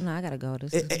 like Oh no, I gotta go.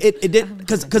 This it did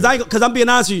because I'm being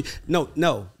honest with you.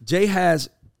 No. Jay has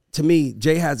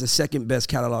the second best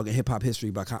catalog in hip hop history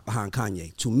behind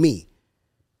Kanye. To me,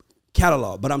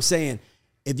 catalog. But I'm saying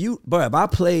if I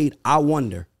played I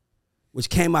Wonder, which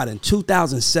came out in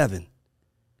 2007,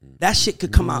 that shit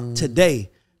could come out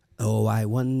today. Oh, I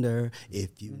wonder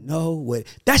if you know what.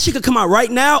 That shit could come out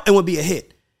right now and would be a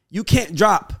hit. You can't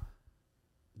drop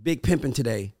Big Pimpin'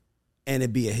 today and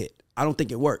it be a hit. I don't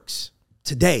think it works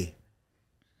today.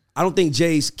 I don't think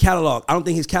Jay's catalog, I don't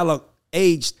think his catalog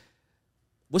aged.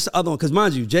 What's the other one? Because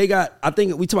mind you, Jay got, I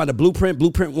think we talking about the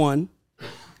Blueprint 1.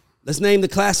 Let's name the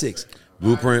classics.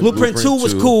 Blueprint 2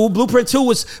 was cool. Blueprint 2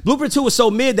 was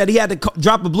so mid that he had to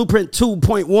drop a Blueprint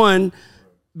 2.1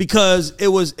 because it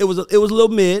was a little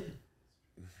mid.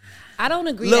 I don't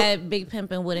agree that Big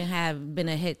Pimpin' wouldn't have been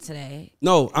a hit today.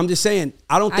 No, I'm just saying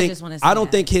I don't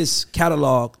think his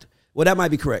catalog. Well, that might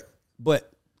be correct,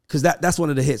 but because that's one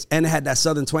of the hits, and it had that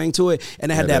southern twang to it,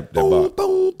 and it had that boom,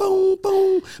 boom, boom,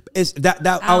 boom. It's that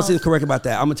I was incorrect about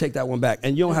that. I'm gonna take that one back,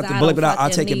 and you don't have to blip it out. I'll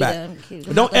take it back.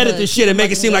 But don't edit this shit and make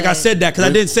it seem like I said that because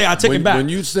I didn't say. I took it back. When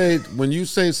you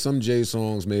say some Jay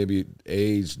songs maybe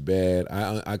aged bad,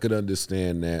 I could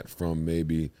understand that from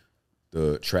maybe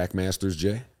the Trackmasters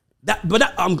Jay. I'm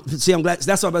glad. That's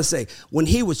what I'm about to say. When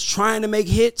he was trying to make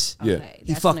hits,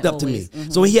 he fucked up to me.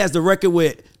 Mm-hmm. So when he has the record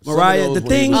with Mariah, the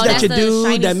things that you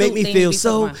do that make me feel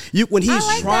so. When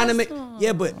he's trying to make,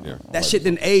 that shit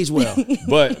didn't age well.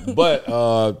 but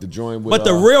the joint with but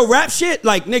the real rap shit,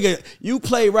 like nigga, you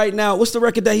play right now. What's the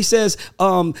record that he says?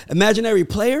 Imaginary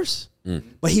Players.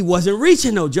 But he wasn't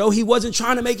reaching though, Joe. He wasn't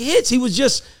trying to make hits. He was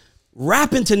just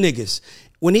rapping to niggas.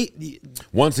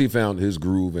 Once he found his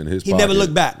groove and his he never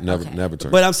looked back. Never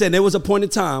turned. But I'm saying there was a point in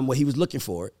time where he was looking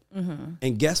for it. Mm-hmm.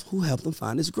 And guess who helped him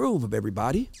find his groove of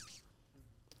everybody?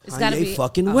 It's gotta be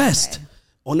fucking West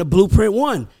on the Blueprint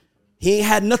 1. He ain't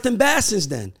had nothing bad since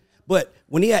then. But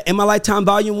when he had In My Lifetime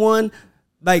Volume 1,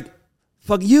 like,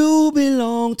 fuck you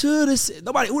belong to the...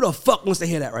 Nobody, who the fuck wants to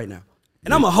hear that right now?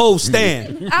 And I'm a whole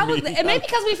stan. Maybe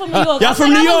because we from New York. Y'all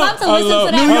from New York?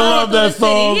 I love that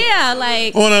song. Yeah,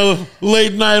 like on a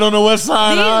late night on the West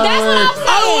Side. That's what I'm saying.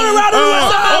 I don't want to ride on the West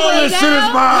Side. This shit is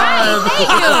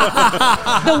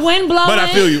mine. The wind blowing. But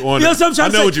I feel you on it. I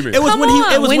know what you mean. It was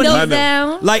windows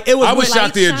down. Like it was. I was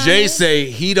shocked to hear Jay say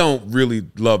he don't really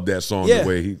love that song the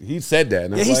way he said that.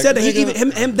 And he said that.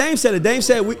 Dame said it.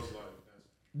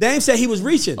 Dame said he was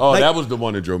reaching. Oh, that was the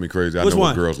one that drove me crazy. I know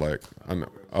what girls like. I know.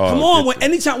 Come on,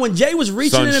 when Jay was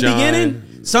reaching in the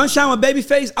beginning, Sunshine with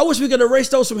Babyface, I wish we could erase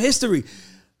those from history.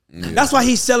 Yeah. That's why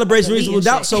he celebrates Reasonable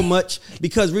Doubt so much,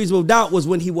 because Reasonable Doubt was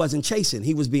when he wasn't chasing.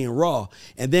 He was being raw.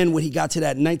 And then when he got to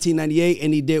that 1998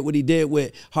 and he did what he did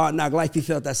with Hard Knock Life, he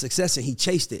felt that success and he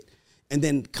chased it. And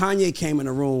then Kanye came in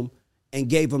the room and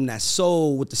gave him that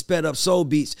soul with the sped up soul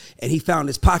beats, and he found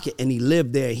his pocket and he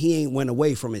lived there. He ain't went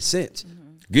away from it since. Mm-hmm.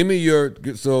 Give me your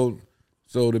so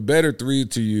the better three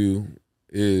to you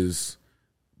is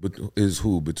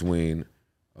who between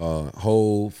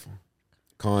Hove,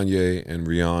 Kanye, and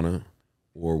Rihanna,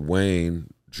 or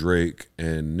Wayne, Drake,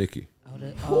 and Nicki?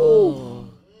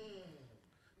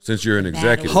 Since you're an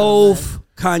executive, Hove,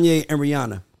 Kanye, and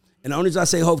Rihanna. And the only reason I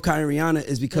say Hove, Kanye, and Rihanna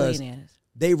is because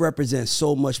they represent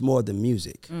so much more than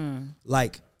music.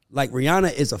 Like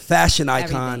Rihanna is a fashion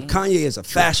icon. Everything. Kanye is a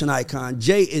fashion icon.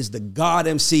 Jay is the God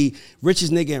MC,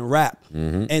 richest nigga in rap.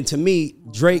 Mm-hmm. And to me,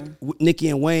 Drake, Nicki,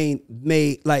 and Wayne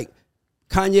made, like,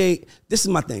 Kanye, this is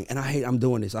my thing, and I'm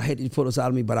doing this. I hate that you pull this out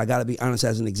of me, but I gotta be honest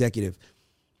as an executive.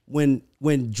 When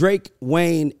Drake,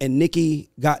 Wayne, and Nicki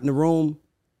got in the room,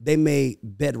 they made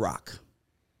Bedrock.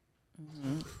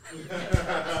 Mm-hmm.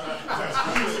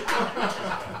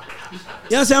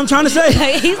 You know what I'm trying to say?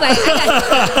 He's like,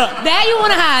 that you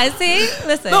want to hide, see?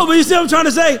 Listen. No, but you see what I'm trying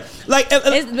to say? Like,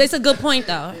 it's a good point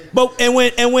though. But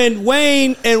when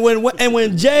Wayne and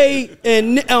when Jay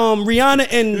and Rihanna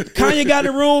and Kanye got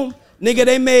in the room, nigga,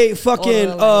 they made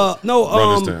fucking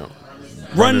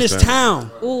Run This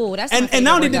Town. Ooh, that's and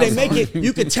not only did they make it,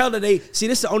 you could tell that this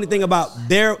is the only thing about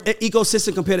their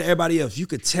ecosystem compared to everybody else. You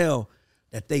could tell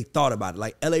that they thought about it.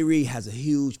 Like L.A. Reid has a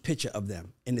huge picture of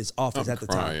them in his office at the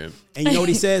time. And you know what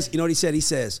he says? He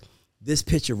says, this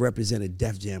picture represented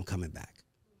Def Jam coming back.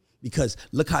 Because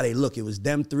look how they look. It was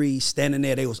them three standing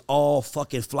there. They was all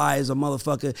fucking fly as a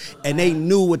motherfucker. And they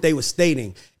knew what they were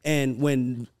stating. And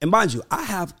mind you, I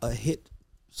have a hit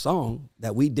song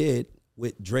that we did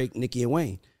with Drake, Nicki, and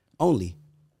Wayne. Only.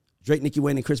 Drake, Nicki,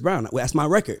 Wayne, and Chris Brown. That's my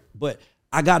record. But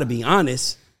I got to be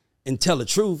honest and tell the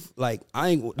truth. Like,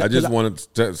 I just wanted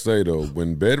to say, though,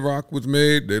 when Bedrock was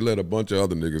made, they let a bunch of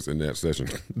other niggas in that session.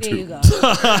 There you go.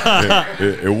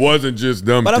 It wasn't just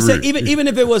them but three. I'm saying, even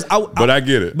if it was, but I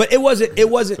get it. But it wasn't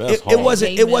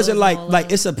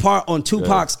like it's a part on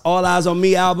Tupac's All Eyes on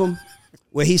Me album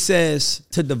where he says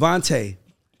to Devontae,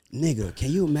 nigga, can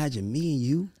you imagine me and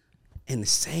you in the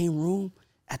same room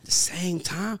at the same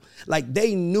time? Like,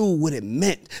 they knew what it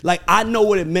meant. Like, I know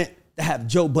what it meant to have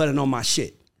Joe Budden on my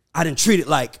shit. I didn't treat it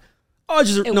like,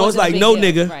 it's like, no,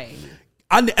 nigga. Right.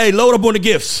 Hey, load up on the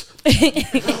gifts.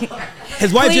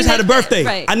 His wife just had a birthday.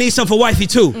 Right. I need some for wifey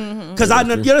too. Because I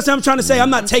know, you know what I'm trying to say? I'm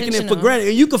not taking it for granted.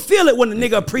 And you can feel it when the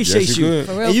nigga appreciates you.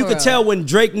 For real, and you for could real. tell when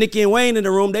Drake, Nicki, and Wayne in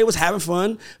the room, they was having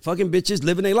fun, fucking bitches,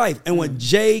 living their life. And when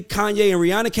Jay, Kanye, and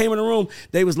Rihanna came in the room,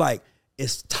 they was like,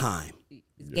 it's time.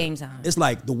 It's game time. It's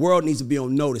like the world needs to be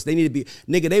on notice. They need to be,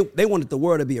 nigga, they wanted the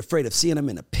world to be afraid of seeing them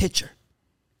in a picture.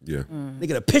 Yeah. Nigga,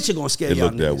 the picture gonna scare It y'all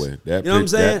looked that niggas. way. You know what I'm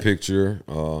saying? That picture,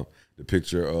 the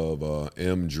picture of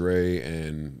M. Dre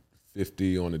and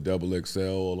 50 on the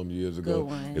XXL all them years ago. Good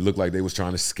one. It looked like they was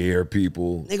trying to scare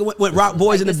people. Nigga, when Rock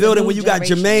Boys Like in the it's a building, new when you got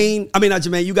generation. not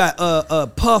Jermaine, you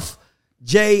got Puff,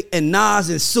 Jay, and Nas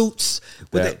in suits.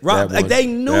 That Like one. they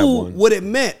That knew one. what it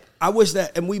meant. I wish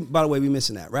that, and by the way, we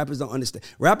missing that. Rappers don't understand.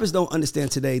 Rappers don't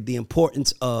understand today the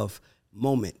importance of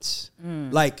moments.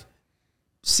 Like,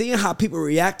 seeing how people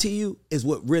react to you is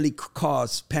what really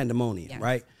caused pandemonium, Yes.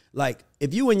 right? Like,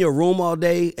 if you in your room all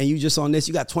day and you just on this,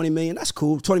 you got 20 million, that's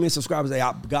cool. 20 million subscribers,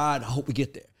 God, I hope we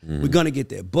get there. We're going to get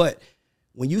there. But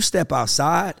when you step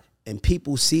outside and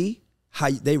people see how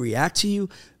they react to you,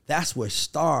 that's where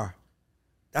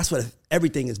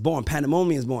everything is born.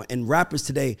 Pandemonium is born. And rappers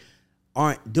today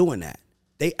aren't doing that.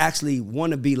 They actually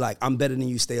want to be like, I'm better than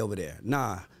you, stay over there.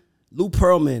 Nah. Lou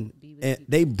Pearlman, and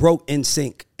they broke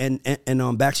NSYNC and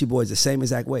Backstreet Boys the same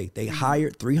exact way. They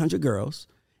hired 300 girls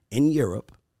in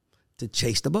Europe to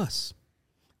chase the bus.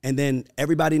 And then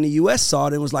everybody in the U.S. saw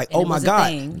it and was like, And oh it my was a God,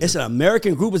 thing. it's an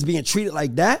American group is being treated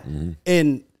like that.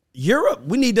 In Europe,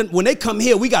 we need them, when they come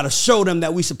here, we got to show them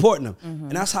that we supporting them.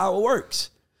 And that's how it works.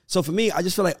 So for me, I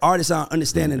just feel like artists aren't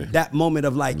understanding that moment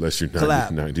of like Unless you're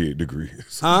collab. 98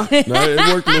 degrees. Huh? No, it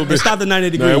worked a little bit. It's not the 90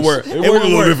 degrees. No, it worked. It worked a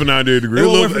little bit for 98 degrees. It A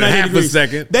won't little work for bit, 90 half degrees. a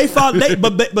second. They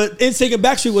but NSYNC and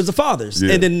Backstreet was the fathers.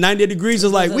 Yeah. And then 90 degrees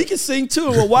was like, we can sing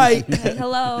too. We're white. Like,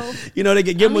 hello. You know, they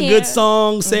could give I'm them a here. good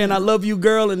song saying, I love you,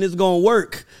 girl, and it's going to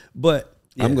work. But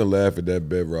yeah. I'm going to laugh at that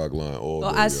bedrock line all day.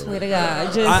 Well, I yo. swear to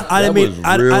God. Just, I didn't That mean, was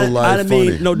I real didn't life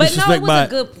mean funny. no but no, disrespect, it was but a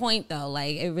good point though.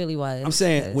 Like it really was. I'm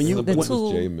saying, when you- the when- That two.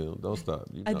 was J Mill. Don't stop.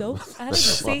 You I know. don't. I didn't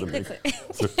That's my see.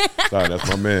 nigga. Stop, that's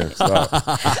my man. Stop.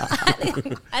 I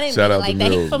didn't Shout mean out like to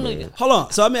that. He Mills, from man. New York. hold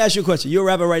on. So let me ask you a question. You're a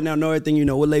rapper right now, know everything you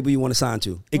know. What label you want to sign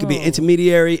to? It could be an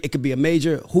intermediary. It could be a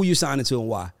major. Who you signing to and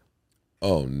why?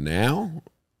 Oh, now?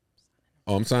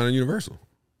 Oh, I'm signing Universal.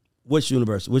 Which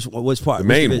universe? Which part? The Which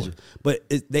main division? one. But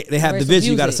they have Universal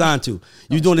division you got to Music. sign to.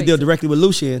 You doing the straight deal to- directly with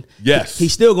Lucian. Yes.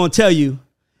 He's still going to tell you,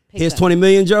 here's up. 20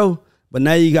 million, Joe. But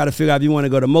now you got to figure out if you want to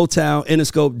go to Motown,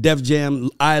 Interscope, Def Jam,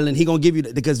 Island. He going to give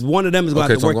you, because one of them is going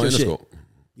to Okay, have to so I'm work going your shit. Interscope.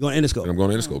 You going to Interscope? I'm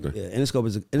going to Interscope then. Yeah, Interscope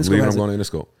is I'm Interscope leaving, has I'm a- going to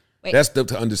Interscope. Wait. That's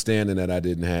the understanding that I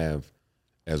didn't have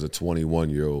as a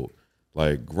 21-year-old.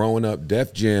 Like, growing up,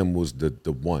 Def Jam was the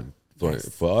one.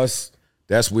 For us,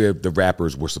 that's where the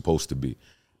rappers were supposed to be.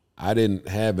 I didn't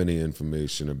have any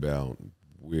information about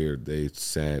where they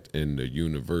sat in the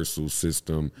Universal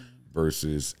system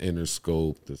versus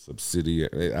Interscope, the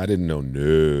subsidiary. I didn't know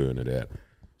none of that.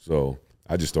 So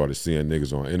I just started seeing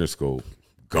niggas on Interscope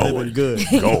going good.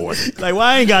 going. Like, well,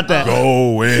 I ain't got that.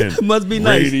 Going. Must be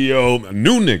nice. Radio,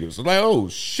 new niggas. Like, oh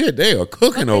shit, they are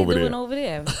cooking What over they there. doing over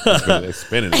there? They're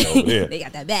spinning it over there. They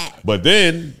got that back. But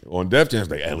then on Def Jam,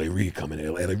 it's like L.A. Reid coming in.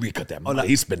 L.A. Reid cut that money.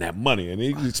 He spent that money, and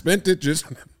he spent it just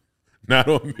not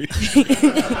on me.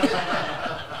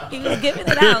 He was giving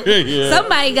it out. Yeah.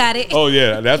 Somebody got it. Oh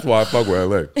yeah, that's why I fuck with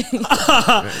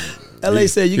L.A. LA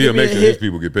said, you He'll give me a make sure his hit.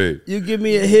 people get paid You give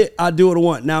me a hit, I'll do what I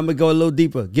want. Now I'm going to go a little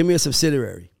deeper. Give me a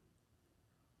subsidiary.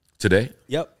 today.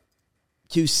 Yep.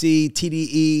 QC,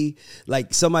 TDE.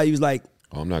 Like, somebody was like,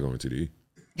 Oh, I'm not going to TDE.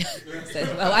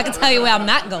 Well, I can tell you where I'm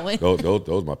not going.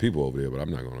 Those my people over there, but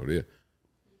I'm not going over there.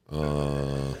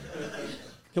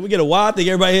 can we get a wild thing?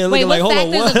 Everybody here Wait, looking what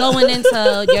like, hold on, factors what? are going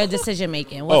into your decision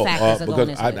making? What factors are going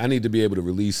because into it? I need to be able to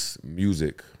release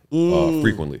music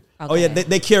frequently. Oh, yeah,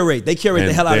 they curate. They curate the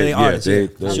And hell out of they- their yeah, artists. they- Yeah,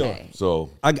 they- for sure. Okay. So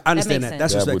I understand makes that.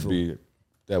 That's sense. respectful.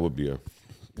 that would be a.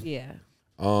 Yeah.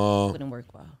 Uh, Wouldn't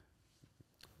work well.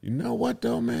 You know what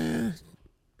though, man?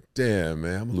 Damn,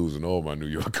 man, I'm losing all my New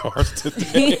York cars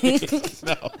today.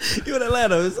 You in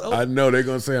Atlanta. I know they're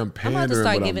gonna say I'm I'm pandering, about to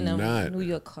start but giving I'm them not. New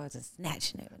York cards and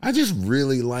snatching it. I just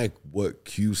really like what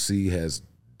QC has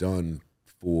done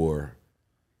for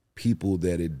people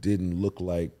that it didn't look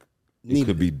like it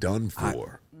could be done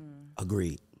for.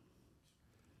 Agreed.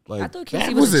 Like I thought QC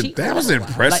that was a was cheat that code. was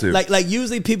impressive. Like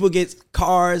usually people get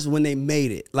cars when they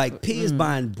made it. Like P is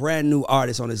buying brand new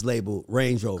artists on his label,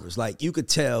 Range Rovers. Like you could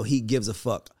tell he gives a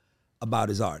fuck about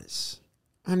his artists.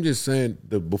 I'm just saying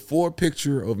the before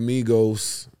picture of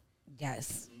Migos.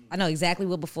 Yes. I know exactly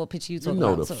what before picture you You talking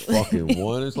know about. the so- fucking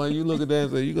one. It's like you look at that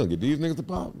and say, you gonna get these niggas to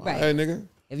pop? Right. Hey, nigga.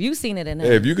 If you seen it in Hey,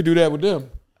 there, if you could do that with them,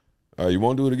 You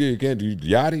won't do it again. You can't do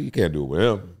Yachty. You can't do it with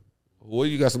him. Well,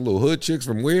 you got some little hood chicks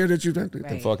from where that you think? Get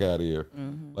the fuck out of here.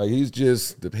 Like, he's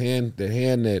just the hand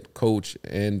that Coach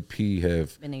and P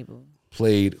have Been able.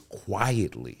 played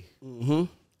quietly.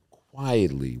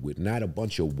 Quietly, with not a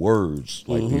bunch of words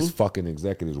like these fucking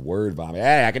executives word vomit.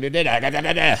 Hey, I can do that. I got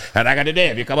that. I got that.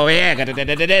 If you come over here, I got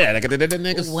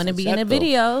that. Want to be in a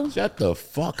video? Shut the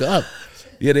fuck up.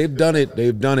 Yeah, they've done it.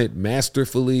 They've done it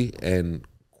masterfully and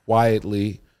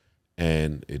quietly,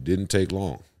 and it didn't take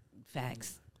long.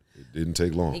 Facts. It didn't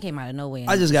take long. They came out of nowhere.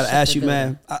 I just got to ask you,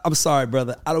 man. I'm sorry,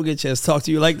 brother. I don't get a chance to talk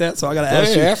to you like that, so I got to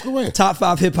ask you. Ask away. Top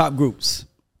 5 hip hop groups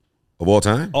Of all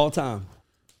time? all time.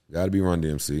 Got to be Run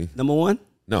DMC. Number 1.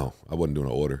 No, I wasn't doing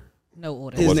an order. No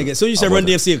order. His nigga. So you said Run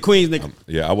DMC a Queens nigga.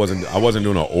 Yeah, I wasn't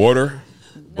doing an order.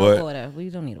 No but order. We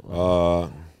don't need an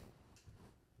order.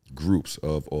 Groups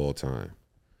of all time.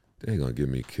 They ain't gonna get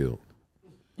me killed.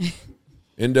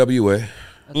 NWA,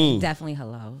 Okay, definitely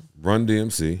hello. Run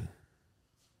DMC.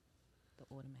 The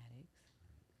Automatics.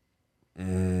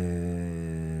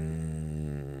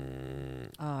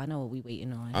 Oh, I know what we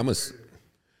waiting on.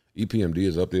 EPMD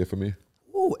is up there for me.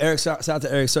 Ooh, shout out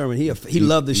to Eric Sermon. He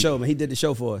loved the show, man. He did the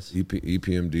show for us.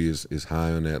 EPMD is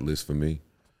high on that list for me.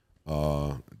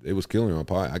 It was killing on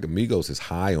par. Migos is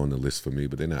high on the list for me,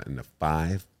 but they're not in the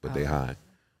 5, but they high.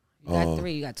 You got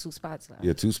 3. You got 2 spots left.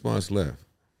 Yeah, 2 spots left.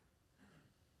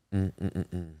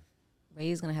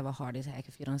 Ray's gonna have a heart attack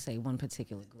if you don't say one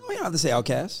particular group. No, you don't have to say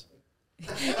Outkast.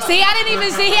 See, I didn't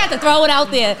even see. He had to throw it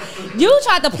out there. You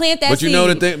tried to plant that But seed. you know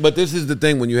the thing. But this is the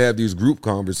thing when you have these group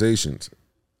conversations,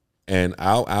 and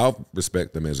I'll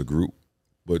respect them as a group,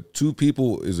 but 2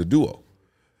 people is a duo,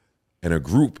 and a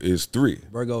group is 3.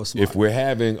 Virgo smart. If we're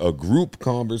having a group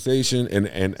conversation,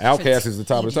 and Outkast is the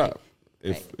top of the top.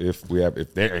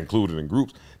 If they're included in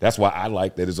groups, that's why I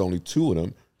like that it's only 2 of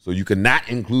them, so you cannot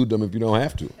include them if you don't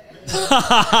have to.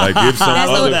 Like give some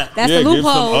that's the give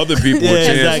loophole. some other people Yeah, a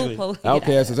chance. exactly.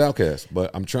 Outkast is Outkast,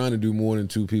 but I'm trying to do more than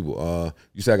 2 people.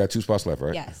 You said I got 2 spots left,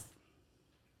 right? Yes.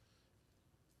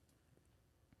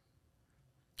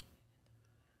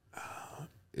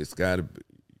 It's got to be.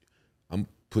 I'm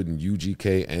putting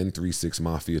UGK and 3-6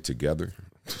 Mafia together.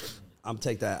 I'm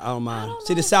take that. I don't mind.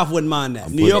 See, the South wouldn't mind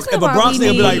that. New putting- York, if a Bronx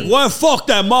nigga be like, what? Fuck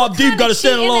that. Mobb Deep got to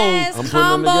stand alone. I'm putting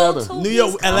them together. New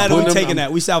York, Atlanta, we putting them- taking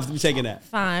that. We South, we taking that.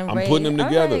 Fine. I'm Ray. putting them All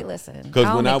together. right, listen. Because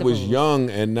I'll when make I the was rules. young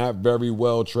and not very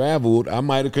well traveled, I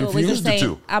might have So we can confused the say,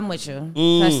 2. I'm with you. Trust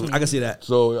me. I can see that.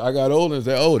 So I got older and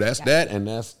said, "Oh, that's that, and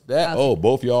that's that. Okay. Oh,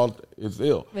 both y'all is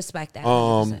ill." Respect that.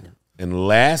 100%. And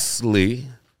lastly,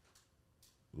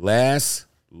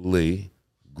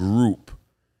 group,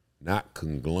 not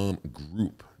conglomerate,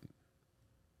 group.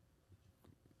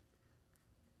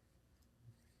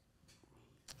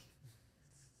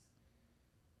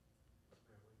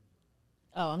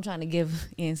 Oh, I'm trying to give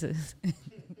answers.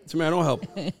 Samara, don't help.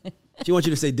 She wants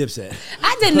you to say Dipset.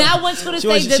 I did not want you to say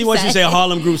Dipset. She wants you to say a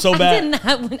Harlem group so I bad. did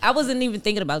not. I wasn't even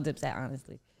thinking about Dipset,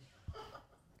 honestly.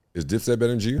 Is Dipset better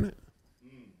than G Unit?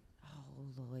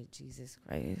 Oh, Lord Jesus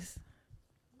Christ.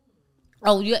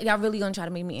 Oh, y'all really gonna try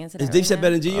to make me answer that? Is right Dipset now?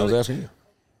 better than G I was Unit? asking you.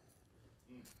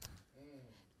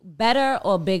 Better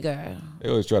or bigger? They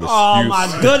always try to. Oh skew-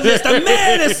 my goodness, the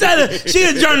man has said it. She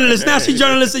a journalist now. She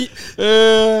journalist.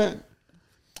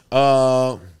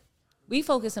 We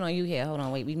focusing on you here. Hold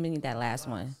on, wait. We need that last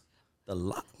one. The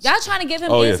lot. Y'all trying to give him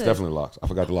Oh yeah, answers. it's definitely locks. I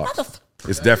forgot the locks. How the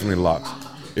It's definitely locks.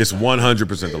 It's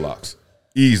 100% the locks.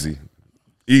 Easy.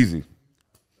 Kiss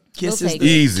We'll is take it.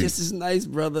 Easy. Kiss is nice,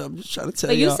 brother. I'm just trying to tell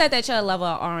But you y'all. said that you're a lover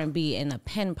of R&B and a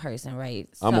pen person, right?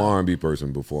 I'm an So, R&B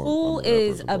person before. Who I'm a rap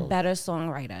is person, a bro. better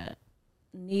songwriter,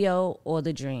 Neo or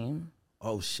The Dream?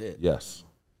 Oh shit. Yes.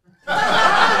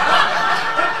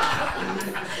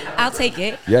 I'll take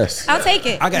it. Yes. I'll take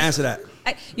it. I can answer that.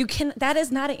 You can. That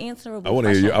is not an answerable. I want to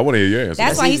hear question. you. I want to hear your answer.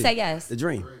 That's why he easy. said yes. The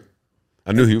Dream.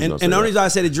 I knew he was And, going to and say the only that. reason I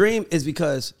say the Dream is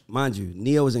because, mind you,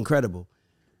 Neo is incredible.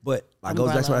 But I goes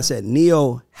back to what Umbrella. I said.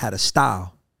 Neo had a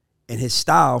style. And his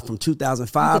style from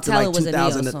 2005 You could to tell like it was a Neo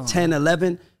 2010, song.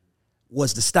 11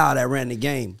 was the style that ran the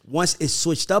game. Once it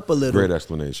switched up a little, Great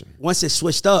explanation. once it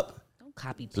switched up, Don't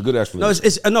copy. It's a good no, explanation.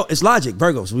 it's logic.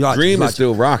 Virgos, we logic. Dream It's is logic.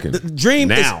 still rocking. The dream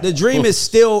now. is the dream is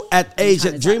still at age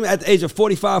trying to dream at the age of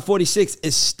 45, 46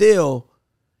 is still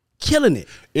killing it.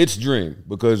 It's Dream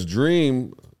because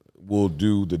Dream will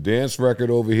do the dance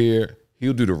record over here.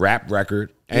 He'll do the rap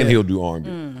record and he'll do R&B.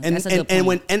 And That's a good and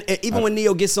point. when and even when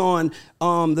Neo gets on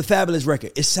the Fabulous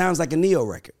record, it sounds like a Neo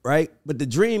record, right? But the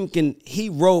Dream he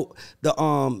wrote the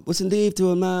what's in deep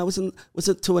to a mind, what's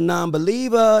it to a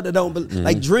non-believer that don't Mm-hmm.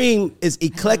 like Dream is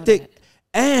eclectic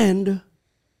and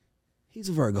he's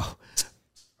a Virgo.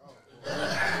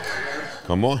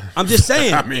 Come on. I'm just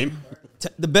saying. I mean,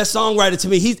 the best songwriter to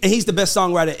me, he's the best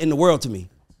songwriter in the world to me.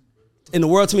 In the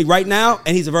world to me right now,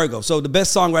 and he's a Virgo. So the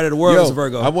best songwriter in the world is a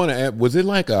Virgo. I want to add, was it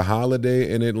like a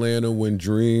holiday in Atlanta when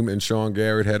Dream and Sean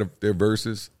Garrett had their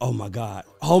verses? Oh my God.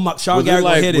 Sean Garrett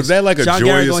gonna hit it. Was that like a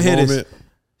joyous moment?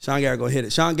 Sean Garrett gonna hit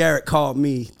it. Sean Garrett called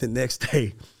me the next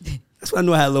day. That's when I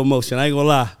knew I had a little motion. I ain't gonna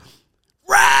lie.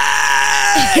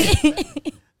 Right!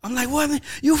 I'm like, what?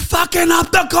 You fucking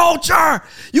up the culture.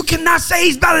 You cannot say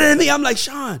he's better than me. I'm like,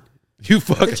 Sean,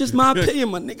 it's just my opinion,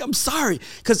 my nigga. I'm sorry.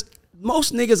 Because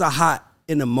most niggas are hot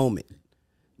in the moment.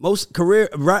 Most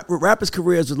rappers'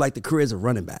 careers was like the careers of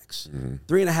running backs.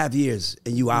 3.5 years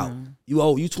and you out. You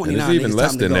 29. And it's even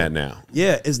less than that now.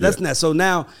 Yeah, it's less than that.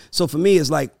 So for me,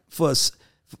 it's like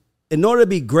in order to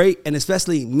be great, and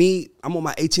especially me, I'm on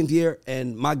my 18th year,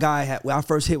 and my guy our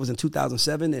first hit was in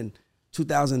 2007, and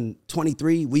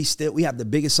 2023, we have the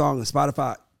biggest song in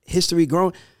Spotify history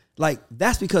growing. Like,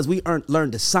 that's because we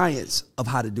learned the science of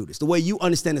how to do this. The way you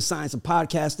understand the science of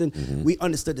podcasting, we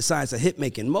understood the science of hit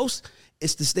making.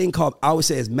 It's this thing called, I always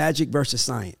say, is magic versus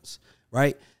science,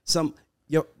 right?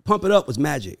 Pump It Up was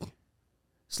magic.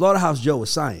 Slaughterhouse Joe was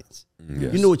science.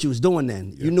 Yes. You knew what you was doing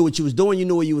then. Yeah. You knew what you was doing, you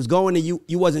knew where you was going, and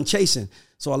you wasn't chasing.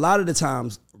 So a lot of the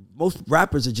times, most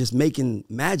rappers are just making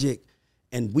magic,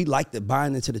 and we like to buy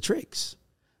into the tricks.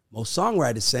 Most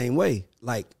songwriters, same way.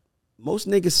 Like, most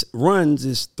niggas runs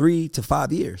is 3 to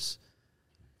 5 years.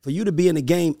 For you to be in the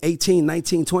game 18,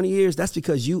 19, 20 years, that's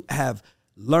because you have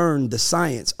learned the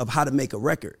science of how to make a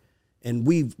record. And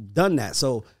we've done that.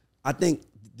 So I think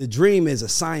the Dream is a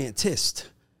scientist.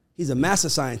 He's a master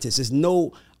scientist. There's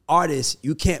no artist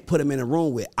you can't put him in a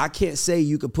room with. I can't say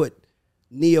you could put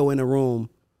Neo in a room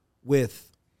with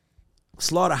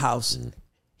Slaughterhouse.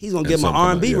 He's going to get my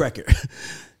R&B record.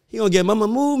 He gonna get Mama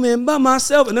Moving by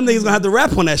myself, and them niggas gonna have to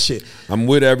rap on that shit. I'm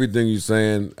with everything you're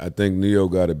saying. I think Neo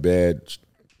got a bad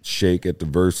shake at the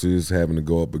verses, having to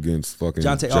go up against fucking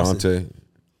Jonte.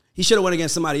 He should have went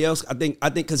against somebody else. I think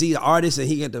because he's an artist and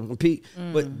he had to compete.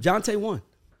 But Jonte won.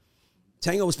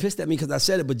 Tango was pissed at me because I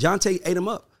said it, but Jonte ate him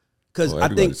up. Because I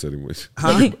think said he was.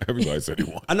 Everybody said he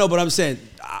won. I know, but I'm saying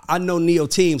I know Neo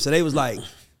team, so they was like,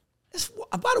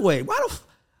 by the way, why the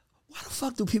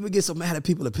fuck do people get so mad at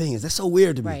people's opinions? That's so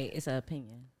weird to me. Right, it's an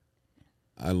opinion.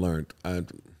 I learned. I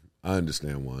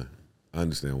understand why.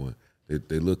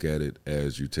 They look at it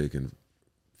as you taking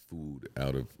food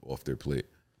off their plate.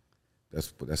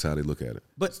 That's how they look at it.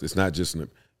 But it's not just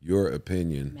your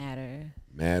opinion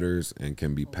matters and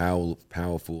can be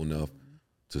powerful enough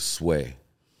to sway.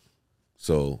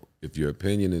 So if your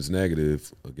opinion is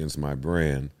negative against my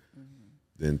brand,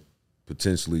 then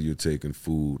potentially you're taking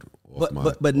food off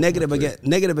my But negative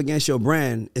against your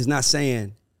brand is not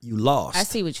saying you lost. I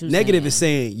see what you're saying. Negative is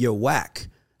saying you're whack.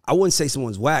 I wouldn't say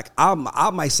someone's whack.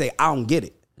 I might say I don't get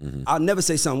it. I'll never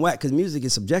say something whack because music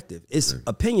is subjective. It's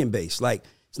opinion based. Like,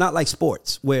 it's not like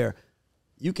sports where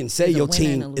you can say your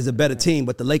team is a better team,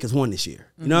 but the Lakers won this year.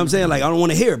 You know what I'm saying? Like, I don't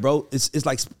want to hear it, bro. It's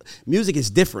like music is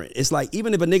different. It's like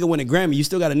even if a nigga win a Grammy, you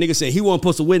still got a nigga saying he wasn't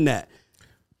supposed to win that.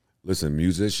 Listen,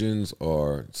 musicians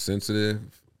are sensitive.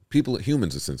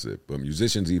 Humans are sensitive, but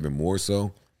musicians even more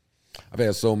so. I've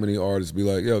had so many artists be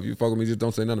like, yo, if you fuck with me, just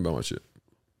don't say nothing about my shit.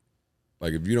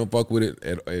 Like, if you don't fuck with it,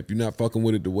 if you're not fucking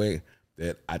with it the way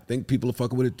that I think people are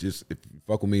fucking with it, just if you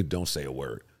fuck with me, don't say a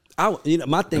word.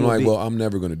 My thing would be, well, I'm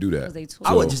never going to do that.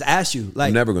 I would just ask you. Like,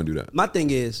 I'm never going to do that. My thing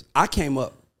is, I came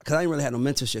up, because I didn't really have no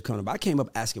mentorship coming up, but I came up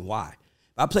asking why.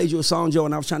 If I played you a song, Joe,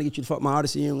 and I was trying to get you to fuck my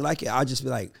artist and you didn't like it, I'd just be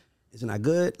like, isn't that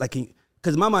good? Like,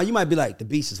 because in my mind, you might be like, the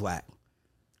beast is whack.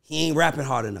 He ain't rapping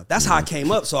hard enough. That's how I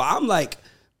came up. So I'm like,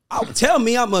 tell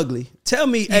me I'm ugly. Tell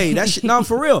me, hey, that shit, no, I'm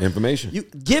for real. Information. You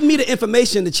give me the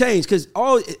information to change, because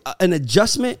an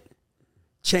adjustment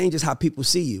changes how people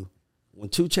see you. When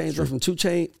 2 Chainz went from 2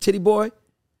 Chainz, Titty Boy,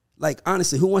 like,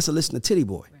 honestly, who wants to listen to Titty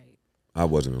Boy? Right. I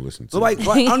wasn't a listener to like,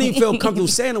 I don't even feel comfortable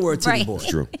saying the word Titty Boy.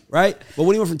 True. Right? But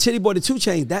when he went from Titty Boy to 2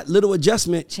 Chainz, that little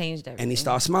adjustment changed everything. And he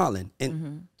started smiling.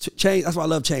 And Chainz, that's why I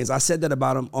love Chainz. I said that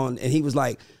about him and he was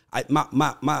like,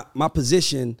 my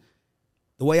position,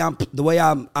 the way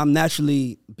I'm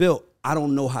naturally built, I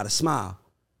don't know how to smile.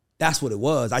 That's what it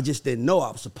was. I just didn't know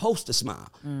I was supposed to smile.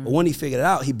 But when he figured it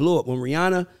out, he blew up. When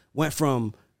Rihanna went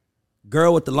from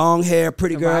girl with the long hair,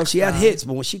 pretty girl, she had hits,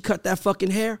 but when she cut that fucking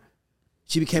hair,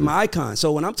 she became an icon.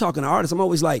 So when I'm talking to artists, I'm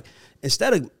always like,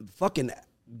 instead of fucking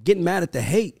getting mad at the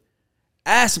hate,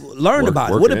 learn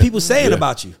about it. What are people saying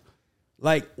about you?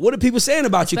 Like, what are people saying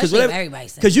about you?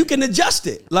 Because you can adjust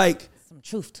it. Like, some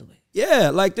truth to it.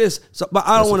 Yeah, like this. So, but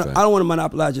I don't want to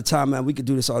monopolize your time, man. We could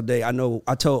do this all day. I know.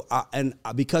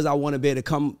 Because I want to be able to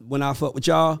come when I fuck with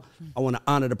y'all, I want to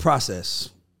honor the process.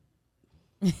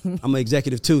 I'm an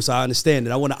executive too, so I understand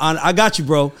it. I want to honor. I got you,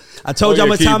 bro. I told you how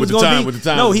much Keith, time it's with the going time, to with be. the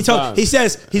time, No, with he the told. time. He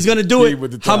says he's going to do Keith,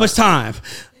 with the it. How time. much time?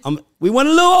 We went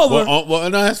a little over. Well,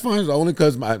 no, that's fine. It's only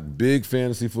because my big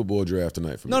fantasy football draft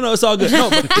tonight for me. No, it's all good. No,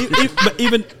 but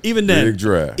even then, Big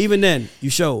draft. Even then,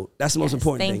 you showed. That's the most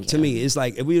important thank thing you. to me. It's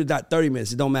like if we got 30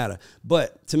 minutes, it don't matter.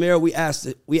 But Tamira,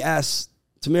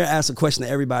 Tamira asked a question to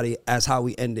everybody as how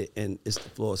we end it, and the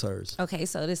floor is hers. Okay,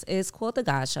 so this is called The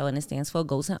God Show, and it stands for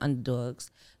Goats and Underdogs.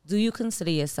 Do you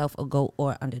consider yourself a goat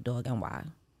or underdog, and why?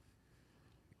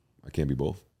 I can't be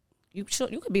both. You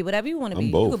could be whatever you want to I'm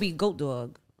be. both. You could be goat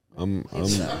dog. I'm Or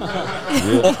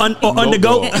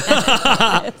undergoat.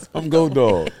 I'm goat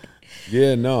dog.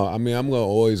 Yeah, no. I mean, I'm gonna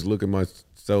always look at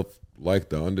myself like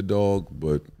the underdog,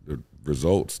 but the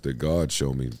results that God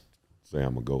showed me say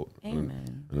I'm a goat.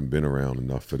 Amen. And I've been around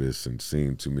enough for this and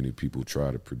seen too many people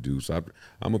try to produce.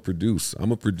 I'm a produce.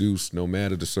 I'm a produce no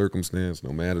matter the circumstance,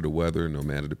 no matter the weather, no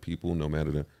matter the people, I'm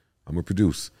a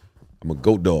produce. I'm a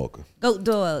goat dog. Goat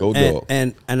dog. Goat dog.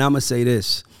 And I'm gonna say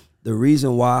this: the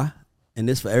reason why, and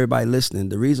this for everybody listening,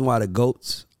 the reason why the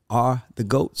goats are the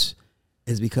goats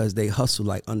is because they hustle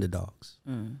like underdogs.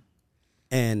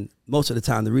 And most of the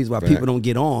time, the reason why people don't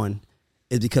get on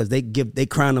is because they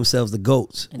crown themselves the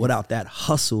goats without that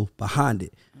hustle behind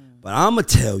it. But I'm gonna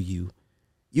tell you,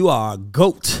 you are a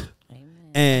goat.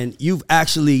 Amen. And you've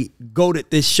actually goated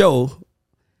this show,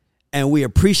 and we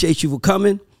appreciate you for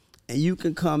coming. And you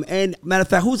can come. And matter of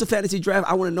fact, who's the fantasy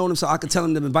draft? I want to know him so I can tell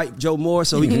him to invite Joe Moore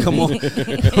so he can come on. You know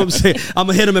what I'm saying? I'm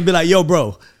gonna hit him and be like, "Yo,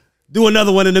 bro, do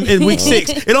another one in week 6."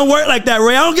 It don't work like that,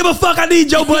 Ray. I don't give a fuck. I need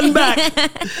Joe Budden back.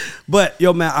 But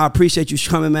yo, man, I appreciate you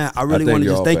coming, man. I really want to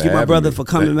just thank you, my brother, for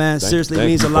coming, man. Seriously, it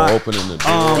means a lot. Thank you for opening the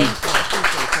door.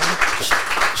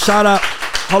 Shout out.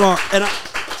 Hold on.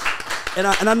 And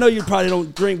I know you probably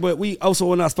don't drink, but we also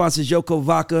one of our sponsors, Yoko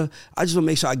Vodka. I just want to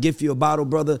make sure I gift you a bottle,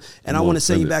 brother. And I want to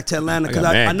send you back to Atlanta because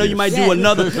I know you might do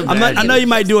another. I know you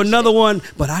might do another one,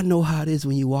 but I know how it is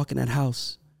when you walk in that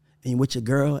house and you're with your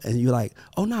girl and you're like,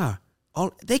 oh nah,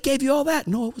 they gave you all that.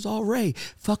 No, it was all Ray.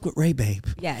 Fuck with Ray, babe.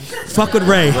 Yes. Fuck with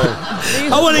Ray.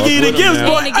 I want to give you the gifts,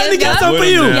 boy. I need to get something for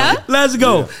you. Yeah. Let's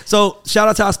go. So shout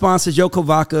out to our sponsors, Yoko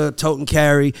Vodka, Tote and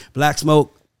Carry, Black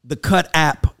Smoke, the Cut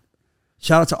app.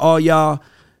 Shout out to all y'all.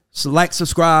 So like,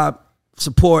 subscribe,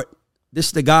 support. This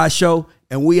is the God Show,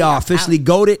 and we are officially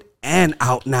goated and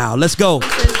out now. Let's go.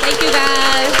 Thank you,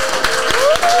 guys.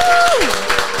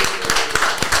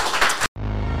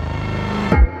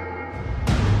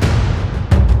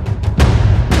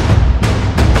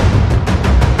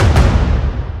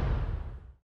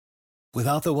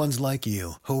 Without the ones like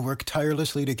you, who work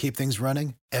tirelessly to keep things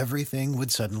running, everything would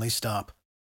suddenly stop.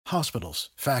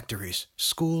 Hospitals, factories,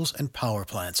 schools, and power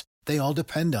plants, they all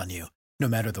depend on you. No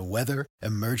matter the weather,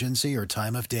 emergency, or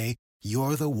time of day,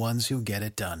 you're the ones who get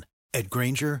it done. At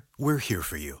Grainger, we're here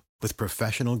for you with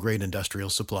professional-grade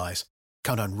industrial supplies.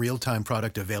 Count on real-time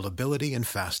product availability and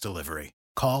fast delivery.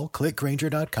 Call,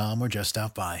 clickgrainger.com, or just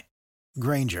stop by.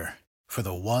 Grainger, for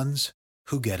the ones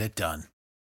who get it done.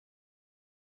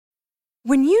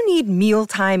 When you need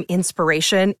mealtime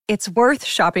inspiration, it's worth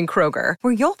shopping Kroger,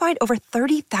 where you'll find over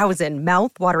 30,000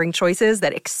 mouth-watering choices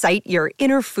that excite your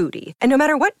inner foodie. And no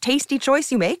matter what tasty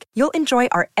choice you make, you'll enjoy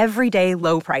our everyday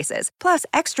low prices, plus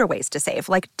extra ways to save,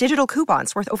 like digital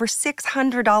coupons worth over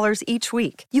 $600 each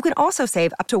week. You can also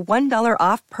save up to $1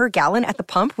 off per gallon at the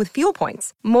pump with fuel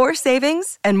points. More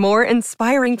savings and more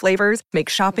inspiring flavors make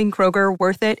shopping Kroger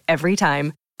worth it every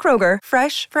time. Kroger,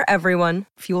 fresh for everyone.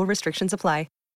 Fuel restrictions apply.